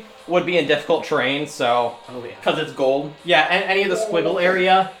speed would be in difficult terrain, so because it's gold. Yeah, and any of the squiggle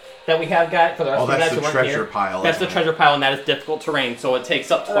area that we have got for the rest Oh, of the that's guys the who weren't treasure here, pile. that's the isn't it? treasure pile, and that is difficult terrain, so it takes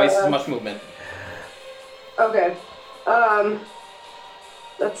up twice as much movement. Okay.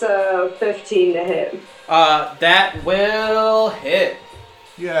 That's a 15 to hit. That will hit.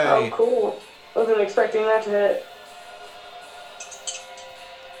 Oh, Yay. cool. Wasn't expecting that to hit.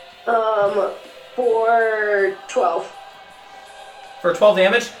 For 12. For 12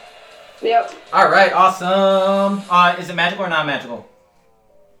 damage? Yep. Alright, awesome. Is it magical or non-magical?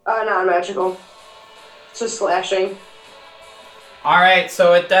 Non-magical. It's just slashing. Alright,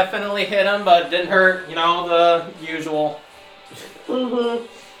 so it definitely hit him, but it didn't hurt, you know, the usual. Mm-hmm.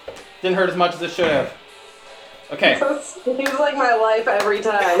 Didn't hurt as much as it should have. Okay. He's like my life every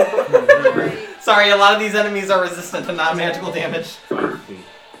time. Sorry, a lot of these enemies are resistant to non-magical damage.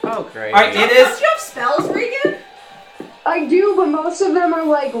 Oh, great. Alright, it Don't is... you have spells, Regan? I do, but most of them are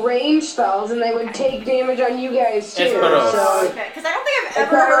like range spells, and they would take damage on you guys too. It's Burrows. So, Okay, because I don't think I've I ever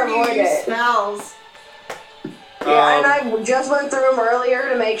try to heard you avoid use it. spells. yeah, and I just went through them earlier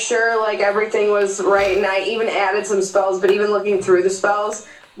to make sure like everything was right, and I even added some spells. But even looking through the spells,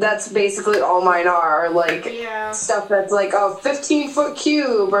 that's basically all mine are like Yeah. stuff that's like a 15-foot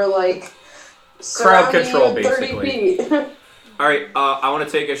cube or like Crowd surrounding control, you in 30 basically. feet. Alright, I want to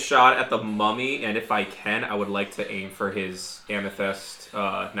take a shot at the mummy, and if I can, I would like to aim for his amethyst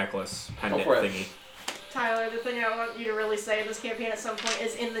necklace pendant for it. thingy. Tyler, the thing I want you to really say in this campaign at some point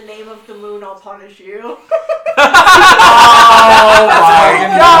is, in the name of the moon, I'll punish you. Oh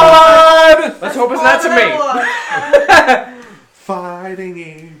my god! Let's hope it's not to me. Fighting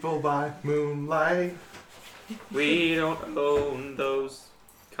evil by moonlight. We don't own those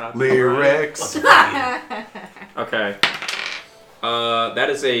copyrights. Lyrics. Okay. That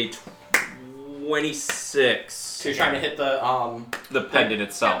is a 26. So you're trying to hit The pendant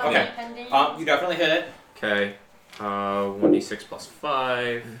itself. Okay. Yeah. You definitely hit it. Okay. 1d6 plus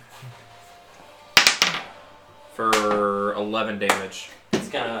 5. For 11 damage. It's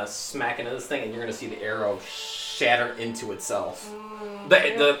gonna smack into this thing, and you're gonna see the arrow shatter into itself.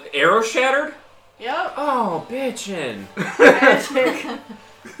 The arrow shattered? Yep. Oh, bitchin'. Magic.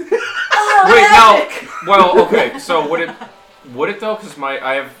 Wait, now. Well, okay. So would it though? Because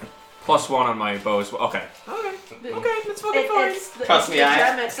I have +1 on my bow as well. Okay. Okay, that's fucking fine. Trust me, the I-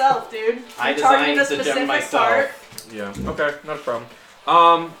 gem itself, dude. I You're targeting designed the gem specific part. myself. Yeah. Okay, not a problem.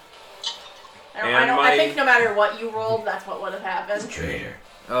 I think no matter what you rolled, that's what would have happened.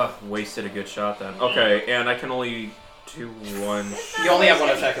 Wasted a good shot then. Okay, and I can only do one. You only have one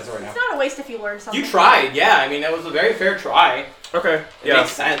attack as right now. It's not a waste if you learn something. You tried, yeah. I mean, it was a very fair try. Okay. It Yeah.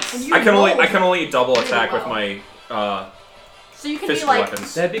 makes sense. And you I can rolled only double really attack with well. my So you can be physical like,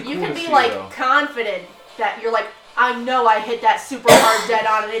 weapons. That'd be cool you can to be see, like though. confident that you're like, I know I hit that super hard dead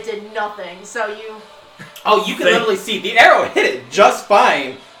on and it did nothing. So you. Oh, you can literally see the arrow hit it just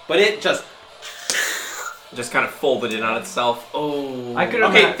fine, but it just. Just kind of folded in on itself. Oh. I could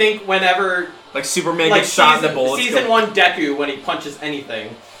Okay, think whenever Like Superman like gets shot in the bullets. season go- 1 Deku when he punches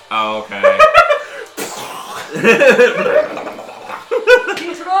anything. Oh, okay.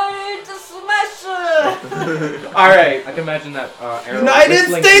 He's trying to smash it! All right. I can imagine that arrow. United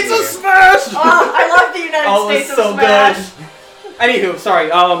whistling States through of the air. Smash. Oh, I love the United Oh, States it's so of Smash. good. Anywho, sorry.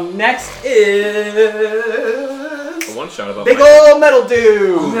 Next is A one shot above Big my Ol' Metal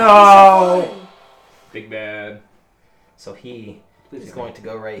Dude. No! Big bad. So he is going to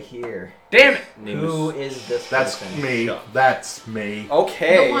go right here. Damn it! name Who is- is this? That's person? me. Shut. That's me.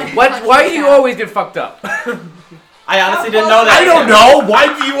 Okay. The one- Why do you always get fucked up? I honestly didn't know that. I don't know. Why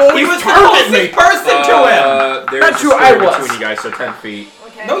do you always He was the target me? closest person to him. There's Not a true, I square was. between you guys, so 10 feet.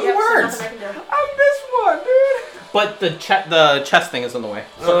 Okay, No, you yep, so weren't. nothing I can do. I missed one, dude! But the chest thing is in the way.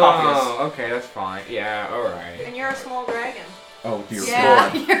 So coffee Oh, okay, that's fine. Yeah, alright. And you're a small dragon. Oh dear Yeah.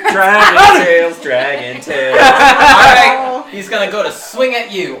 Lord. Dragon tails, dragon tails. Alright, he's gonna go to swing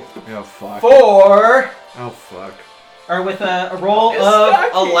at you. Oh fuck. For Oh fuck. or with a roll It's of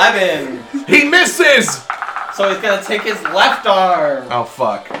lucky. 11. He misses. So he's gonna take his left arm. Oh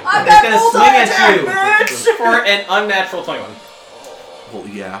fuck. I've He's got gonna bullseye swing attack, at bitch! you for an unnatural 21. Well,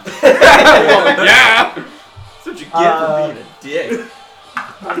 yeah. Yeah! That's what you get for being a dick.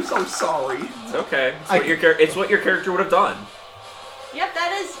 I'm so sorry. It's okay. It's what your character would have done. Yep,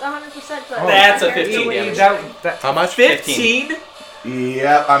 that is 100% good. That's a Compared to 15 what damage. you- How much? 15.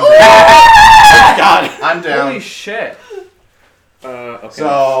 Yep, I'm down. God. I'm down. Holy shit. Okay.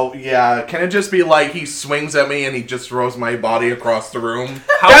 So, yeah, can it just be like he swings at me and he just throws my body across the room?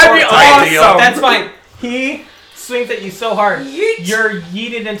 That'd be Type deal. awesome. That's fine. He swings at you so hard, Yeet. you're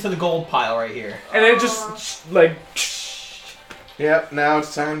yeeted into the gold pile right here. And it just, like... Yep, now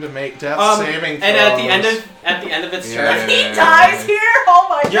it's time to make death saving throws. And at the end of its turn, He dies here. Oh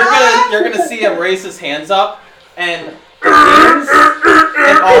my god. you're gonna see him raise his hands up, and things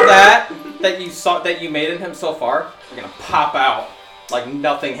and all that you made in him so far are gonna pop out like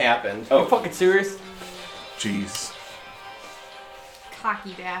nothing happened. Are you fucking serious? Jeez.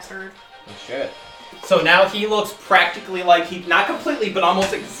 Cocky bastard. Oh shit. So now he looks practically like he, not completely, but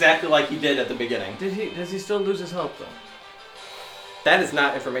almost exactly like he did at the beginning. Does he still lose his health though? That is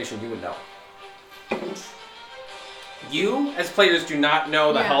not information you would know. You, as players, do not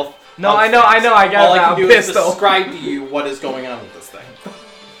know the Yeah. health. No, of I know, things. I get All that. I can I'm do is pissed though. describe to you what is going on with this thing.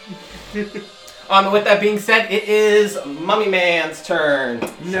 With that being said, it is Mummy Man's turn.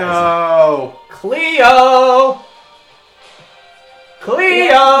 No. Cleo!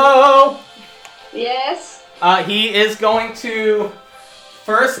 Yes. He is going to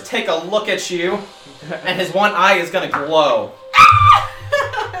first take a look at you, and his one eye is going to glow.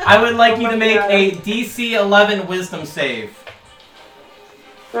 I would like you to make a DC 11 Wisdom save.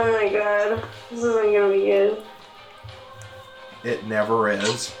 Oh my god. This isn't gonna be good. It never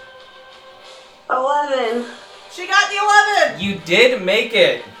is. 11. She got the 11. You did make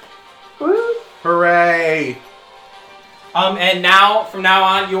it. Woo. Hooray. And now, from now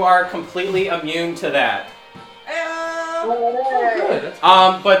on, you are completely immune to that. Good.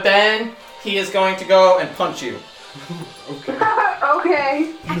 But then he is going to go and punch you.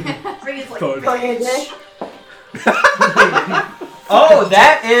 Okay. Regan's like, Fucking dick. Oh,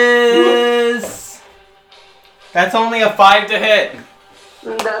 that's only a 5 to hit.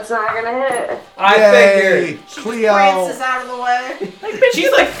 That's not gonna hit. I Yay, figured. Cleo. Francis out of the way.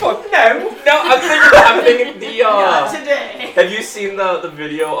 She's like, fuck no. No, I'm thinking the Not today. Have you seen the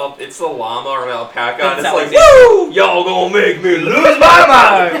video of it's the llama or an alpaca? And it's That's like, how woo! Y'all gonna make me lose my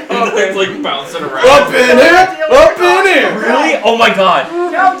mind! And it's like bouncing around. Up in here. Really? Oh my god.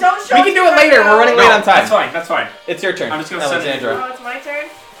 No, don't show We can do it later. We're running late on time. That's fine. It's your turn. I'm just gonna send it. Alexandra. Oh, it's my turn?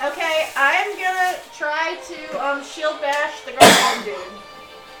 Okay, I'm gonna try to shield bash the guardian dude.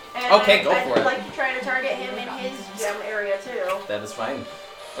 And Okay, go for it. I'd like to try to target him in his gem area too. That is fine.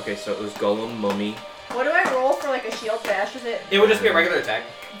 Okay, so it was Golem, Mummy. What do I roll for like a shield bash? Is it? It would just be a regular attack.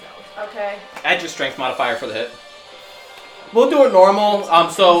 Okay. Add your strength modifier for the hit. We'll do it normal.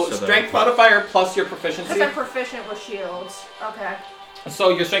 So So strength modifier plus your Because proficiency. I'm proficient with shields. Okay. So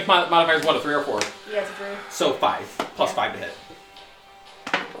your strength modifier is what, a 3 or 4? Yeah, it's a 3. So 5 plus 5 to hit.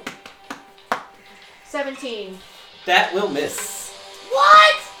 17. That will miss.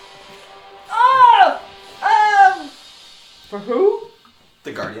 What? Oh! For who?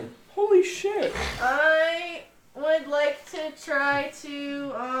 The guardian. Holy shit. I would like to try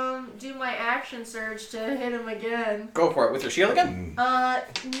to do my action surge to hit him again. Go for it with your shield again.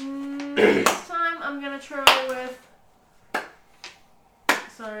 This time I'm gonna try with.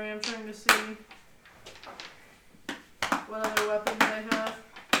 Sorry, I'm trying to see what other weapons I have.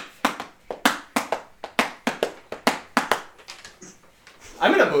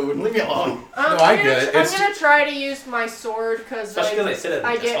 I'm in a mood. Leave me alone. I get it. I'm It's- gonna try to use my sword because Especially because I sit at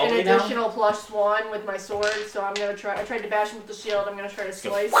I the get all an the way down. additional +1 with my sword, so I'm gonna try. I tried to bash him with the shield. I'm gonna try to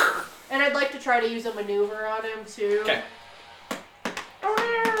slice, and I'd like to try to use a maneuver on him too. Okay.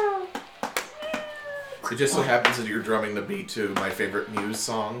 It just so happens that you're drumming the beat to my favorite Muse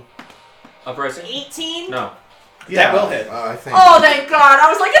song. Uprising? 18. No. That will hit. I think. Oh, thank God! I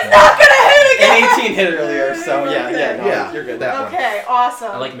was like, it's not gonna hit again. An 18 hit earlier, so yeah, no, Yeah, you're good. that one. Okay,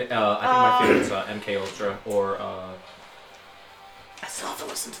 awesome. I like, I think my favorite's MK Ultra or, I still have to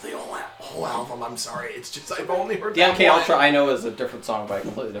listen to the whole album. I'm sorry. It's just I've only heard The that MK one. Ultra I know is a different song by a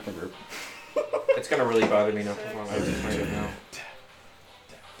completely different group. it's gonna really bother me now. Hold on, I just find it now.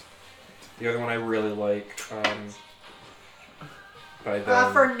 The other one I really like, by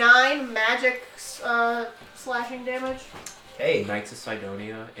them. For 9 magic slashing damage. Hey. Knights of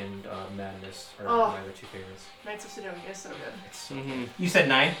Sidonia and Madness are Oh. my other 2 favorites. Knights of Sidonia is so good. Mm-hmm. You said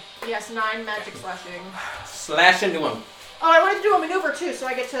 9? Yes, 9 magic slashing. Slash into him. Oh, I wanted to do a maneuver too, so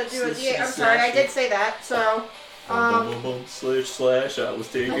I get to do a D8. I'm sorry, I did say that. So, Slash, I was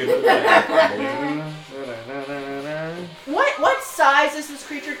taking what size is this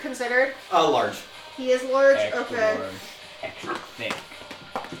creature considered? Large. He is large. Okay. Extra thick.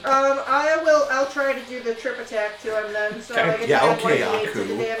 I'll try to do the trip attack to him then. So Okay. I get Yeah, to add okay, 1d8 to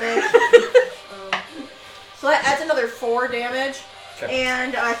the Aku. damage. So that adds another 4 damage. Okay.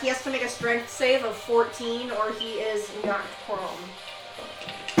 And he has to make a strength save of 14 or he is knocked prone.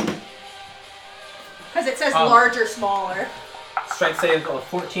 Because it says large or smaller. Strength save of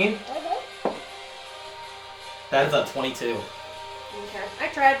 14. That is a 22. Okay. I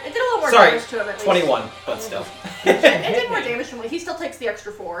tried. It did a little more Sorry, damage to him at least. 21, but still. It did more damage to him. He still takes the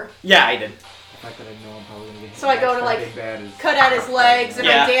extra 4. Yeah, I did. The fact that I know I'm probably gonna get hit So I go by to, like, something bad is- Cut at his legs and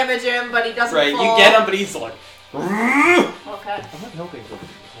Yeah. I damage him, but he doesn't Right, fall. you get him, but he's like. Okay. I'm not helping with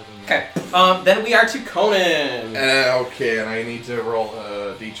Okay. Then we are to Conan. Okay, and I need to roll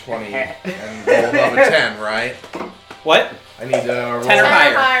a d20 and roll above a 10, right? What? I need to roll 10 or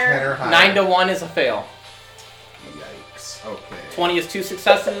higher. 10 or higher. 9 to 1 is a fail. Yikes. Okay. 20 is 2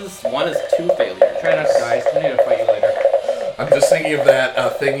 successes. 1 is 2 failures. Try not to die. I need to fight you later. I'm just thinking of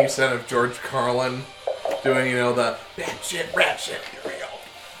that thing you said of George Carlin doing, the bad shit, rap shit. Here we go.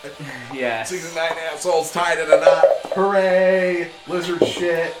 Yeah. 69 assholes tied in a knot. Hooray! Lizard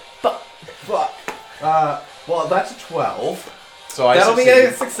shit. Fuck. Well, that's a 12. So I That'll be succeed.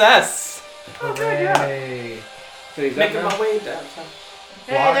 a success. Hooray. So he's Making up now? my way downtown.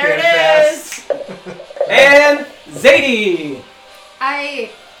 Hey, Walk there in it fast. is. And Zadie!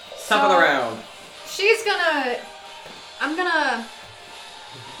 Top of the round. I'm gonna.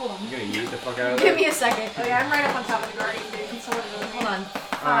 Hold on. You're gonna yeet the fuck out of Give there? me a second. Oh yeah, I'm right up on top of the guardian dude. So Hold on.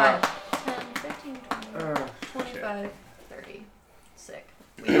 Uh, 5, 10, 15, 20, 25, 30. Sick.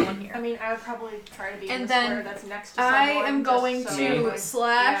 We go in here. I mean, I would probably try to be in And the then square that's next to I someone. am going just so to like-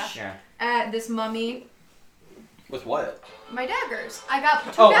 slash Yeah. at this mummy. With what? My daggers. I got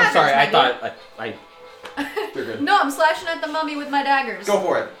 2 Oh, daggers. I'm sorry. I Maggie. thought I You're good. No, I'm slashing at the mummy with my daggers. Go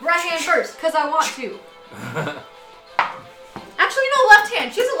for it. Right hand first, because I want to. Actually, no, left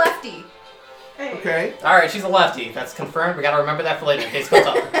hand. She's a lefty. Hey. Okay. Alright, she's a lefty. That's confirmed. We gotta remember that for later in case it comes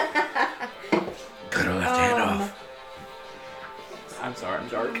up. Cut her left hand off. I'm sorry, I'm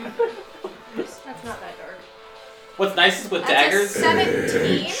dark. That's not that dark. What's nice is with That's a daggers.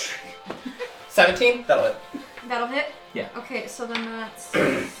 17. 17? That'll hit. That'll hit? Yeah. Okay, so then that's...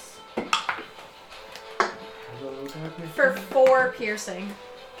 for 4 piercing.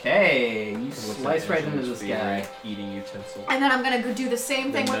 Okay, you slice right into this guy. Eating utensil. And then I'm gonna go do the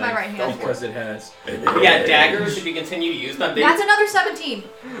same thing with my right hand. Because it has. Yeah, daggers, if you continue to use them, they, That's another 17.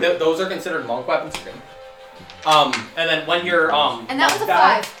 those are considered monk weapons. And then when your And that was a monk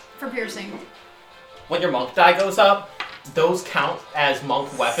die- 5 for piercing. when your monk die goes up, those count as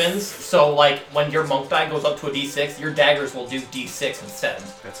monk weapons. So like when your monk die goes up to a d6, your daggers will do d6 instead.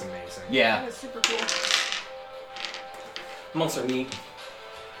 That's amazing. Yeah, That's super cool. monks are neat.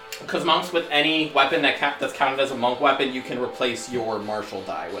 Because monks with any weapon that's counted as a monk weapon, you can replace your martial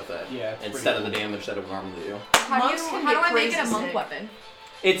die with it. Yeah, it's Instead of the pretty damage that it would normally do. Monks can How do get I make it a crazy monk sick. weapon?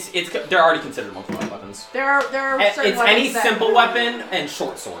 They're already considered monk weapons. There are certain It's any weapons that- simple weapon and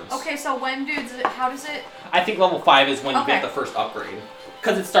short swords. Okay, so when how does it... I think level 5 is when you Okay. get the first upgrade.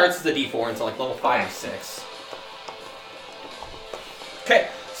 Because it starts as a d4 until like level 5 or 6. Okay,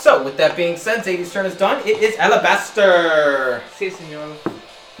 so with that being said, Zadie's turn is done. It is Alabaster. Si, senor.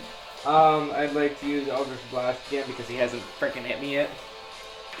 I'd like to use Eldritch Blast again because he hasn't freaking hit me yet.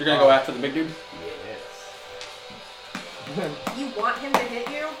 You're gonna go after the big dude? Yes. You want him to hit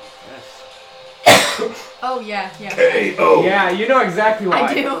you? Yes. Oh, yeah. Yeah, you know exactly why.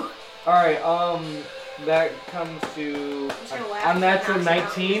 I do. Alright, that comes to I'm just gonna laugh unnatural and knock him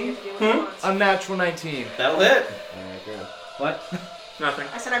out 19. and see if he wants. Unnatural 19. That'll hit. Alright, good. What? Nothing.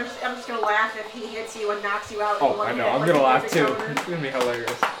 I said I'm just gonna laugh if he hits you and knocks you out. in Oh, one I know. hit, I'm like gonna he laugh did too. to Conan. It's gonna be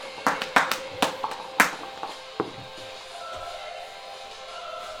hilarious.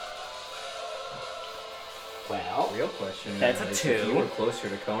 Well, Real question. That's a is 2. If you were closer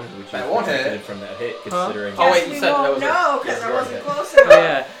to Conan, would you That have won't hit. protected from that hit, considering? Oh, wait, Yes, you we said that won't was a- know because yeah, I you wasn't hit. close enough.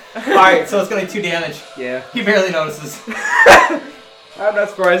 yeah. Alright, so it's gonna be 2 damage. Yeah. He barely notices. I'm not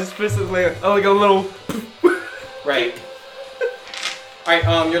surprised. It's specifically like a little. Right.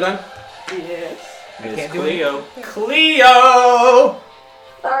 Alright, you're done? Yes. I Miss can't do Cleo. Cleo!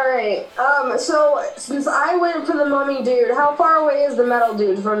 Alright, so since I went for the mummy dude, how far away is the metal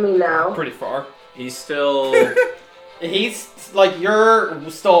dude from me now? Pretty far. He's still. He's like, you're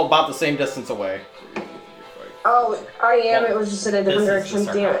still about the same distance away. Oh, I am. Well, It was just in a different this is direction.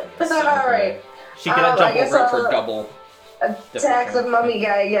 the Damn it. sarcophagus. Alright. She can I jump guess over it for I'll- double. Attack the mummy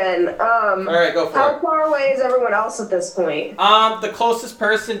guy again. Alright, go for How it. far away is everyone else at this point? The closest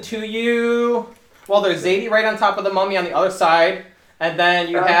person to you. Well, there's Zadie right on top of the mummy on the other side, and then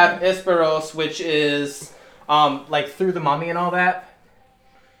you have Isperos, which is like through the mummy and all that.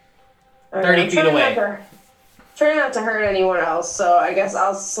 Alright, 30 I'm feet away. Trying not to hurt anyone else, so I guess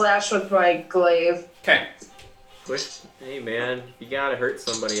I'll slash with my glaive. Okay. Hey man, you gotta hurt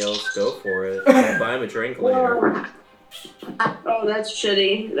somebody else. Go for it. I'll buy him a drink later. Oh, that's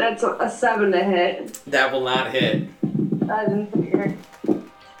shitty. That's a 7 to hit. That will not hit. I didn't figure.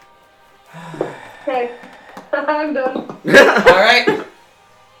 Okay. I'm done. Alright.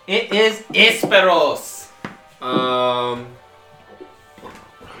 It is Isperos.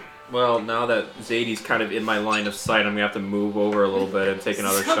 Well, now that Zadie's kind of in my line of sight, I'm gonna have to move over a little bit and take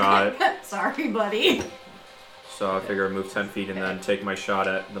another shot. Sorry, buddy. So I figure I move 10 feet and then take my shot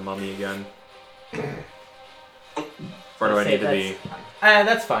at the mummy again. Where do I need to be?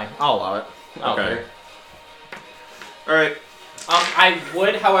 That's fine. I'll allow it. Okay. Alright. I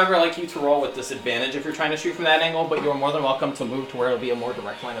would, however, like you to roll with disadvantage if you're trying to shoot from that angle, but you're more than welcome to move to where it'll be a more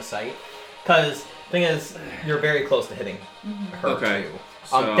direct line of sight. Because, thing is, you're very close to hitting her, Okay. too.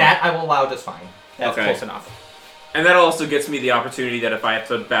 So- That I will allow just fine. That's Okay. close enough. And that also gets me the opportunity that if I have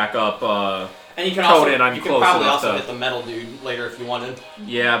to back up, And you can also, Conan, I'm you can close probably enough also to- hit the metal dude later if you wanted.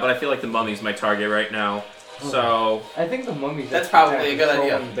 yeah, but I feel like the mummy's my target right now. So, I think the mummy's That's just probably a good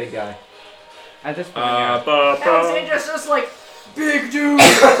controlling idea. the big guy. At this point, yeah. Alexandra's just like, big dude,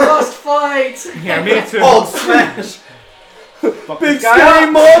 must fight. Yeah, me too. Hold smash! Fuck Big this guy scary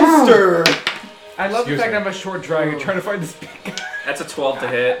up. monster! I love the Excuse fact me. that I'm a short dragon trying to fight this big guy. that's a 12 to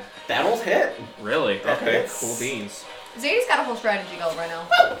hit. That'll hit. Really? That Okay, hits. cool beans. Zadie's got a whole strategy going right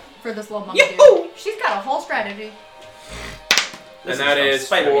now for this little monkey Yahoo! dude. She's got a whole strategy. This And that from is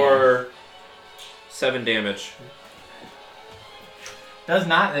Spider-Man. for 7 damage. Does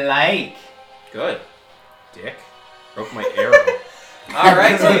not like. Good. Dick. Broke my arrow.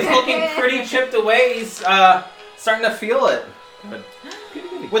 Alright, so he's looking pretty chipped away. He's starting to feel it. Good.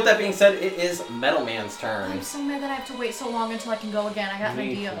 With that being said, it is Metal Man's turn. I'm so mad that I have to wait so long until I can go again. I got an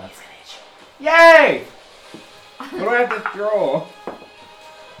idea. Yay! What do I have to throw?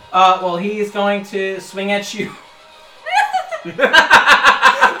 Well, he's going to swing at you.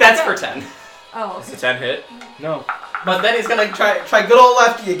 That's for 10. Oh, It's a 10 hit. No. But then he's gonna try good old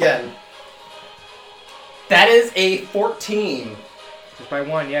lefty again. That is a 14. Just by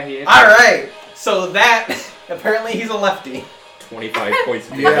 1, yeah, he is. Alright, so that, apparently he's a lefty. 25 points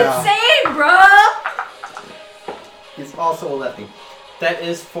of damage. Yeah. insane, bro! He's also a lefty. That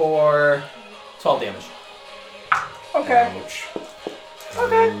is for 12 damage. Okay. Ouch.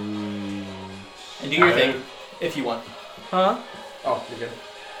 Okay. And do your thing, if you want. Huh? Oh, you're good.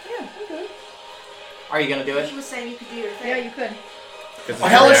 Yeah, I'm good. Are you gonna do He it? was saying you could do your thing. Yeah, you could. 'Cause it's A a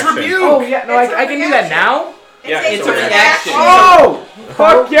hellish reaction. rebuke! Oh, yeah, no, It's I a can do that reaction. now? Yeah, it's a reaction. reaction. Oh!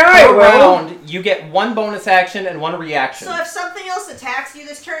 Fuck yeah, Per bro! round, you get one bonus action and one reaction. So if something else attacks you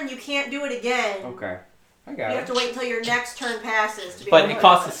this turn, you can't do it again. Okay. I You got have it. to wait until your next turn passes to be But able it to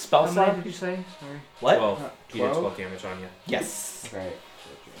costs a do spell How slot. many did you say? Sorry. What? 12. He did 12? 12 damage on you. Yes. Okay.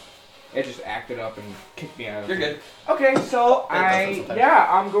 It just acted up and kicked me out of You're it. good. Okay, so That doesn't affect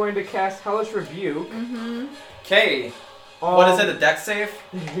I'm going to cast Hellish Rebuke. Mm-hmm. Okay. What is it? A dex save?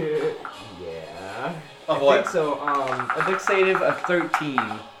 Yeah. Of I what? think so. A dex save of 13.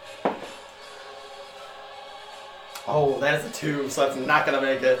 Oh, that is a 2, so that's not gonna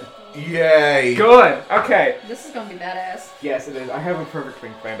make it. Yay! Good. Okay. This is gonna be badass. Yes, it is. I have a perfect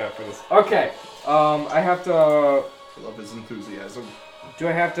thing planned out for this. Okay. I have to. Love his enthusiasm. Do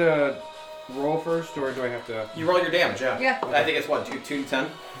I have to roll first, or do I have to? You roll your damage, yeah. Yeah. I think it's what, 2 to 10?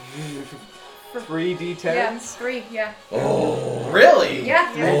 3d10. Yeah, 3, yeah. Oh, really?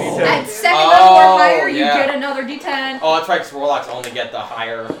 Yeah. Oh. At 7 Oh, level or higher, you yeah. get another D10. Oh, that's right, because warlocks only get the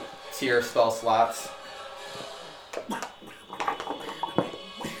higher tier spell slots.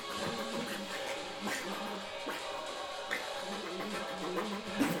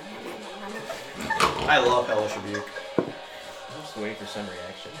 I love Hellish Rebuke. I'm just waiting for some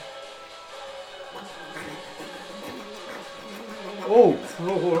reaction. Oh,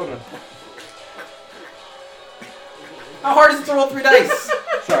 hold on. How hard is it to roll 3 dice?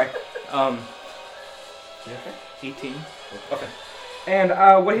 Sorry. 18. Okay.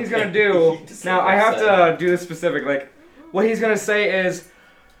 And what he's gonna do now, I have to do this specific. Like, what he's gonna say is,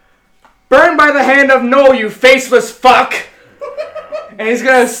 "Burn by the hand of No, you faceless fuck!" And he's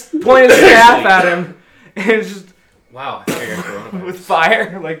gonna point his staff at him, and it's just Wow, I got coronavirus. with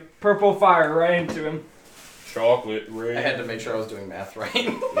fire, like purple fire, right into him. Chocolate rain. I had to make sure I was doing math right.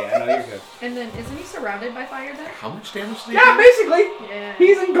 Yeah, no, you're good. And then, isn't he surrounded by fire then? How much damage did he Yeah, do? basically, Yeah.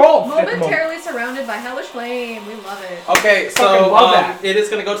 he's engulfed. at the moment. Momentarily surrounded by hellish flame. We love it. Okay, Fucking so love that. it is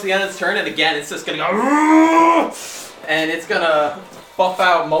going to go to the end of its turn, and again, it's just going to go... And it's going to buff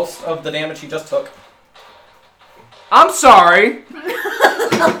out most of the damage he just took. I'm sorry.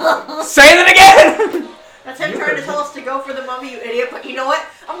 Say that again! That's him trying to tell us to go for the mummy, you idiot. But you know what?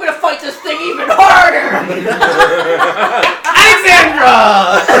 I'm gonna fight this thing even harder.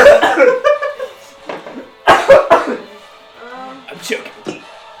 Alexandra! I'm joking.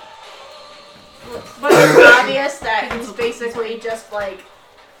 But it's obvious that he's basically just like.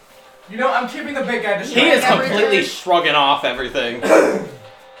 You know, I'm keeping the big guy He distracted. is completely shrugging off everything.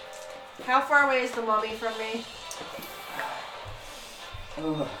 How far away is the mummy from me?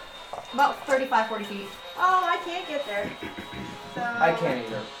 About 35, 40 feet. Oh, I can't get there. So... I can't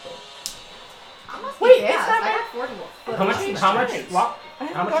either. I must Wait, be it's fast. not I bad. got 40 more. How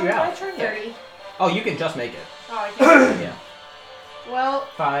much you have? 30. Oh, you can just make it. Oh, I can't. Yeah. Well,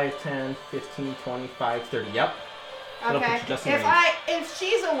 5, 10, 15, 25, 30. Yep. It'll put okay. you just in range. If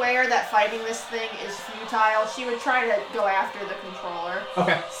she's aware that fighting this thing is futile, she would try to go after the controller.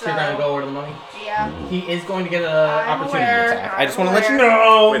 Okay, so you're going to go over to the mummy? Yeah. He is going to get an I'm opportunity aware, attack. I'm I just want to let you aware.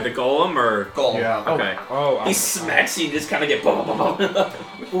 know. With the golem or Golem. Yeah. okay. Oh, He smacks you, you just kind of get boom, boom, boom, boom.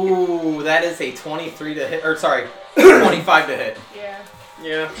 Ooh, that is a 23 to hit. Or sorry, 25 to hit. Yeah.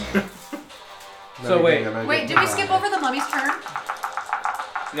 Yeah. So wait. Wait, did we skip over the mummy's turn?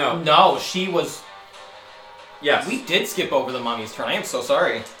 No. No, she was. Yes. We did skip over the mummy's turn. I am so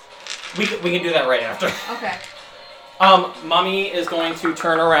sorry. We can do that right after. Okay. Mummy is going to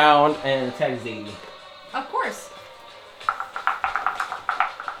turn around and attack Z. Of course.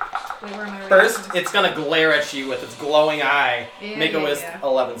 Wait, where am I? First, it's gonna glare at you with its glowing eye. Yeah, Make a yeah, wisdom yeah.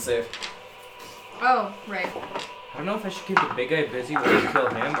 11 save. Oh, right. I don't know if I should keep the big guy busy when I kill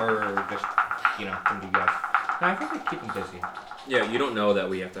him or just, come to you guys. No, I think I keep him busy. Yeah, you don't know that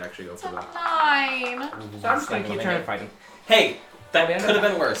we have to actually go It's for a that. 9. So I'm just gonna keep trying to fight him. Hey, that could have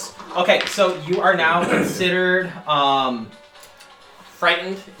been worse. Okay, so you are now considered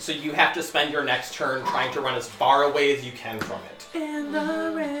frightened, so you have to spend your next turn trying to run as far away as you can from it. So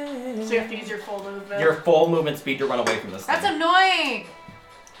you have to use your full movement. Your full movement speed to run away from this That's thing. annoying.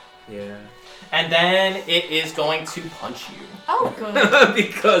 Yeah. And then it is going to punch you. Oh, good.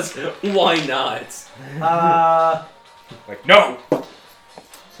 Because why not? Like, no!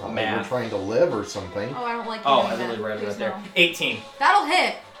 So Man. we're trying to live or something. Oh, I don't like Oh, doing I that. really read it Please right there. no. 18. That'll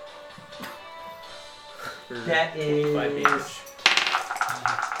hit. That is 5 damage.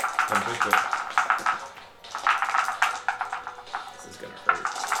 This is gonna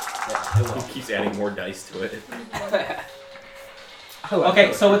hurt. He keeps adding more dice to it.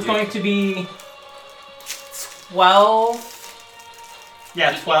 Okay, so it's going to be 12.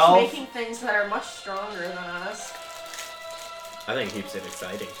 Yeah, He 12. keeps making things that are much stronger than us. I think it keeps it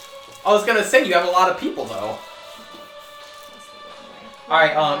exciting. I was gonna say you have a lot of people though. All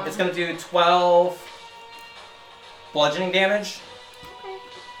right, it's gonna do 12 bludgeoning damage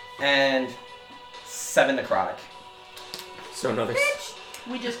and 7 necrotic. So another.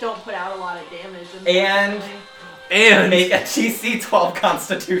 We just don't put out a lot of damage. And- unfortunately. And make a DC 12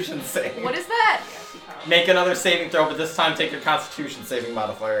 Constitution save. What is that? Make another saving throw, but this time take your Constitution saving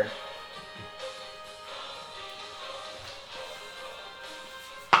modifier.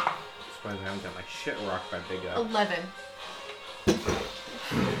 Surprised I haven't got my shit rocked by big guy. 11.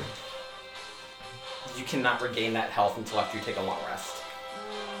 You cannot regain that health until after you take a long rest.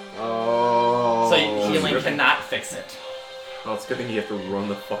 Oh. So healing cannot fix it. Oh, it's a good thing you have to run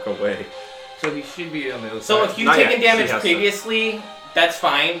the fuck away. So he should be on the other So side. if you've Not taken yet. damage She has to. previously, that's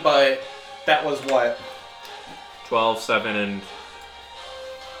fine, but that was what? 12, 7, and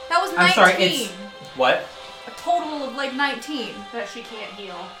That was 19. I'm sorry, it's- What? A total of like 19. That she can't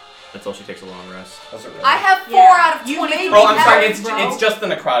heal. until she takes a long rest. I have 4 Yeah. out of You 23. made Oh, I'm sorry, Heavens, bro. it's just the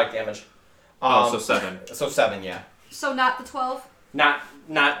necrotic damage. Oh, so 7. So 7, yeah. So not the 12? Not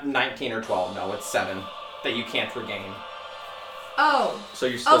 19 or 12, no, it's 7 that you can't regain. Oh. So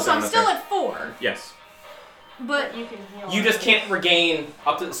you're still Oh, so down I'm at still there. at 4. Yes. But You can heal. You just can't regain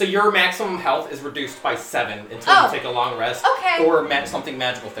up to, so your maximum health is reduced by 7 until Oh. you take a long rest. Okay. Or something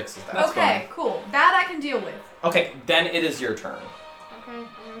magical fixes that. okay, cool. That I can deal with. Okay, then it is your turn. Okay, I'm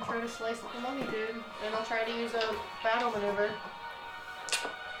gonna try to slice the mummy dude. Then I'll try to use a battle maneuver.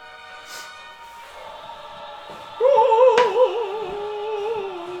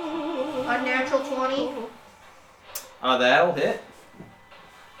 Unnatural 20. That'll hit.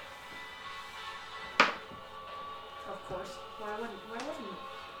 Of course. Why wouldn't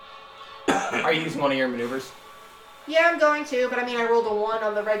Are you using one of your maneuvers? Yeah, I'm going to, but I mean, I rolled a 1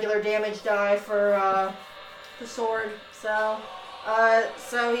 on the regular damage die for the sword, so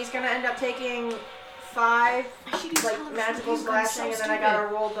he's gonna end up taking 5 like magical slashing, and then I gotta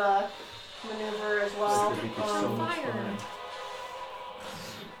roll the maneuver as well.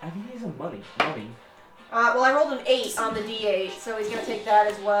 I think he's a mummy. Well, I rolled an 8 on the D8, so he's gonna take that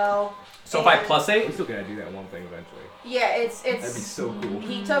as well. So if I plus We're 8? still gonna do that one thing eventually. Yeah, it's. That'd be so cool.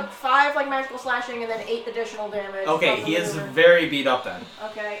 He took 5 like magical slashing and then 8 additional damage. Okay, from he the is maneuver. very beat up then.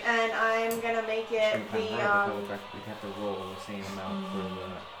 Okay, and I'm gonna make it the We have to roll the same amount for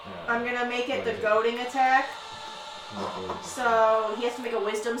the. I'm gonna make it What the is it? goading attack. what is it? So he has to make a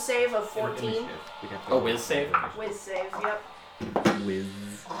wisdom save of 14. We'd have to Oh, roll whiz save? Wiz save, yep. Whiz.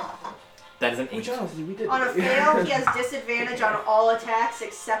 That is an 8. Which honestly we did. On a fail, he has disadvantage on all attacks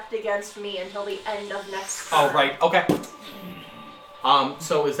except against me until the end of next turn. Oh, right. Okay.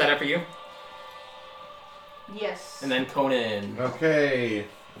 So is that it for you? Yes. And then Conan. Okay,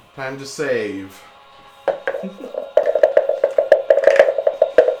 time to save.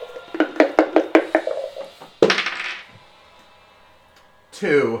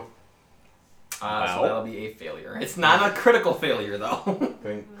 Two. So Wow. that'll be a failure. It's not a critical failure, though.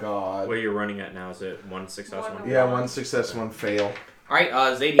 Thank God. What are you running at now? Is it 1 success, 1 Yeah, 1 success, 1 fail. Alright,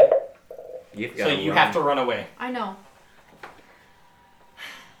 Zadie. You've So you have to run away. I know.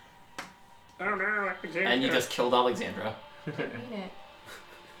 Oh no, And you just killed Alexandra. I mean it.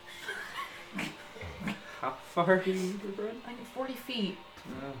 How far do you need to run? I need 40 feet.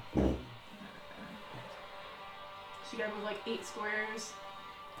 So you gotta move like 8 squares.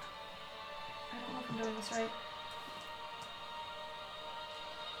 I don't know if I'm doing this right.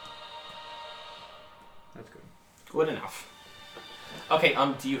 That's good. Good enough. Okay,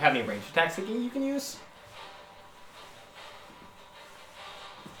 do you have any ranged attacks that you can use?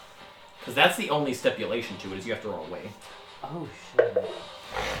 Because that's the only stipulation to it, is you have to run away. Oh shit.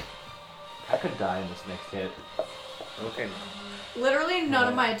 I could die in this next hit. Okay. Literally none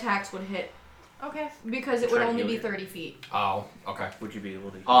of my attacks would hit. Okay. Because it would Try to only heal be you. 30 feet. Oh, okay. Would you be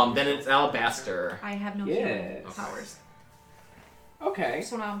able to? Then it's Alabaster. I have no Yes. healing powers. Okay.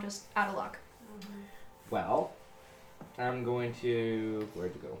 So now I'm just out of luck. Well, I'm going to.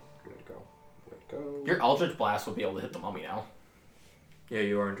 Where'd it go? Where'd it go? Where'd it go? Your Eldritch Blast will be able to hit the mummy now. Yeah,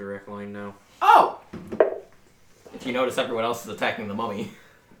 you are in direct line now. Oh! If you notice, everyone else is attacking the mummy.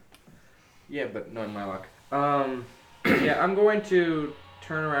 Yeah, but not in my luck. Yeah, I'm going to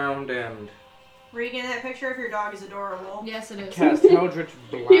turn around and Regan, that picture of your dog is adorable. Yes, it is. cast Eldritch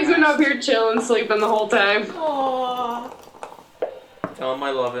Blast. He's been up here chilling, sleeping the whole time. Aww. Tell him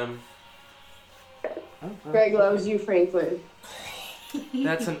I love him. Greg loves you, Franklin.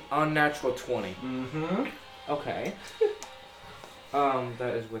 That's an unnatural 20. Mm-hmm. Okay.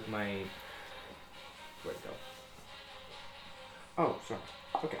 That is with my. Where'd it go? Oh, sorry.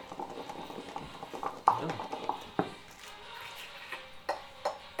 Okay.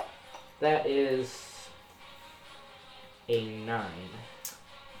 That is a 9.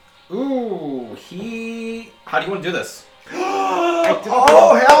 Ooh, How do you want to do this?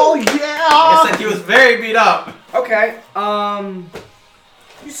 Oh, hell Like I yeah! said, he was very beat up. Okay.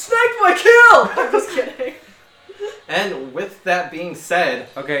 You sniped my kill! I'm just kidding. And with that being said,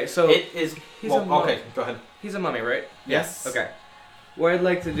 Okay, so it is. he's a Well, mummy. okay, go ahead. He's a mummy, right? Yes. Okay. What I'd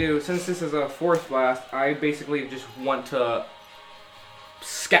like to do, since this is a force blast, I basically just want to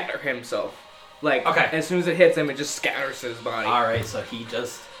scatter himself. Like, Okay. as soon as it hits him, it just scatters his body. All right, so he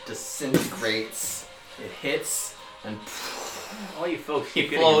just disintegrates. It hits, and All you folks he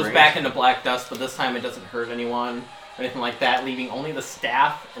keep getting flows ranged. back into black dust. But this time, it doesn't hurt anyone or anything like that, leaving only the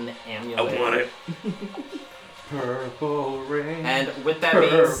staff and the amulet. I want it. Purple rain. And with that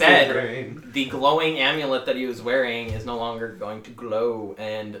being said, rain. the glowing amulet that he was wearing is no longer going to glow,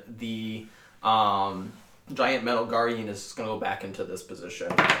 and the giant metal guardian is just going to go back into this position,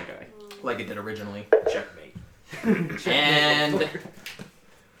 Okay. like it did originally. Checkmate. And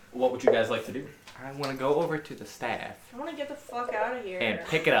what would you guys like to do? I want to go over to the staff I want to get the fuck out of here. and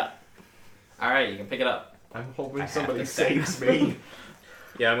pick it up. All right, you can pick it up. I'm hoping I have somebody to saves me.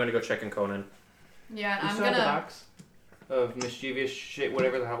 Yeah, I'm gonna go check in Conan. Yeah, and You I'm still have the gonna. box of mischievous shit,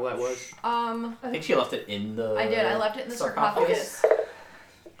 whatever the hell that was. I think she left it in the. I did. I left it in the sarcophagus.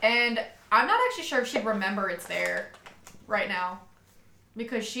 And I'm not actually sure if she'd remember it's there right now.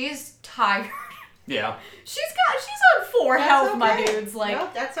 Because she's tired. Yeah. She's on 4 That's health, my okay. dudes. Like, No,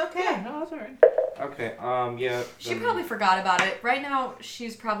 that's okay. No, that's alright. Okay, yeah. she then- probably forgot about it. Right now,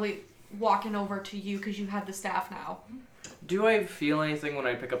 she's probably walking over to you because you have the staff now. Do I feel anything when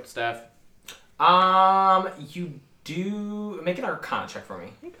I pick up the staff? You do make an Arcana check for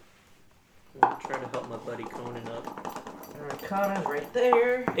me. I'm trying to help my buddy Conan up. Arcana's right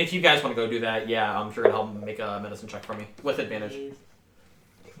there. If you guys want to go do that, yeah, I'm sure it'll help make a medicine check for me with advantage.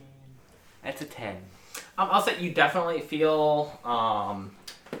 That's a 10. I'll say you definitely feel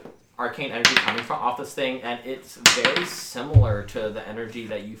arcane energy coming from off this thing, and it's very similar to the energy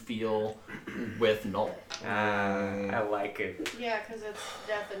that you feel with Null. I like it. Yeah, because it's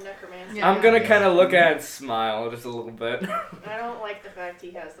death and necromancy. Yeah. I'm gonna kind of look at it and smile just a little bit. I don't like the fact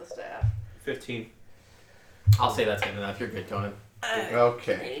he has the staff. 15. I'll say that's good enough. You're good, Conan.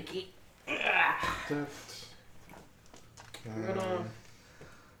 Okay. I'm gonna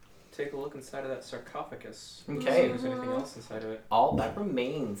take a look inside of that sarcophagus. See Okay. if there's anything else inside of it. All that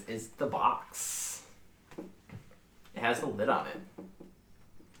remains is the box. It has the lid on it.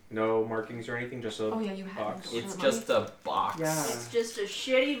 No markings or anything, just a Oh yeah, you have. box. It's just a box. It's just a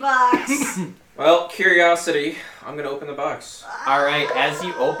shitty box. Well, curiosity. I'm gonna open the box. Alright, as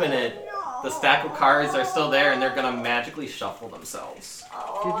you open it, the stack of cards are still there and they're gonna magically shuffle themselves.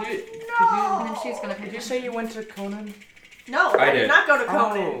 And then she's gonna pick Did you it. say you went to Conan? No, I I did did. not go to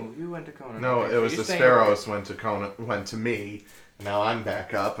Conan. Oh, you went to Conan. No, Okay, it was so the you're saying- Sparrows went to me. Now I'm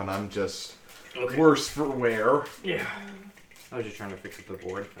back up and I'm just worse for wear. Yeah. I was just trying to fix up the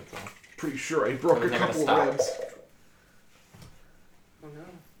board. That's all. Pretty sure I broke When a is it gonna couple stop? ribs. Oh no.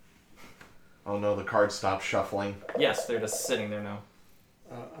 Oh no, the cards stopped shuffling. Yes, they're just sitting there now.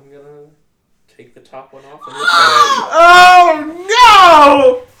 I'm gonna take the top one off and look at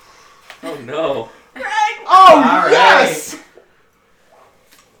Oh it. Oh no. Greg, no! Oh Alright. yes!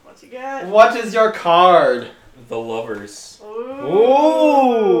 what you got? What is your card? The lovers. Ooh,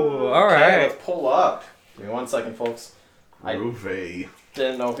 all Okay, right. let's pull up. Give me 1 second, folks. I- Ruve.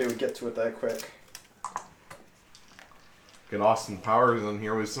 Didn't know if we would get to it that quick. Get Austin Powers in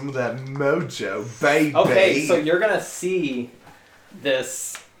here with some of that mojo, baby. Okay, so you're gonna see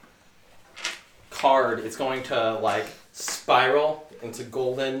this card. It's going to like spiral into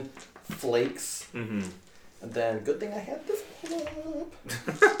golden flakes. Mm-hmm. And then, good thing I had this pull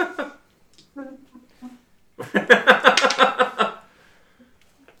up.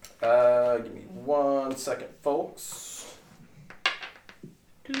 Give me 1 second, folks.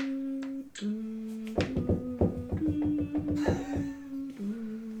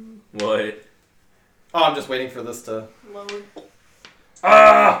 What? Oh, I'm just waiting for this to. Load.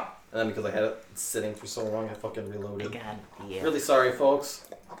 Ah! And then because I had it sitting for so long, I fucking reloaded. God, yeah. Really sorry, folks.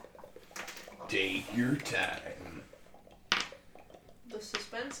 Take your time. The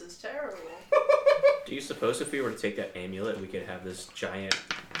suspense is terrible. Do you suppose if we were to take that amulet, we could have this giant...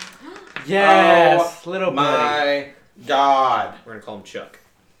 Yes, little buddy. My God. We're gonna call him Chuck.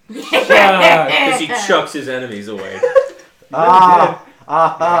 Yeah. Because he chucks his enemies away. He did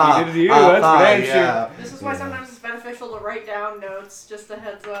to you, that's for damn yeah. This is why sometimes it's beneficial to write down notes, just a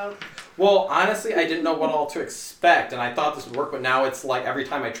heads up. Well, honestly, I didn't know what all to expect, and I thought this would work, but now it's like every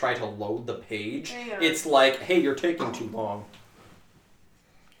time I try to load the page, Hang on. it's like, hey, you're taking too long.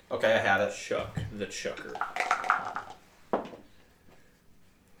 Okay, I had it. Chuck the Chucker.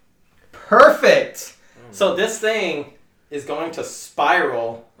 Perfect! So this thing is going to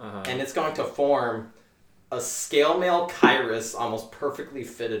spiral, Uh-huh. and it's going to form a scale mail Kyrus almost perfectly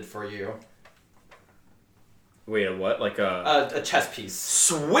fitted for you. Wait, a what? Like a... A chess piece.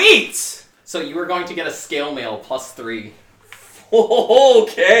 Sweet! So you are going to get a scale mail +3.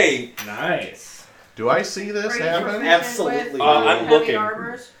 Okay! Nice. Do I see this Are you happen? proficient Absolutely. with I'm heavy looking.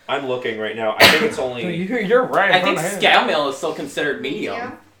 armors? I'm looking right now. I think it's only... You're right. I think scale mail is still considered medium.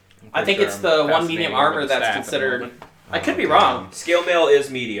 Yeah. I think it's the one medium armor that's considered. I could be wrong. Scale mail is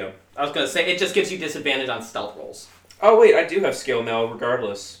medium. I was gonna say it just gives you disadvantage on stealth rolls. Oh wait, I do have scale mail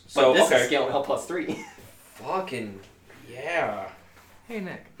regardless. But So, this okay. is scale mail +3. Fucking... Yeah. Hey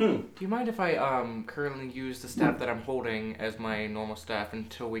Nick, Hmm. do you mind if I currently use the staff that I'm holding as my normal staff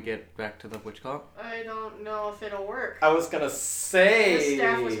until we get back to the witch cult? I don't know if it'll work. I was gonna say This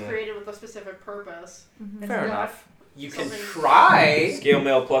staff was created with a specific purpose. Fair enough. you can something- try. Scale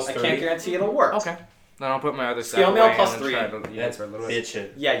mail +3. I can't guarantee it'll work. Okay. Then I'll put my other Scale staff mail away plus and 3. try to use it That's for a little bit. bitchin'.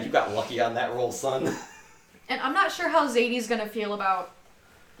 Yeah, you got lucky on that roll, son. And I'm not sure how Zadie's gonna feel about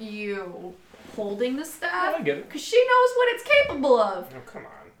you holding the staff, I get it. because she knows what it's capable of. Oh, come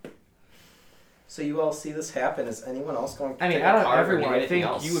on. So you all see this happen? Is anyone else going to I mean, take a out of card or everyone, do I anything think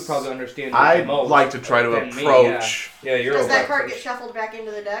else? you would probably understand it the I'd most like to try to than me, approach. Yeah, you're Does over that it card first. get shuffled back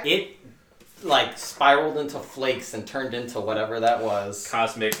into the deck? It like spiraled into flakes and turned into whatever that was.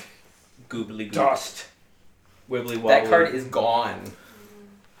 Cosmic goobly goop. Dust. Wibbly wobbly. That card is gone.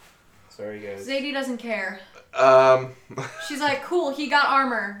 Sorry, guys. Zadie doesn't care. Um, She's like, cool, he got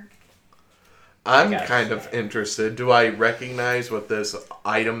armor. I'm Okay. kind of interested. Do I recognize what this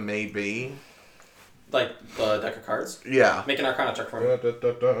item may be? Like the deck of cards. Yeah. Make an Arcana check for me. Give me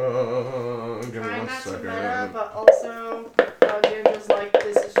Trying 1 not to meta, second. but also Jim is like,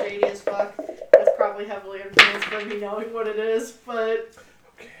 this is shady as fuck. That's probably heavily influenced by me knowing what it is, but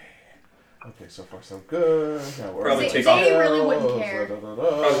Okay, so far so good. Now we're Probably on take Zadie off- really wouldn't care.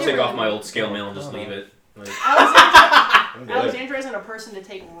 Probably take off my old scale mail and just leave it. Like, Alexandra isn't a person to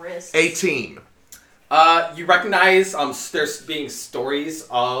take risks. 18. You recognize there's being stories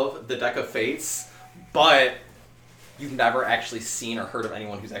of the Deck of Fates, but you've never actually seen or heard of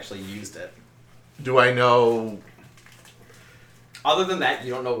anyone who's actually used it. Do I know? Other than that,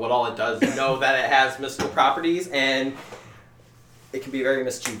 you don't know what all it does. You know that it has mystical properties, and it can be very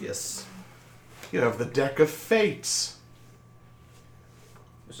mischievous. You have the Deck of Fates.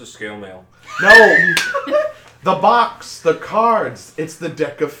 this is scale mail. No! The box, the cards. It's the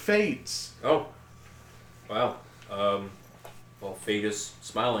Deck of Fates. Oh. Wow. Well, fate is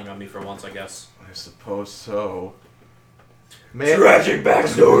smiling on me for once, I guess. I suppose so. Tragic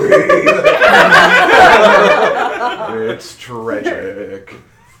backstory. It's tragic.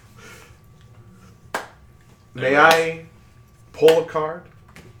 May I pull a card?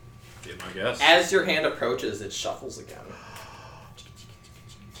 Be my guess. As your hand approaches, it shuffles again.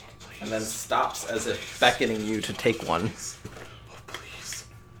 And then stops as if beckoning you to take one. Please.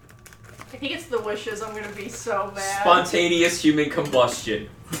 If he gets the wishes, I'm gonna be so mad. Spontaneous human combustion.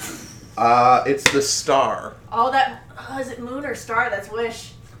 It's the star. Oh, is it moon or star? That's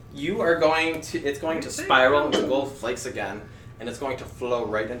wish. You are it's going to spiral into gold flakes again, and it's going to flow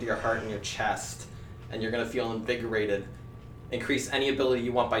right into your heart and your chest, and you're going to feel invigorated. Increase any ability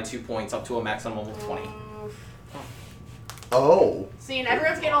you want by 2 points up to a maximum of 20. Oh. See, and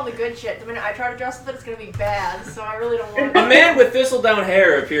everyone's getting all the good shit. The minute I try to dress with it, it's gonna be bad, so I really don't want A man with thistledown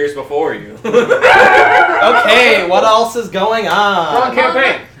hair appears before you. Okay, what else is going on? Wrong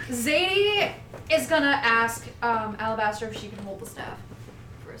campaign. Zadie is gonna ask Alabaster if she can hold the staff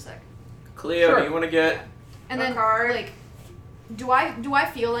for a sec, Cleo, Sure. do you want to get... and A then card. like, do I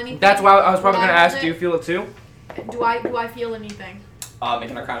feel anything? That's why I was probably when gonna hold ask. Do you it? feel it too? Do I feel anything? Make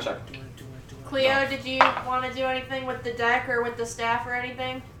an Arcana check. Cleo, did you want to do anything with the deck or with the staff or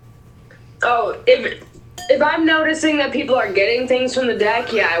anything? Oh, if I'm noticing that people are getting things from the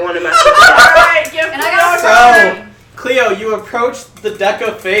deck, yeah, I want to mess with it. Alright, give And Cleo I got a So, card. Cleo, you approach the Deck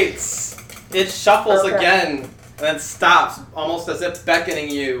of Fates. It shuffles Okay. again, and then stops, almost as if beckoning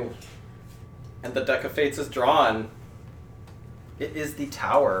you. And the Deck of Fates is drawn. It is the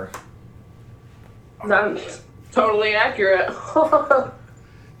Tower. That's totally accurate.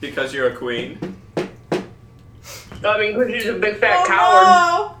 Because you're a queen. I mean, because she's a big fat Oh coward.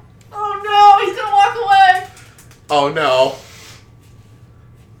 no! Oh no, he's gonna walk away! Oh no.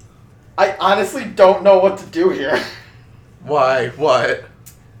 I honestly don't know what to do here. Why? What?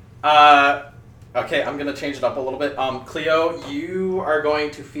 Okay, I'm gonna change it up a little bit. Cleo, you are going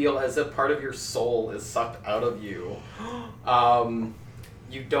to feel as if part of your soul is sucked out of you.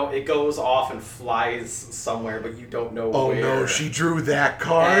 It goes off and flies somewhere, but you don't know Oh where. no, she drew that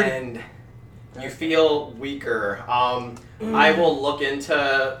card? And you feel weaker. I will look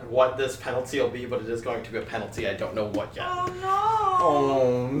into what this penalty will be, but it is going to be a penalty. I don't know what yet. Oh no!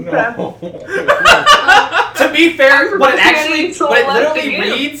 Oh no. To be fair, what it soul left literally to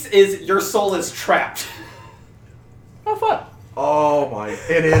give. reads is your soul is trapped. How fun. Oh my.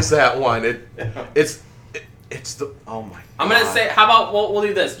 It is that one. It's the. Oh my. I'm gonna say, how about we'll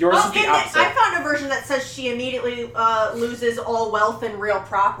do this? Yours Well, is the I opposite. found a version that says she immediately loses all wealth and real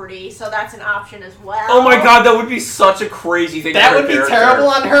property, so that's an option as well. Oh my god, that would be such a crazy thing. That for a would be character. terrible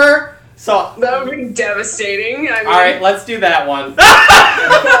on her. So, That would be devastating. I mean, all right, let's do that one.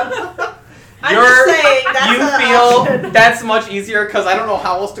 I'm just saying that's You an feel option. that's much easier because I don't know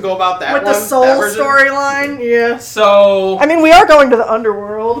how else to go about that With one. the soul that version. storyline, yeah. So I mean, we are going to the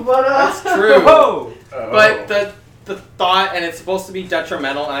underworld, but that's true. Whoa! But the thought, and it's supposed to be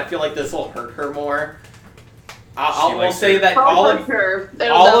detrimental, and I feel like this will hurt her more. I'll likes say her. that I'll all hurt of her.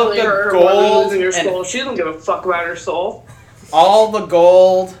 It'll all of definitely the hurt her more than gold losing her and- soul. She doesn't give a fuck about her soul. all the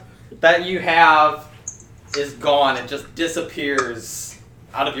gold that you have is gone. It just disappears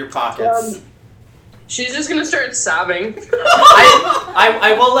out of your pockets. She's just gonna start sobbing.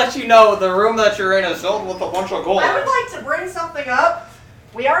 I will let you know the room that you're in is filled with a bunch of gold. I would like to bring something up.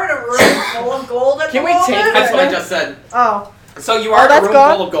 We are in a room full of gold at Can the we moment. take? That's what I just said. Oh. So you are in a that's room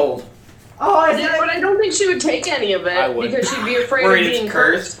gone? full of gold. Oh, is Yeah, but I don't think she would take any of I it would. because she'd be afraid Worried of it's being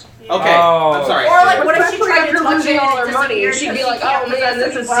cursed. cursed. Okay, Oh. I'm sorry. Or like, what if she Especially tried to after touch losing it all and her it money, disappeared she'd be because like, she can't "Oh man, possess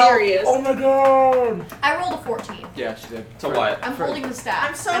this any is wealth." serious." Oh my god! I rolled a 14. Yeah, she did. So what? I'm holding the staff.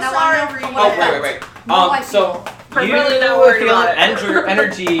 I'm so and I sorry, wanna know Reed. what Oh, I felt. wait. How I So feel. I'm you really not worried feel about it.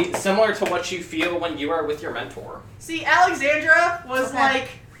 energy similar to what you feel when you are with your mentor. See, Alexandra was Okay. like,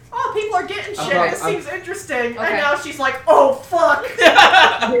 "Oh, people are getting shit. Okay, This I'm- seems interesting." Okay. And now she's like, "Oh fuck."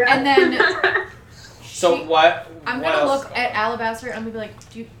 And then So what? I'm what gonna else? look at Alabaster and I'm gonna be like,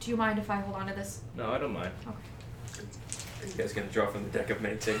 do you mind if I hold on to this? No, I don't mind. Okay. You guys gonna draw from the deck of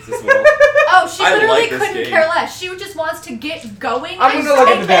many things as well. Oh, she I literally like this couldn't game. care less. She just wants to get going I'm and gonna look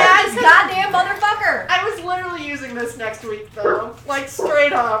at the deck. this goddamn motherfucker. I was literally using this next week though, like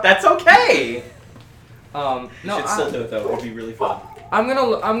straight up. That's okay. No, You should still do it though. It'd be really fun. I'm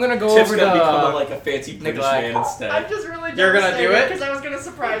gonna go Tiff's over gonna become to like a fancy British Nikolai. man instead. I'm just really You're gonna do it? because I was gonna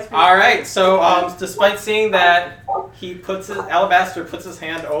surprise people. All right. So despite seeing that, Alabaster puts his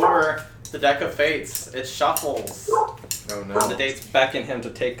hand over the deck of fates. It shuffles. Oh And the no. dates beckon him to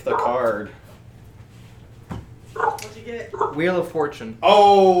take the card. What'd you get? Wheel of Fortune.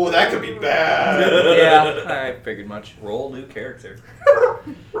 Oh, that could be bad. Yeah, I figured much. Roll new character.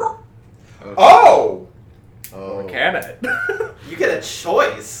 Oh. Oh. Can it? You get a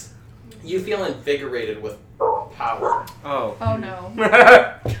choice. You feel invigorated with power. Oh. Oh no.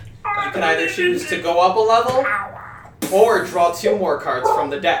 You can either choose to go up a level or draw 2 more cards from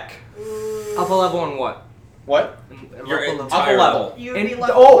the deck. Up a level on what? What? You're Up a level. Up a level. You'd be And-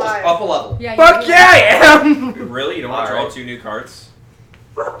 level oh, Just 5. up a level. Yeah. Fuck yeah, I am! Really? You don't want to Alright. draw 2 new cards?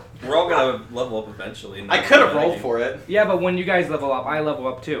 We're all gonna level up eventually. I could have rolled for it. Yeah, but when you guys level up, I level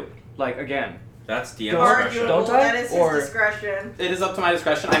up too. Like again. That's DM Don't- discretion. don't I? That is his Or- discretion. It is up to my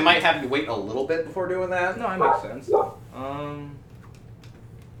discretion. I might have you wait a little bit before doing that. No, it makes sense.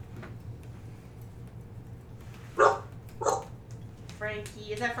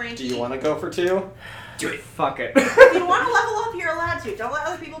 Frankie, is that Frankie? Do you want to go for 2? Fuck it. If you want to level up, you're allowed to. Don't let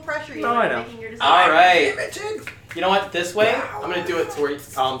other people pressure you No, into I know. making your decision. All right. You know what? This way, I'm gonna do it to where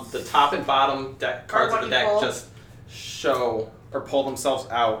the top and bottom deck cards of what the you deck pull. just show or pull themselves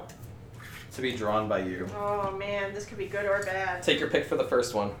out to be drawn by you. Oh man, this could be good or bad. Take your pick for the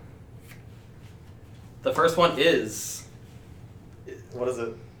first one. The first one is. What is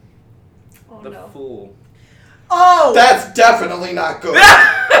it? Oh The no. Fool. Oh! That's definitely not good.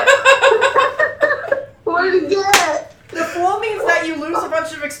 What did you get? The Fool means that you lose a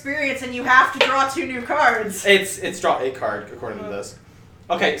bunch of experience and you have to draw 2 new cards. It's draw a card according to this.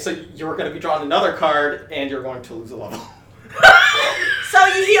 Okay, so you're going to be drawing another card and you're going to lose a level. So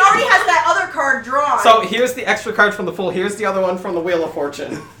he already has that other card drawn. So here's the extra card from the Fool. Here's the other one from the Wheel of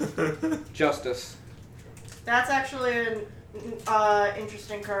Fortune. Justice. That's actually an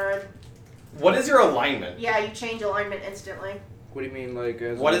interesting card. What is your alignment? Yeah, you change alignment instantly. What do you mean, like?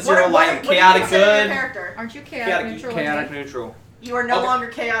 As What is What- your what- alignment? what do you Chaotic consider your good? character? Aren't you Chaotic- chaotic neutral? with chaotic me? neutral? You are no Okay. longer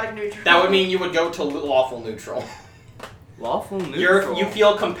chaotic neutral. That would mean you would go to lawful neutral. Lawful neutral. You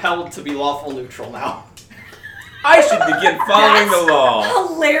feel compelled to be lawful neutral now. I should begin following the law.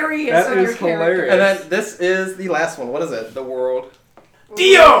 Hilarious. That of is your character. hilarious. And then this is the last one. What is it? The world.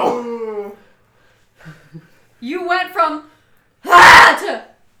 Dio! Ooh. You went from to.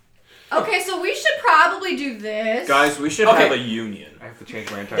 Okay, so we should probably do this. Guys, we should Okay. have a union. I have to change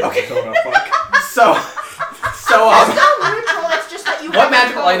my entire Okay. persona. Fuck. So, It's not neutral, it's just that you what have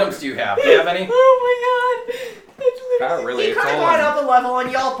magical control. items do you have? Do you have any? Oh my god. Not really. He It's could have all gone in. up a level and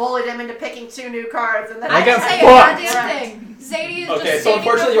y'all bullied him into picking 2 new cards and then I got didn't say a fucked. goddamn thing. Zadie is Okay, just so saving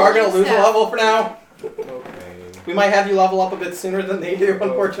unfortunately the you are going to golden lose a staff. level for now. Okay. We might have you level up a bit sooner than they do,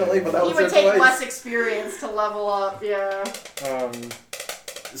 unfortunately, but that He was would your take choice. less experience to level up, yeah.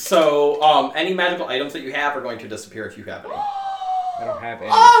 So, any magical items that you have are going to disappear if you have any. I don't have any.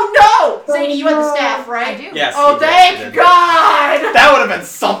 Oh no! Sadie, you had the staff, I right? do. Yes. Oh, you did, thank you did. God! That would have been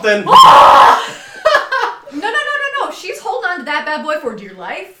something. No. She's holding on to that bad boy for dear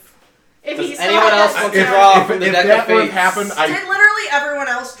life. If Does he still anyone had else that want to staff- draw from the if deck that of would fates? happen, Did literally everyone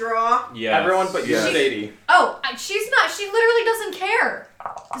else draw? Yes. Everyone but you, Yes. Sadie. Oh, she's not. She literally doesn't care.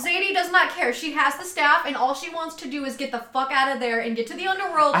 Zadie does not care. She has the staff, and all she wants to do is get the fuck out of there and get to the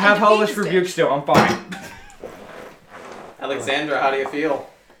underworld. I and have defeat hellish this rebuke bitch. still. I'm fine. Alexandra, how do you feel?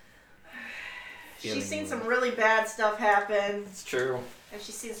 She's seen some really bad stuff happen, It's true. and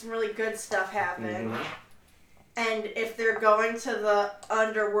she's seen some really good stuff happen. Mhm. And if they're going to the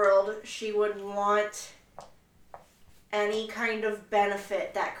underworld, she would want any kind of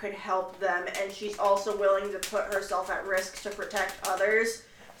benefit that could help them, and she's also willing to put herself at risk to protect others.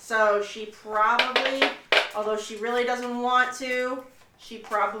 So she probably, although she really doesn't want to, she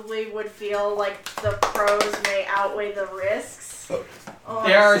probably would feel like the pros may outweigh the risks. Oh,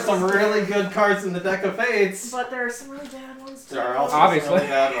 There are I'm so some scared. really good cards in the deck of fates. But there are some really bad ones too. There are also Obviously. some really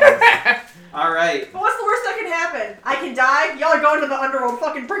bad ones. All right. But what's the worst that can happen? I can die. Y'all are going to the underworld.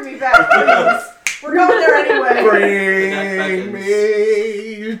 Fucking bring me back, please. We're going there anyway. Bring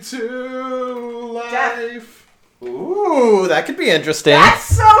me to life. Ooh, that could be interesting. That's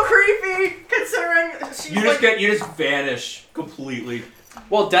so creepy, considering she's You like... just vanish completely.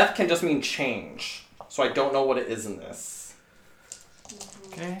 Well, death can just mean change. so I don't know what it is in this.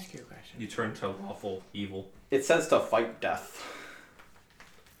 Can I ask you a question? You turn to lawful evil. It says to fight death.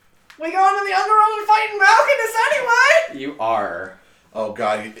 We go into the underworld and fight Malkinus anyway! You are. Oh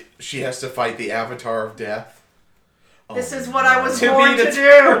god, she has to fight the Avatar of Death. Oh, This is what I was To born be to do!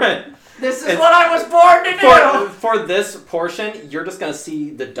 determined. This is It's- what I was born to do! For this portion, you're just gonna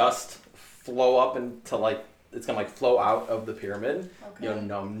see the dust flow up into like it's gonna like flow out of the pyramid. Okay. You have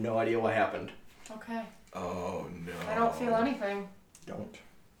no idea what happened. Okay. Oh no. I don't feel anything. Don't.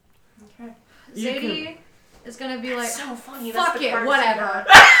 Okay. Zadie is gonna be like, so funny. fuck that's the it, part whatever.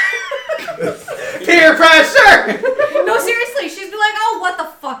 Peer pressure. No, seriously, she's be like, oh, what the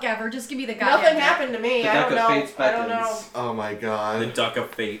fuck ever. Just give me the goddamn Nothing deck. happened to me. The I deck don't of know. fates I don't know. beckons. Oh my The god. Duck of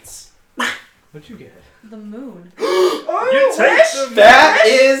Fates. What'd you get? The moon. Oh, You take wish? the That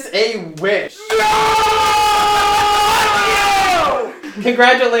is a wish.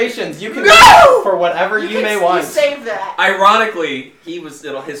 Congratulations, you can go for whatever you may want. You save that. Ironically, his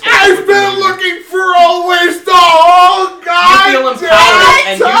I've been looking for always the whole You god. feel empowered,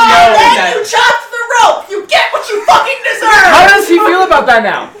 and you know And that you chopped the rope! You get what you fucking How deserve! does he feel about that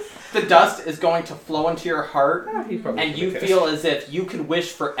now? the dust is going to flow into your heart, He's probably and you pissed. feel as if you could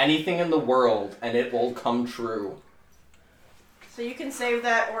wish for anything in the world, and it will come true. So you can save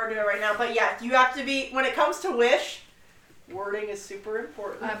that or do it right now. But yeah, you have to be, when it comes to wish, wording is super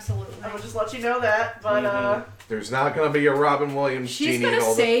important. Absolutely. I will just let you know that. But There's not gonna be a Robin Williams She's genie gonna in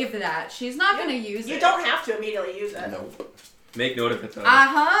all save that. She's not gonna use it. you don't have to immediately use it. Nope. Make note of it though.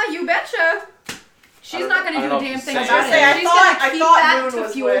 Uh-huh, you betcha. She's not gonna I do don't a know damn if thing it's about safe. it. I She's thought- gonna I keep thought that moon to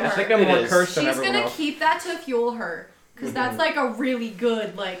was fuel wish. I her. think I'm It more is. cursed than She's everyone gonna else. keep that to fuel her. Because that's like a really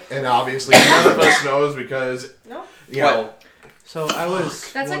good, like... And obviously none of us knows because No? you know So I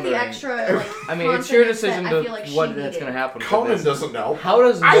was. That's like the wondering- extra, like, I mean, it's your confidence that decision I to feel like what she that's needed. gonna happen. with Conan this. doesn't know. How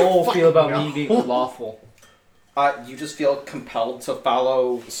does I Noel fucking feel about know. me being lawful? You just feel compelled to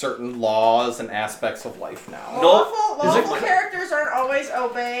follow certain laws and aspects of life now. Lawful characters aren't always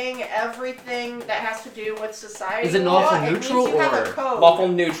obeying everything that has to do with society. Is it law. lawful It neutral means you have or- a code. Lawful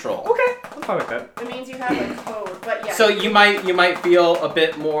neutral. Okay, I'm fine with that. It means you have a code, but yeah. So you might feel a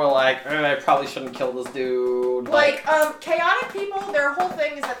bit more like I probably shouldn't kill this dude. like chaotic people, their whole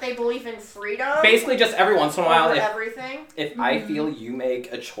thing is that they believe in freedom. basically just every once in a while, over if everything. I feel you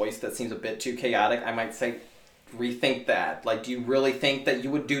make a choice that seems a bit too chaotic, I might say rethink that. Like, do you really think that you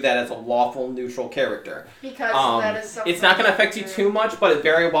would do that as a lawful neutral character? Because that is something. It's not going to affect you too much, but it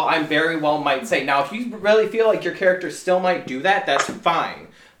very well might say. Now, if you really feel like your character still might do that, that's fine.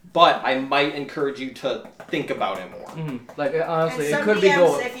 But I might encourage you to think about it more. Mm-hmm. Like honestly, And it some could DMs,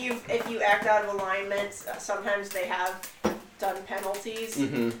 be gold. if you act out of alignment, sometimes they have done penalties.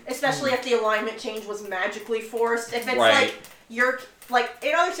 Mm-hmm. Especially if the alignment change was magically forced. If it's Right. like you're like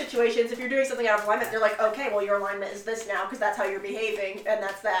in other situations, if you're doing something out of alignment, they're like, okay, well your alignment is this now because that's how you're behaving, and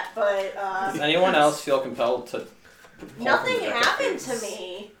that's that. But Does anyone else feel compelled to? nothing happened to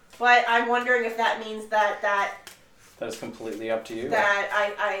me. But I'm wondering if that means that That is completely up to you.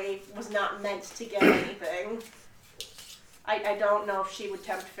 I was not meant to get anything. I don't know if she would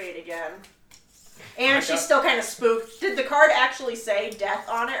tempt fate again. And she's still kind of spooked. Did the card actually say death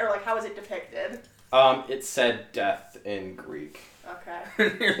on it, or like how was it depicted? It said death in Greek.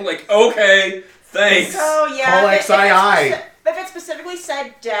 Okay. You're like, okay, thanks. So yeah, Call if XII. if it specifically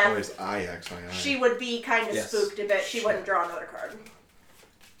said death, Or is IXII? she would be kind of Yes. spooked a bit. She wouldn't draw another card.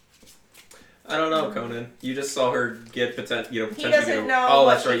 I don't know, Conan. You just saw her get potentially. He doesn't know Oh,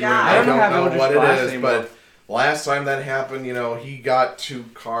 what that's she right. You got. I were. don't have know Eldritch what it Blast is, anymore. but last time that happened, he got 2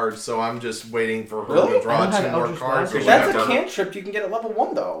 cards, so I'm just waiting for her Really? to draw I don't 2 have more Eldritch cards. Blast. or That's That's whatever. a cantrip you can get at level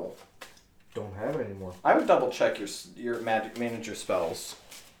 1 though. Don't have it anymore. I would double check your magic manager spells.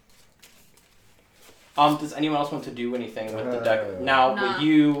 Does anyone else want to do anything with the deck? Now, Nah. will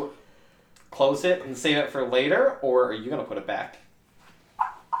you close it and save it for later, or are you gonna put it back?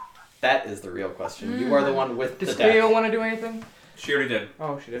 That is the real question. You are the one with Does the deck. Cleo want to do anything? She already did.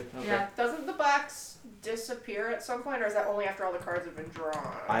 Oh, she did. Okay. Yeah. Doesn't the box disappear at some point, or is that only after all the cards have been drawn?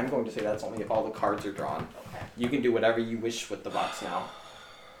 I'm going to say that's only if all the cards are drawn. Okay. You can do whatever you wish with the box now.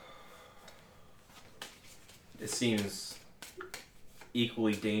 It seems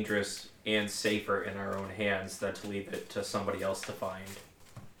equally dangerous and safer in our own hands than to leave it to somebody else to find.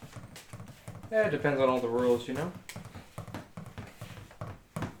 Yeah, it depends on all the rules, you know.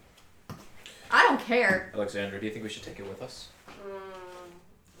 I don't care. Alexandra, do you think we should take it with us?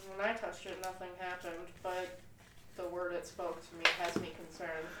 When I touched it, nothing happened, but the word it spoke to me has me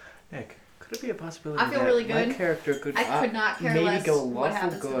concerned. Nick, could it be a possibility I feel that really my good. character could I could not care maybe less go what lawful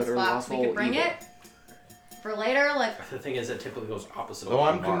happens to good this or box. We lawful could bring evil? it for later. Like, The thing is, it typically goes opposite Though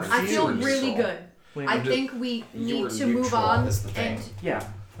of I'm Mars. confused. I feel really good. I think we You were need to move neutral on is the thing. and Yeah.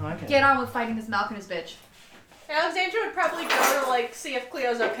 Oh, I get on with fighting this Malkinus bitch. Alexandra would probably go to, like, see if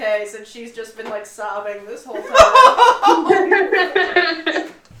Cleo's okay, since she's just been, like, sobbing this whole time.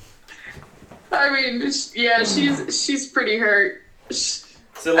 I mean, yeah, she's pretty hurt.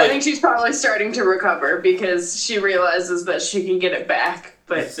 So I like, think she's probably starting to recover because she realizes that she can get it back.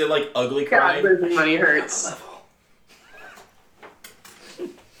 But is it like ugly God, crying? losing money hurts.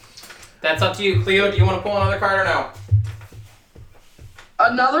 That's up to you, Cleo. Do you want to pull another card or no?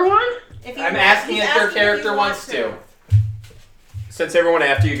 Another one? If you I'm want- asking he's if your asking character you wants want to. Since everyone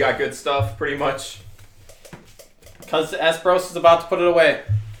after you got good stuff, pretty much. Because Esperos is about to put it away.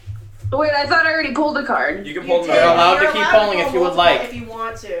 Wait, I thought I already pulled a card. You can You pull did. them You're out. allowed to You're keep allowed pulling if you would multiple like. If you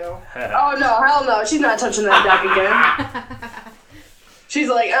want to. Oh no, hell no, she's not touching that deck again. She's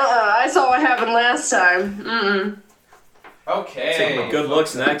like, I saw what happened last time. Mm-mm. Okay. Take my good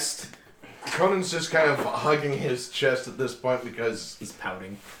looks next. Conan's just kind of hugging his chest at this point because He's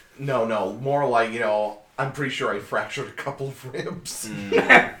pouting. no, more like, I'm pretty sure I fractured a couple of ribs.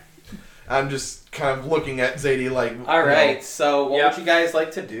 I'm just kind of looking at Zadie like, All right. So, what Yeah. would you guys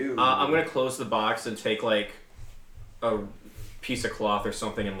like to do? I'm gonna close the box and take like a piece of cloth or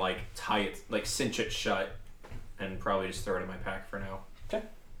something and like tie it, like cinch it shut, and probably just throw it in my pack for now.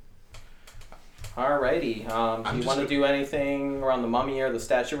 Alrighty. Do I'm you just want to a- do anything around the mummy or the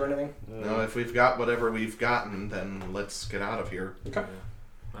statue or anything? no, if we've got whatever we've gotten, then let's get out of here. Okay.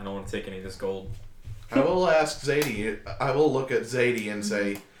 I don't want to take any of this gold. I will ask Zadie, I will look at Zadie and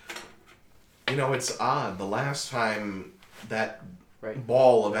say, it's odd. The last time that Right.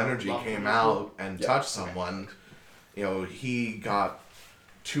 ball of energy came out and Yeah, touched someone, he got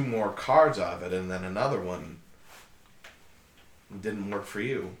 2 more cards out of it, and then another one didn't work for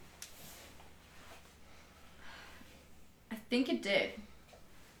you. I think it did.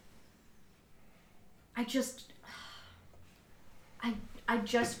 I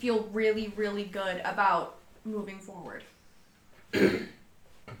just feel really, really good about moving forward.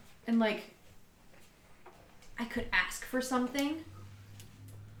 And like, I could ask for something,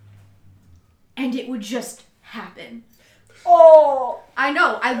 and it would just happen. Oh! I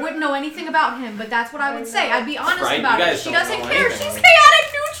know, I wouldn't know anything about him, but that's what I would say. I'd be honest Right, about you it. guys She don't doesn't know care. anything. She's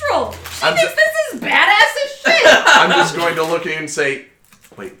chaotic neutral. She I'm thinks this is badass as shit. I'm just going to look at you and say,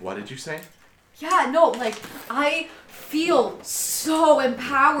 wait, what did you say? Yeah, no, like, I feel so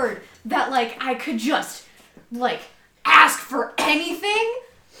empowered that, like, I could just, like, ask for anything.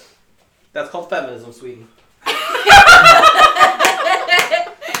 That's called feminism, sweetie.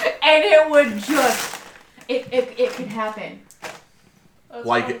 And it would just, it could happen. That's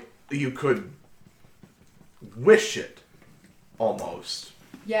Like, fine. you could wish it, almost.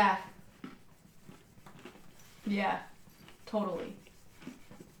 Yeah. Yeah. Totally.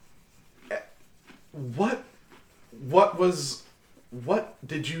 What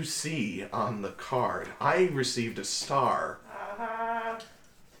did you see on the card? I received a star.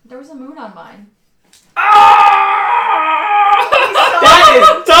 There was a moon on mine.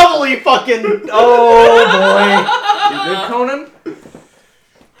 That is doubly fucking. Oh boy. You good, Conan?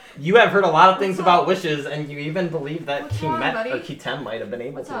 You have heard a lot of things about wishes, and you even believe that What's wrong, Kemet buddy? or Keten might have been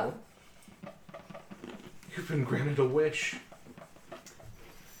able What's to. up? You've been granted a wish.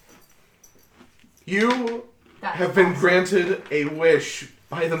 You That's have been awesome. granted a wish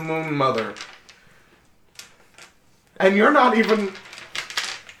by the Moon Mother. And you're not even...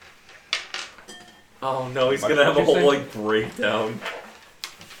 Oh no, he's What gonna have a did you whole say? like breakdown.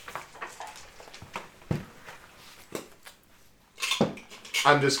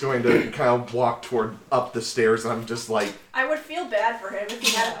 I'm just going to kind of walk toward up the stairs, and I'm just like, I would feel bad for him if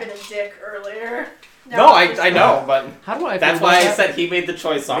he hadn't been a dick earlier. No, I know, but How do I? that's feel why about I that? said he made the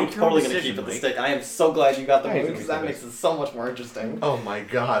choice, so I'm Make your totally own going to keep decision, it the Mike. stick. I am so glad you got the Yeah, you movie, can because that keep it. makes it so much more interesting. oh my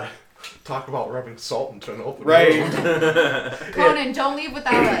god. Talk about rubbing salt into an open Right. wound. Conan, don't leave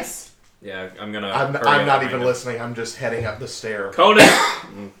without us. Yeah, I'm gonna. I'm hurry not up behind even him. listening. I'm just heading up the stair. Conan.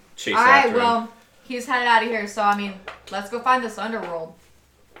 Chase Alright, after him. well, he's headed out of here, so I mean, let's go find this underworld.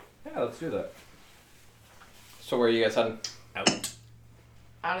 Yeah, let's do that. So where are you guys heading? Out.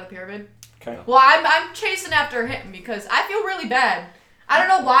 Out of the pyramid. Okay. Well, I'm chasing after him because I feel really bad. I don't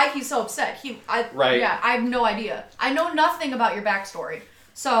know why he's so upset. Right. Yeah, I have no idea. I know nothing about your backstory.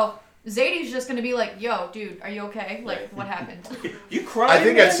 So Zadie's just gonna be like, "Yo, dude, are you okay? Like, what happened?" You crying? I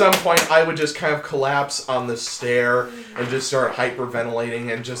think man? at some point I would just kind of collapse on the stair and just start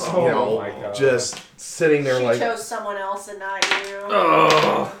hyperventilating and just, Oh my God. just sitting there She like... chose someone else and not you.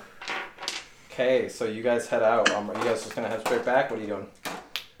 Ugh. Okay, so you guys head out. Are you guys just going to head straight back? What are you doing?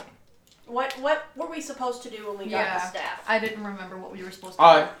 What were we supposed to do when we got the staff? I didn't remember what we were supposed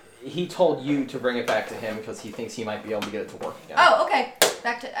to do. he told you to bring it back to him because he thinks he might be able to get it to work again. Oh, okay.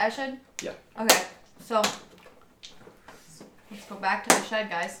 Back to Ashhead? Yeah. Okay, so let's go back to the shed,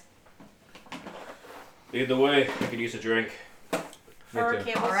 guys. Lead the way. I could use a drink. Are our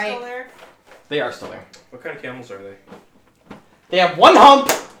camels Alright. still there? They are still there. What kind of camels are they? They have one hump!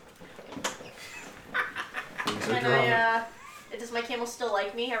 Can I, does my camel still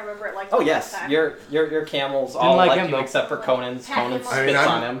like me? I remember it liked me Oh all yes, the time. your camels Didn't all like like him, you though. except for Conan's. Conan I spits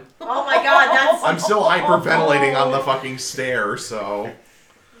on him. Oh my god, that's... I'm still hyperventilating on the fucking stair, so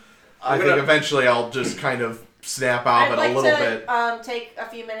I think eventually I'll just kind of snap out I'd of it like a little to bit. take a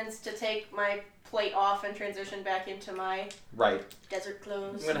few minutes to take my plate off and transition back into my Right. desert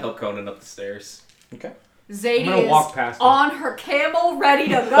clothes. I'm gonna help Conan up the stairs. Okay. I'm Zadie gonna is walk past him. on her camel, ready to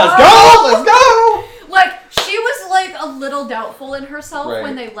go. Let's go! Let's go! Like, she was, like, a little doubtful in herself Right.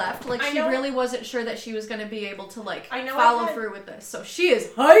 when they left. Like, I she know- really wasn't sure that she was going to be able to, like, I know follow I had- through with this. So she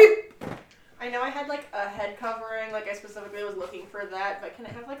is hype! I know I had like a head covering, like I specifically was looking for that, but can I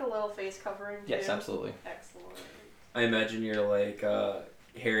have like a little face covering too? Yes, absolutely. Excellent. I imagine you're like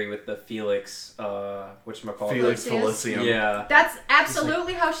Harry with the Felix, whatchamacallit? Felix Lucius? Felicium. Yeah. That's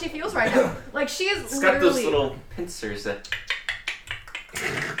absolutely how she feels right now. Like, she is It's got those literally... little pincers that.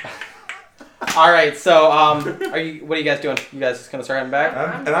 Alright, so, what are you guys doing? You guys just gonna start heading back?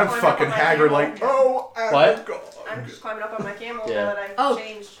 I'm And I'm climbing fucking up on my haggard camel. like, oh, What? God. I'm just climbing up on my camel Yeah. now that I've Oh.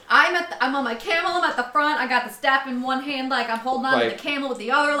 changed. I'm on my camel, I'm at the front, I got the staff in one hand, like, I'm holding on to Right. the camel with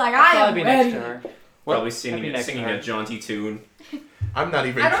the other, like, I am Probably be next ready. to her. Probably Happy singing, next singing time. a jaunty tune. I'm not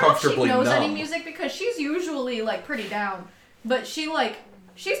even I don't know if she comfortably knows numb. any music because she's usually, like, pretty down. But she's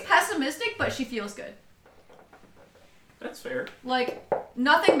pessimistic, but she feels good. That's fair. Like,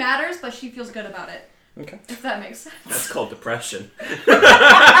 nothing matters, but she feels good about it. Okay. If that makes sense. That's called depression.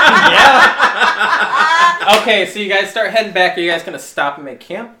 Yeah. Okay, so you guys start heading back. Are you guys gonna stop and make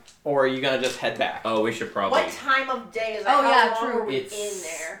camp? Or are you gonna just head back? Oh, we should probably. What time of day is it? Oh, How yeah, long true. are we It's in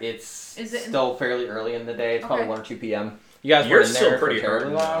there? It's Is it- still fairly early in the day. It's probably Okay. 1 or 2 p.m. You guys You're were in still there pretty for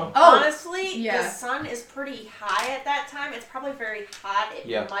terribly hurting, long. Oh, Honestly, yeah. the sun is pretty high at that time. It's probably very hot. It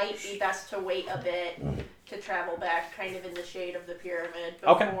Yeah. might be best to wait a bit to travel back kind of in the shade of the pyramid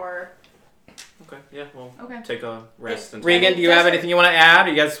Okay. before... Okay, yeah, well, okay. take a rest and. Regan, do you have anything you want to add?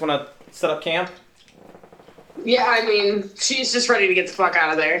 Or you guys want to set up camp? Yeah, I mean, she's just ready to get the fuck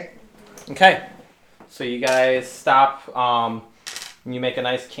out of there. Okay. So you guys stop. You make a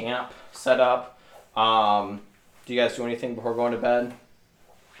nice camp set up. Do you guys do anything before going to bed?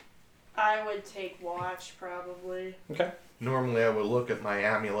 I would take watch, probably. Okay. Normally I would look at my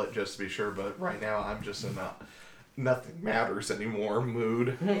amulet just to be sure, but right now I'm just in a nothing matters anymore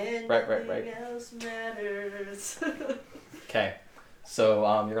mood. Right. Anything else matters. Okay. So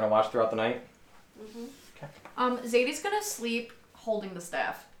you're gonna watch throughout the night. Zadie's gonna sleep holding the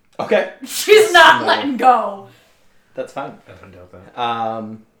staff. Okay. She's not No. letting go. That's fine. I don't doubt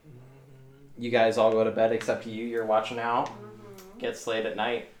that. You guys all go to bed except you. You're watching out. Gets late at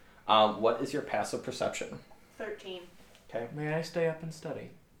night. What is your passive perception? 13. Okay. May I stay up and study?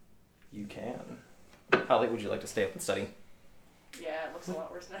 You can. How late would you like to stay up and study? Yeah, it looks a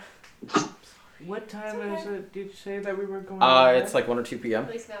lot worse now. What time is it? Did you say that we were going? It's like 1 or 2 p.m.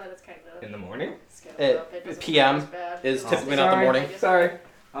 At least now that it's kind of in the morning. scheduled up, it doesn't PM feel as bad. is Oh. typically not the Sorry. morning. Sorry.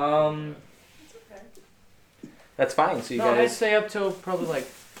 It's okay. That's fine. So you No, I'd guys. stay up till probably like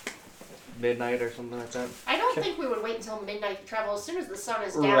midnight or something like that. I don't Okay. think we would wait until midnight to travel. As soon as the sun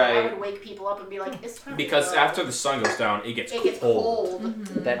is down, I Right. would wake people up and be like, it's time Because to go. after the sun goes down, it gets it gets cold. cold.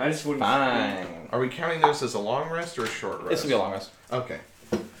 That's I just wouldn't- fine. Are we counting this as a long rest or a short rest? This will be a long rest. Okay.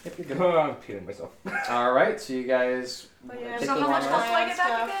 Oh, I'm peeing myself. All right. So you guys. But yeah, Take So the how much long health do I rest. get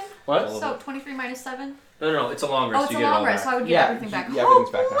back again? What? All of So 23 minus 7? No, it's a long rest. Oh, it's you a get it long all rest, so back. I would get Yeah, everything back. yeah, everything's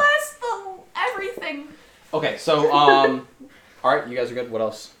Oh, back now. bless the everything. Okay. So all right. You guys are good. What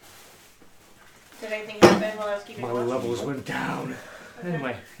else? Did anything happen while I was keeping My watch? levels went down. Okay.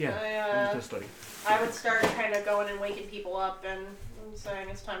 Anyway, yeah. I'm just I, gonna study. I would start kind of going and waking people up and saying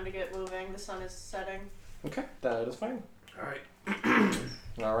it's time to get moving. The sun is setting. Okay. That is fine. All right.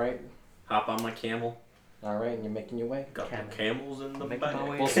 All right. Hop on my camel. All right. And you're making your way. Got Camel. the camels in the Making back. my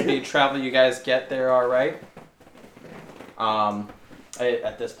way. We'll speed travel. You guys get there. All right.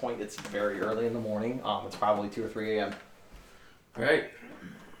 At this point, it's very early in the morning. It's probably 2 or 3 a.m. All right.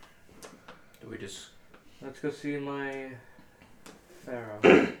 Do we just? Let's go see my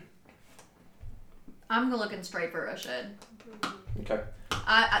pharaoh. I'm looking straight for a shed. Okay.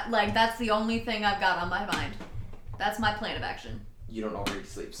 I like that's the only thing I've got on my mind. That's my plan of action. You don't know where he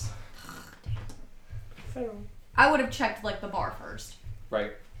sleeps. I would have checked like the bar first.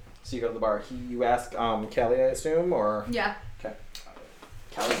 Right. So you go to the bar. You ask Kelly, I assume, or Yeah.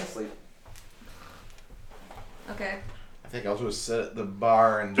 Callie's asleep. Okay. I think I'll just sit at the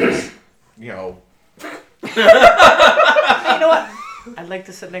bar and just, you know. You know what? I'd like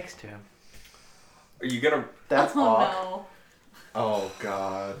to sit next to him. Are you gonna? That's oh awk. no. Oh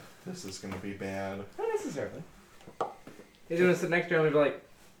God, this is gonna be bad. Not necessarily. He's gonna sit next to him and be like,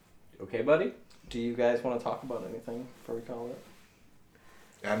 "Okay, buddy." Do you guys want to talk about anything before we call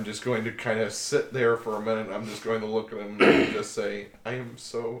it? I'm just going to kind of sit there for a minute. I'm just going to look at him and just say, I am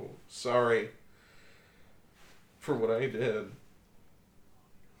so sorry for what I did.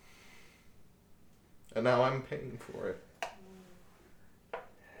 And now I'm paying for it.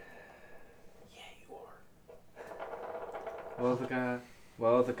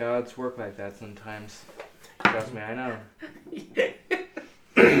 Well, the gods work like that sometimes. Trust me, I know.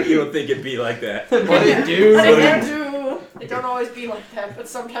 You don't think it'd be like that? What do you do? They do. They don't always be like that, but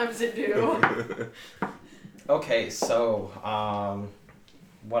sometimes they do. Okay, so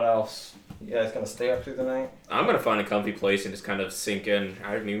what else? You guys gonna stay up through the night? I'm gonna find a comfy place and just kind of sink in.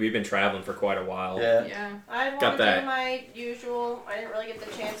 I mean, we've been traveling for quite a while. Yeah. Yeah. I want Got to that. do my usual. I didn't really get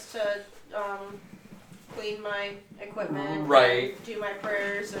the chance to clean my equipment. Right. And do my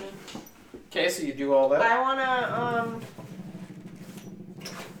prayers and. Okay, so you do all that. I wanna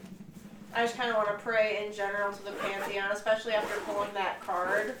I just kind of want to pray in general to the Pantheon, especially after pulling that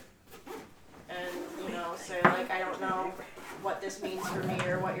card, and say like I don't know what this means for me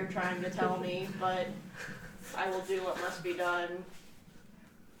or what you're trying to tell me, but I will do what must be done.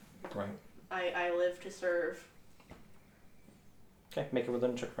 Right. I live to serve. Okay, make a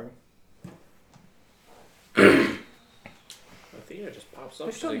religion check for me. Athena just pops up.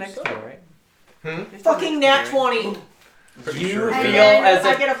 We're still next to her, right? Fucking nat 20. You sure. And feel then as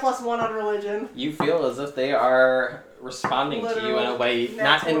I if get a +1 on religion. you feel as if they are responding to you in a way, Literally,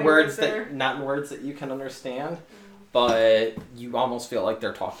 not in that's words what it is that not in words that you can understand, but you almost feel like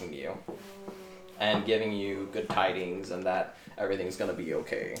they're talking to you and giving you good tidings and that everything's gonna be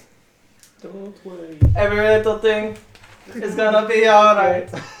okay. Don't worry. Every little thing is gonna be alright.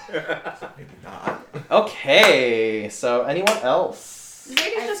 Maybe not. Okay, so anyone else? Sadie's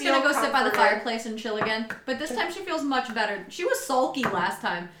I just feel gonna go sit by the comforted. fireplace and chill again, but this time she feels much better. She was sulky last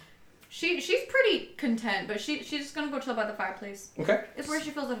time. She's pretty content, but she's just gonna go chill by the fireplace. Okay. It's where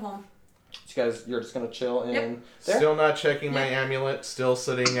she feels at home. You guys, you're just gonna chill in there? Still not checking my amulet, still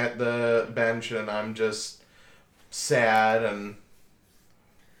sitting at the bench, and I'm just sad and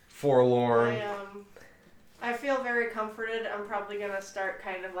forlorn. I feel very comforted. I'm probably gonna start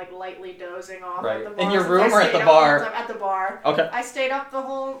kind of like lightly dozing off Right. at the bar. In your since room I or at stayed the up bar? the whole time. At the bar. Okay. I stayed up the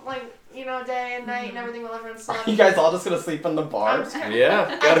whole day and night and everything while everyone slept. You guys all just gonna sleep in the I'm bar? just gonna- Yeah,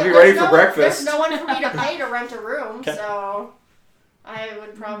 I- gotta be there's ready for no- breakfast. There's no one for me to pay to rent a room, Okay. so I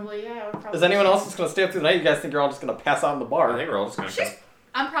would probably Is anyone else just gonna stay up through the night? You guys think you're all just gonna pass out in the bar? I think we're all just gonna.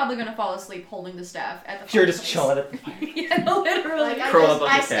 I'm probably gonna fall asleep holding the staff at the You're just fireplace. chilling at the fire. Yeah, literally. Like, Curl up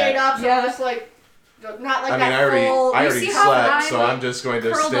like I a stayed cat. up, so Yeah. just like not like I mean, that I already, full. I You already see how slept, I'm, so like, I'm just going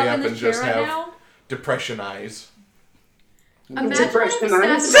to curled stay up up in the and just chair right have now. depression eyes. Imagine Depression having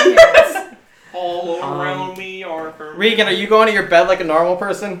eyes. staff in your hands. All around me are her. Regan, are you going to your bed like a normal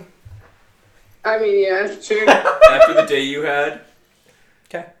person? I mean, yeah, sure. After the day you had.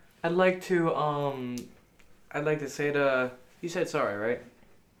 I'd like to say to you said sorry, right?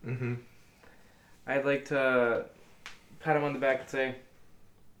 Mm-hmm. I'd like to pat him on the back and say,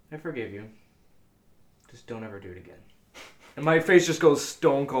 I forgive you. Just don't ever do it again. And my face just goes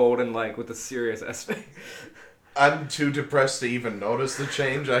stone cold and like with a serious aspect. I'm too depressed to even notice the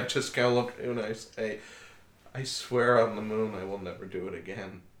change. I just kind of look at you and I say, I swear on the moon I will never do it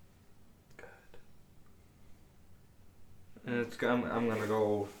again. And I'm gonna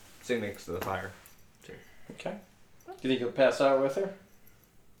go sit next to the fire. Okay. Do you think you'll pass out with her?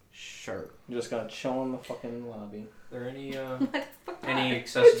 Sure. You're just gonna chill in the fucking lobby. Are there any Fuck any that.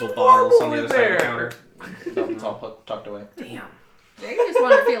 accessible bottles on the other side of there. the counter? No, it's all tucked away. Damn. Jake just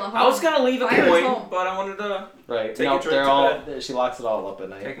wanted to feel at home. I was gonna leave a Fire's coin, home. but I wanted to Right. Take no, it right they're to all. She locks it all up at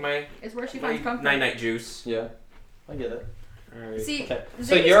night. Take my It's where she finds comfort. night juice. Yeah. I get it. Alright. See, Okay.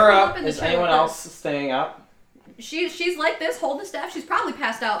 So Zadie's you're curled up. in the Is chair anyone with else us. staying up? She's like this, holding the staff. She's probably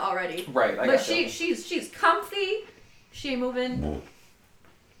passed out already. Right. I But got you. she's comfy. She ain't moving.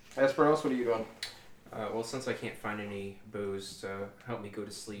 Esperos, what are you doing? Well, since I can't find any booze to help me go to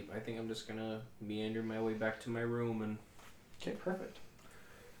sleep, I think I'm just gonna meander my way back to my room and. Okay, perfect.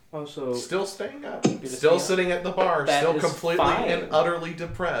 Also, Still staying up. You're just Still staying sitting at the bar. That Still is completely fine. and utterly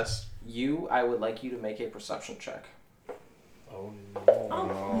depressed. I would like you to make a perception check. Oh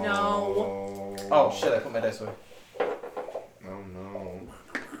Oh no. Oh shit! I put my dice away. Oh no.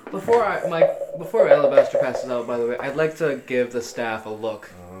 before my Before Alabaster passes out, by the way, I'd like to give the staff a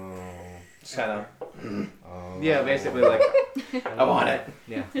look. Just kind of. Yeah, basically like. I want it.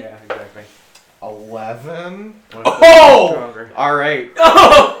 Yeah, exactly. 11. Oh! All right.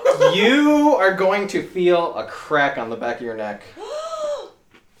 You are going to feel a crack on the back of your neck.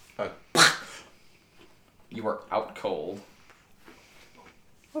 You are out cold.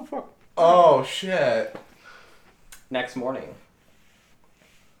 Oh fuck. Oh shit. Next morning,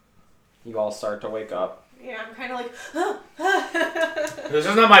 you all start to wake up. Yeah, I'm kind of like. This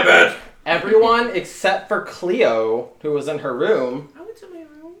is not my bed. Everyone except for Cleo, who was in her room. I went to my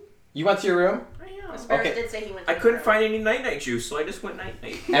room. You went to your room? Asparagus did say he went to I couldn't find any night-night juice, so I just went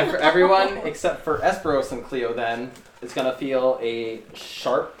night-night. Everyone except for Esperos and Cleo then is going to feel a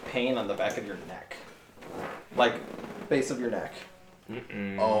sharp pain on the back of your neck. Like, base of your neck.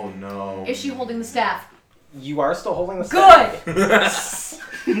 Oh no. Is she holding the staff? You are still holding the staff.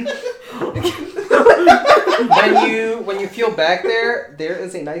 Good! When you feel back there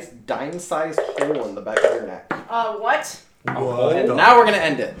is a nice dime-sized hole in the back of your neck. What? What? And now we're going to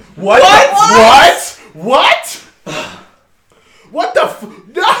end it. What? What? What the f...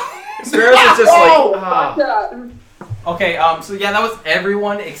 No! Esperos is just like... Okay, so yeah, that was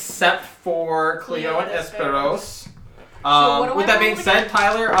everyone except for Cleo and Esperos. With that being said,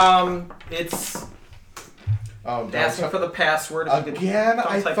 Tyler, it's asking for the password. Again,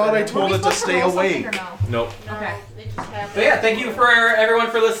 I thought I told it to stay awake. Nope. Okay. So yeah, thank you for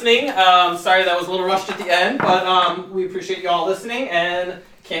everyone for listening. Sorry that was a little rushed at the end, but we appreciate you all listening and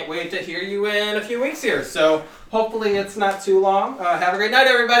can't wait to hear you in a few weeks here. So hopefully it's not too long. Have a great night,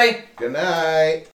 everybody. Good night.